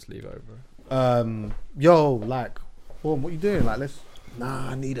 Yeah, just leave it over. Yo, like, well, what you doing? Like,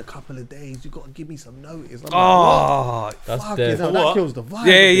 I need a couple of days. You got to give me some notice. I'm like, Oh, That's fuck dead. it, no, that kills the vibe.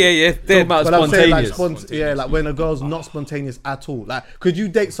 yeah, of it. yeah, yeah. Talking Dead. about But I'm saying like spontaneous. yeah, like when a girl's not spontaneous at all. Like, could you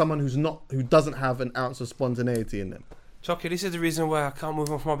date someone who doesn't have an ounce of spontaneity in them? Chucky, this is the reason why I can't move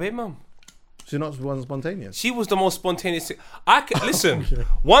on from my baby mum. She's not one spontaneous. She was the most spontaneous. Listen.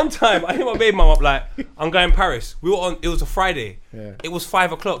 One time I hit my baby mum up like, I'm going Paris. We were on. It was a Friday. Yeah. It was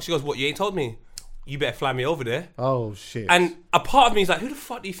 5 o'clock. She goes, "What? You ain't told me? You better fly me over there." Oh shit. And a part of me is like, "Who the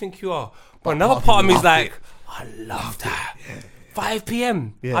fuck do you think you are?" But another part of me is like, "I love that." 5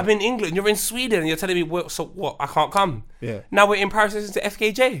 p.m. Yeah. I'm in England. You're in Sweden, and you're telling me, well, "So what? I can't come." Yeah. Now we're in Paris listening to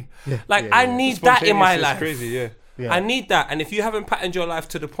FKJ. Yeah. Like Yeah, I yeah. need that in my Spontaneous is life. crazy, yeah. Yeah. I need that. And if you haven't patterned your life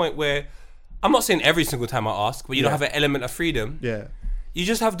to the point where, I'm not saying every single time I ask, but you don't have an element of freedom. Yeah. You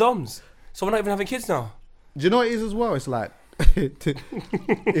just have doms. So we're not even having kids now. Do you know what it is as well? It's like,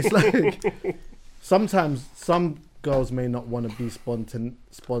 it's like sometimes some girls may not want to be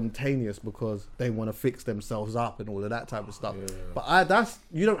spontaneous because they want to fix themselves up and all of that type of stuff. Yeah. But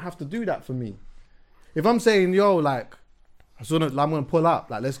you don't have to do that for me. If I'm saying, yo, like, I'm gonna pull up,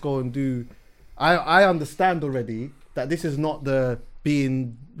 like, let's go and do. I understand already that this is not the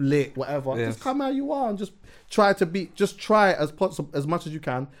being lit, whatever. Yes. Just come how you are and just try as much as you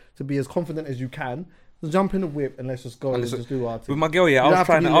can to be as confident as you can. Just jump in the whip and let's just go and just do our thing. With my girl, I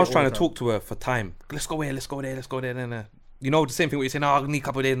was trying to talk to her for time. Let's go here, let's go there, let's go there. You know, the same thing what you're saying, I need a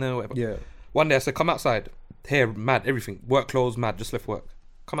couple of days and whatever. Yeah. One day I said, come outside. Hair mad, everything. Work clothes mad, just left work.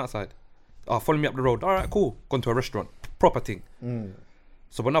 Come outside. Follow me up the road. All right, cool. Gone to a restaurant. Proper thing.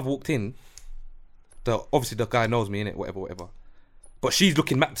 So when I've walked in, obviously the guy knows me, innit? Whatever. But she's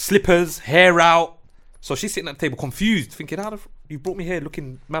looking mad, slippers, hair out. So she's sitting at the table confused, thinking, you brought me here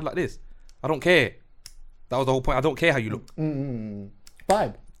looking mad like this? I don't care. That was the whole point. I don't care how you look.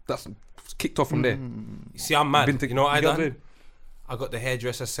 Vibe. That's kicked off from there. You see, I'm mad. You know what I done? I got the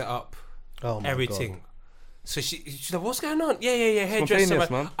hairdresser set up. Oh my everything. God. So she's like, what's going on? Yeah, hairdresser.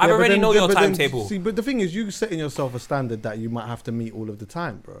 Man. I already know your timetable. See, but the thing is, you setting yourself a standard that you might have to meet all of the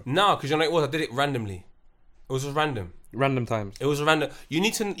time, bro. No, because you know what? I did it randomly. It was just random. Random times. It was random. You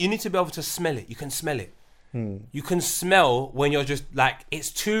need to be able to smell it. You can smell it. You can smell when you're just like, it's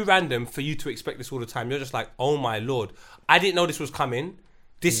too random for you to expect this all the time. You're just like, oh my Lord, I didn't know this was coming.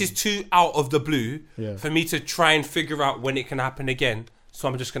 This is too out of the blue for me to try and figure out when it can happen again. So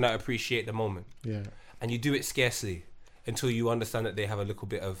I'm just going to appreciate the moment. Yeah. And you do it scarcely until you understand that they have a little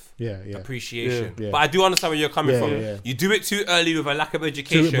bit of appreciation. Yeah. But I do understand where you're coming from. Yeah. You do it too early with a lack of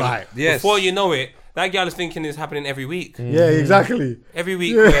education. Right. Yes. Before you know it, that girl is thinking it's happening every week. Yeah, exactly. Every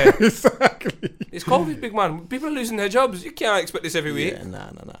week. Yeah, Where exactly. it's COVID, big man. People are losing their jobs. You can't expect this every week. Yeah,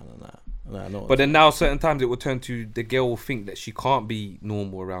 nah. No. But then now, certain times it will turn to the girl will think that she can't be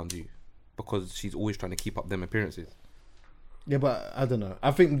normal around you because she's always trying to keep up them appearances. Yeah, but I don't know.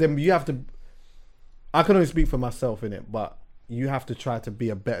 I think then you have to. I can only speak for myself in it, but you have to try to be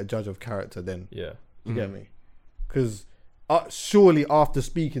a better judge of character then. Yeah. You get me? Because surely after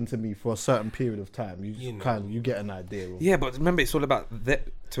speaking to me for a certain period of time, you get an idea. Yeah, but remember, it's all about that.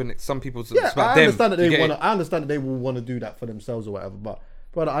 Some people, yeah, it's about I understand them. that they want. I understand that they will want to do that for themselves or whatever. But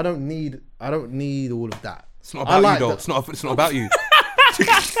brother, I don't need all of that. It's not about you though. It's not about you.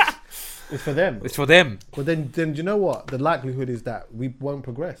 It's for them. It's for them. But then you know what? The likelihood is that we won't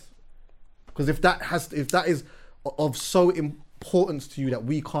progress. Because if that is of so importance to you that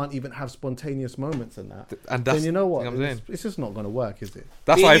we can't even have spontaneous moments and then you know what? It's just not going to work, is it?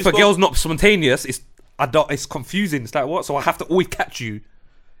 That's why if a girl's not spontaneous, it's confusing. It's like, what? So I have to always catch you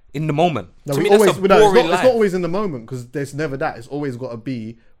in the moment. No, it's not always in the moment because there's never that. It's always got to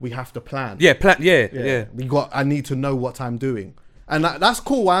be, we have to plan. Yeah, yeah. I need to know what I'm doing. And that's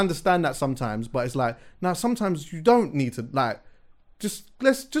cool. I understand that sometimes, but it's like, now sometimes you don't need to, like,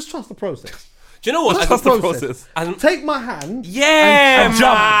 let's trust the process. Do you know what? Trust the process. Take my hand. Yeah,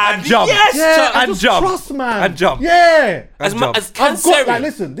 and jump. Yes, yeah, and jump. Trust, man. And jump. Yeah. As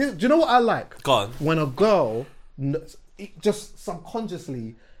listen, do you know what I like? Go on. When a girl just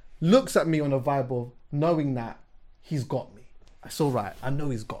subconsciously looks at me on a vibe of knowing that he's got me. It's all right. I know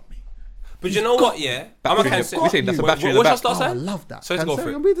he's got me. But you know what? Yeah, I'm a Cancerian. We say that's a battery in the back. I love that. So let's go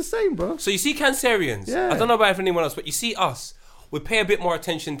for it. I'll be the same, bro. So you see Cancerians. Yeah. I don't know about anyone else, but you see us. We pay a bit more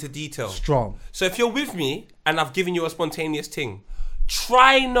attention to detail. Strong. So if you're with me and I've given you a spontaneous thing,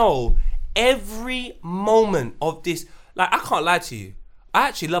 try know every moment of this. Like, I can't lie to you. I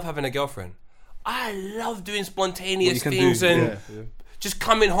actually love having a girlfriend. I love doing spontaneous things and just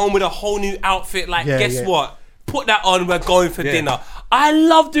coming home with a whole new outfit. Like, guess what? Put that on, we're going for dinner. I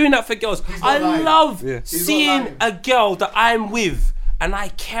love doing that for girls. I love seeing a girl that I'm with and I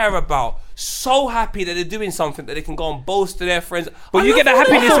care about. So happy that they're doing something that they can go and boast to their friends. But you get that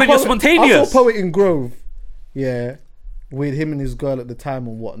happiness when you're spontaneous. I saw Poet in Grove, with him and his girl at the time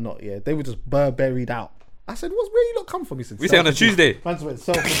and whatnot. Yeah, they were just Burberried out. I said, "Where you lot come from?" He said, "We say on a Tuesday." Man's went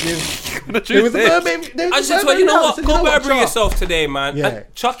self-forgive. On a Tuesday. I said, "Well, you know what? Go Burberry yourself today, man." Yeah. And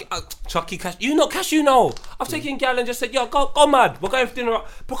Chucky Cash, Cash, I've taken gal and just said, "Yo, go mad. We're going for dinner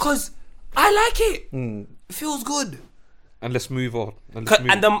because I like it. It feels good." And let's move on. Do you know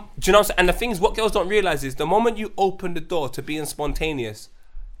what I'm saying? And the things what girls don't realize is the moment you open the door to being spontaneous,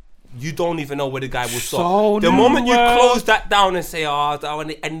 you don't even know where the guy will stop. The moment you close that down and say, I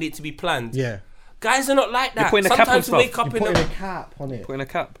need it to be planned. Yeah. Guys are not like that. You're putting a cap on stuff. You're putting a cap on it. Putting a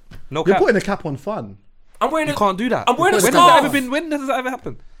cap. You're putting a cap on fun. I'm wearing You can't do that. I'm wearing a when scarf. When has that ever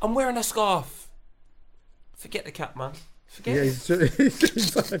happened? I'm wearing a scarf. Forget the cap, man. Forget Yeah, it.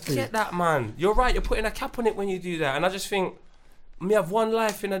 exactly. Forget that, man. You're right. You're putting a cap on it when you do that. And I just think, me have one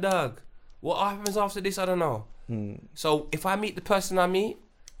life in a dog. What happens after this, I don't know. So if I meet the person I meet,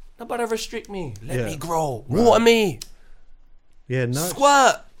 nobody restrict me. Let me grow. Water me. Yeah, no.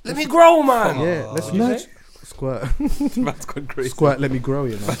 Squirt. Let me grow, man. Yeah, let's nudge. Squirt. Man's gone crazy. Squirt, let me grow,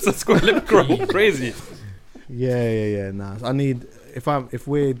 you know. That's a squirt. Let me grow. Crazy. Yeah. Nah, I need if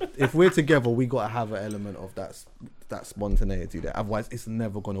we're together, we gotta have an element of that spontaneity there. Otherwise, it's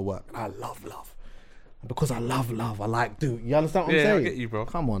never gonna work. I love love. Because I love love. I like dude. You understand what I'm saying? I get you, bro.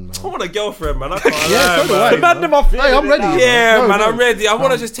 Come on, man. I want a girlfriend, man. I can't Yeah, so do I. Hey, I'm ready. Yeah, No, man, no. I'm ready. I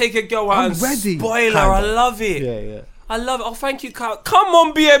want to just take a girl out I'm and ready, spoil her. I kinda. love it. Yeah. I love it. Oh, thank you, Carl. Come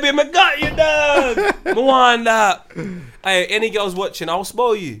on, baby. I got you, dog. I want that. Hey, any girls watching, I'll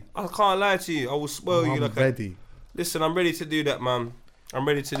spoil you. I can't lie to you. I will spoil you. I'm Like ready. Listen, I'm ready to do that, man. I'm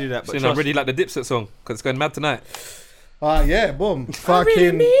ready to do that. But I'm trust ready like the Dipset song because it's going mad tonight. Yeah, boom. really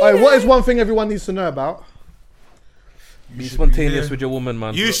Fucking. mean Hey, what is one thing everyone needs to know about? Be spontaneous with your woman,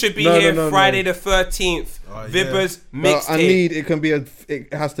 man. you should be No, here no, Friday the 13th. Vibba's No, I mixtape. need. It can be a.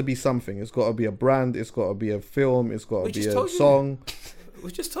 It has to be something. It's got to be a brand. It's got to be a film. It's got to We be just a told you. song.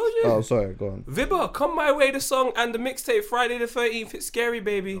 We just told you. Oh, sorry. Go on. Vibba, come my way, the song and the mixtape Friday the 13th. It's scary,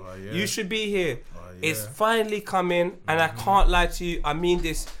 baby. You should be here. It's finally coming, and I can't lie to you. I mean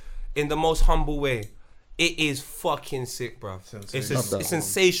this in the most humble way. It is fucking sick, bro. It's a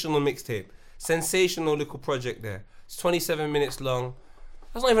sensational mixtape. Sensational little project there. It's 27 minutes long.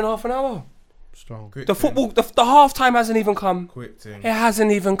 That's not even half an hour. Strong. The football, the half time hasn't even come. Quick thing. It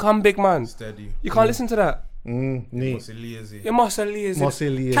hasn't even come, big man. Steady. You can't listen to that. Neat. What's it lazy? It must have Leah's.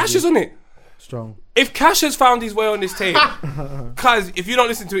 Marcel Cash is on it. Strong. If Cash has found his way on this tape, cause if you don't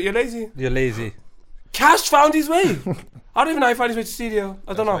listen to it, you're lazy. You're lazy. Cash found his way. I don't even know how he found his way to the studio.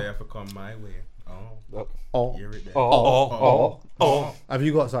 I don't That's why you know. have to come my way. Oh. Hear it there. Oh. Have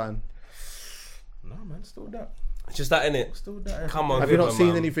you got something? No, man, still that. Just that in it. Still that. Come on. Have you not Vibba, seen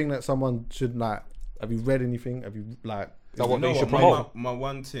man. anything that someone should like? Have you read anything? Have you like? That what You know you should what, promote. my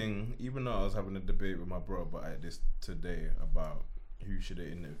one thing, even though I was having a debate with my bro about it this today about who should have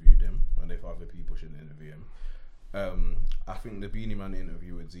interviewed him and if other people should interview him. I think the Beanie Man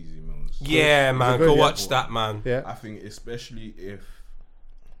interview with ZZ Mills. Yeah, man. good, Go yeah. watch that, man. Yeah. I think especially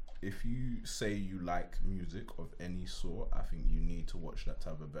if you say you like music of any sort, I think you need to watch that to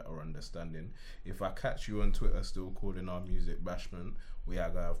have a better understanding. If I catch you on Twitter still calling our music bashment, we are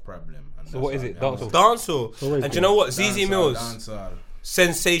gonna have problem. And So what is it? Dancehall? Dancehall. And do you know what? ZZ Mills, Dancehall.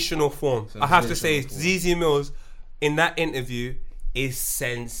 sensational form. I have to say, Sensational ZZ Mills in that interview is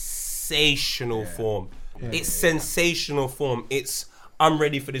sensational form. It's sensational form. It's I'm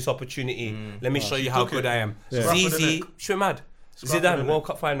ready for this opportunity. Let me show you how good I am. ZZ, she went mad. Zidane, World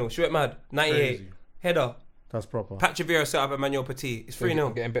Cup final. She went mad. 98. Crazy. Header. That's proper. Patrick Vieira set up Emmanuel Petit. It's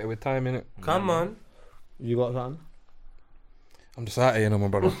 3-0. Getting better with time, innit? Come on. You got something? I'm just out here, you know, my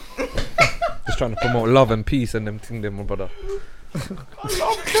brother. Just trying to promote love and peace and them thing there, my brother.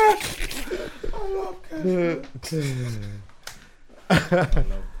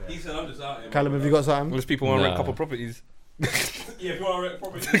 He said I'm just out here. Callum, have you got something? Unless people want to rent a Nah. couple properties. Yeah, if you want to wreck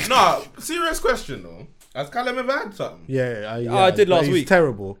property. Nah, serious question though. Has Callum ever had something? Yeah, I did but last he's week.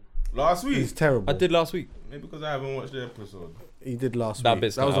 Terrible. Last week? He's terrible. I did last week. Maybe because I haven't watched the episode. He did last That week.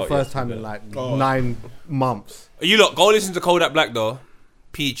 bit's That was not the out first yet, time to in be like Oh. 9 months. You lot, go listen to Kodak Black though.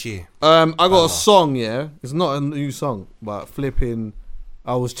 Peachy. I got a song, yeah. It's not a new song, but flipping.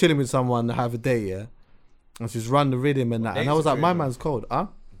 I was chilling with someone to have a day, yeah, and she's run the rhythm and that, and I was like, my man's cold, huh?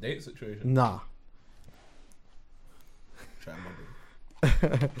 Date situation. Nah. Try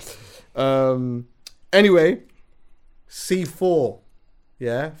my best. Anyway, C4,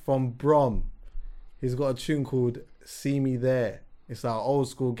 yeah, from Brom. He's got a tune called "See Me There." It's our old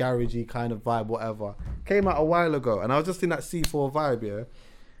school garagey kind of vibe, whatever. Came out a while ago, and I was just in that C4 vibe, yeah.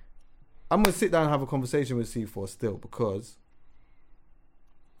 I'm gonna sit down and have a conversation with C4 still because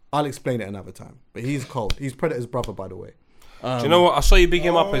I'll explain it another time. But he's cold. He's Predator's brother, by the way. Do you know what? I saw you big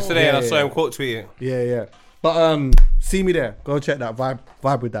him up yesterday and I saw yeah. him quote tweet it. Yeah. But See Me There. Go check that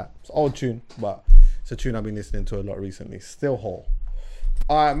vibe with that. It's an old tune, but it's a tune I've been listening to a lot recently. Still whole.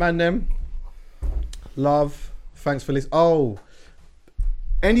 Alright, man, them. Love. Thanks for listening. Oh.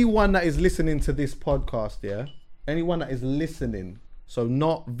 Anyone that is listening to this podcast, yeah? Anyone that is listening, so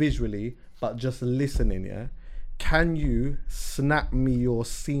not visually, but just listening, yeah? Can you snap me your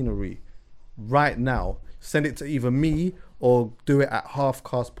scenery right now? Send it to either me or do it at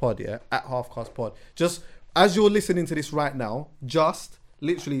Halfcast Pod, yeah? At Halfcast Pod. Just as you're listening to this right now, just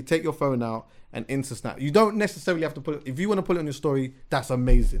literally take your phone out and Insta snap. You don't necessarily have to put it, if you want to put it on your story, that's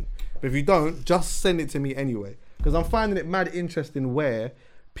amazing. But if you don't, just send it to me anyway. Because I'm finding it mad interesting where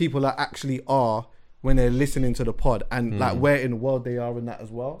people actually are when they're listening to the pod and like where in the world they are in that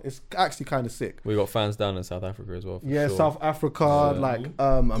as well. It's actually kind of sick. We got fans down in South Africa as well. Yeah, sure. South Africa, like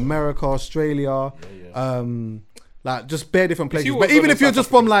America, Australia, like just bare different places. But even if you're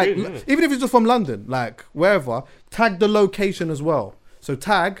just from like, even if you're just from London, like wherever, tag the location as well. So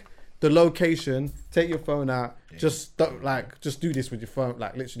tag the location, take your phone out, just don't just do this with your phone,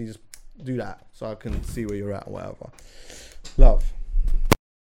 like literally just do that so I can see where you're at or whatever. Love.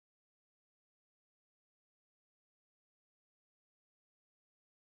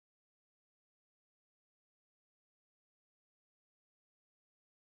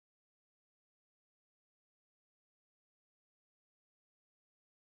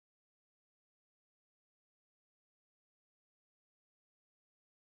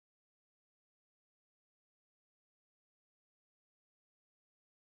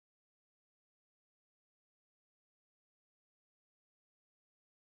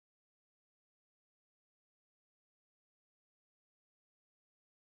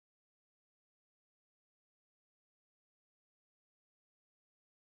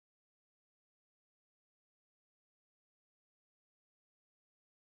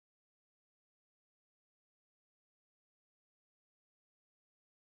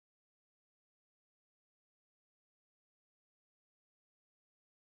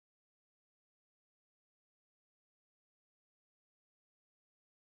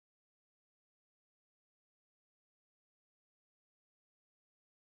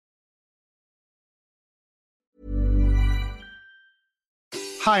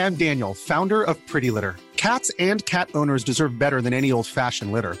 Hi, I'm Daniel, founder of Pretty Litter. Cats and cat owners deserve better than any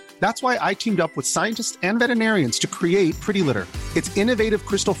old-fashioned litter. That's why I teamed up with scientists and veterinarians to create Pretty Litter. Its innovative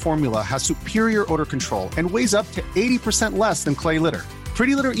crystal formula has superior odor control and weighs up to 80% less than clay litter.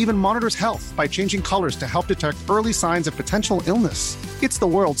 Pretty Litter even monitors health by changing colors to help detect early signs of potential illness. It's the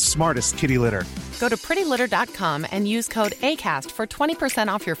world's smartest kitty litter. Go to prettylitter.com and use code ACAST for 20%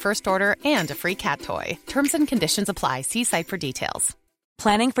 off your first order and a free cat toy. Terms and conditions apply. See site for details.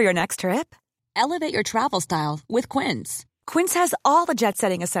 Planning for your next trip? Elevate your travel style with Quince. Quince has all the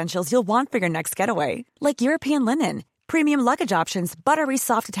jet-setting essentials you'll want for your next getaway, like European linen, premium luggage options, buttery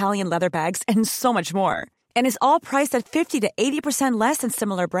soft Italian leather bags, and so much more. And is all priced at 50 to 80% less than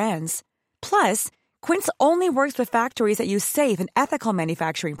similar brands. Plus, Quince only works with factories that use safe and ethical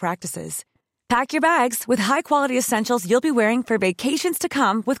manufacturing practices. Pack your bags with high-quality essentials you'll be wearing for vacations to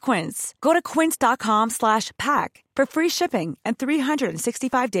come with Quince. Go to quince.com/pack for free shipping and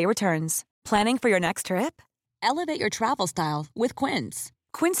 365-day returns. Planning for your next trip? Elevate your travel style with Quince.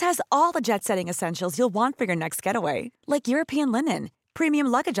 Quince has all the jet-setting essentials you'll want for your next getaway, like European linen, premium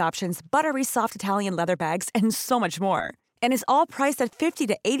luggage options, buttery soft Italian leather bags, and so much more. And is all priced at 50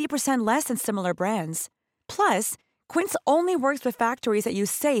 to 80% less than similar brands. Plus, Quince only works with factories that use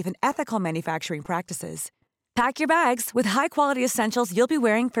safe and ethical manufacturing practices. Pack your bags with high-quality essentials you'll be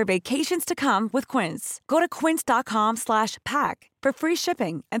wearing for vacations to come with Quince. Go to quince.com/pack for free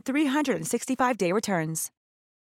shipping and 365-day returns.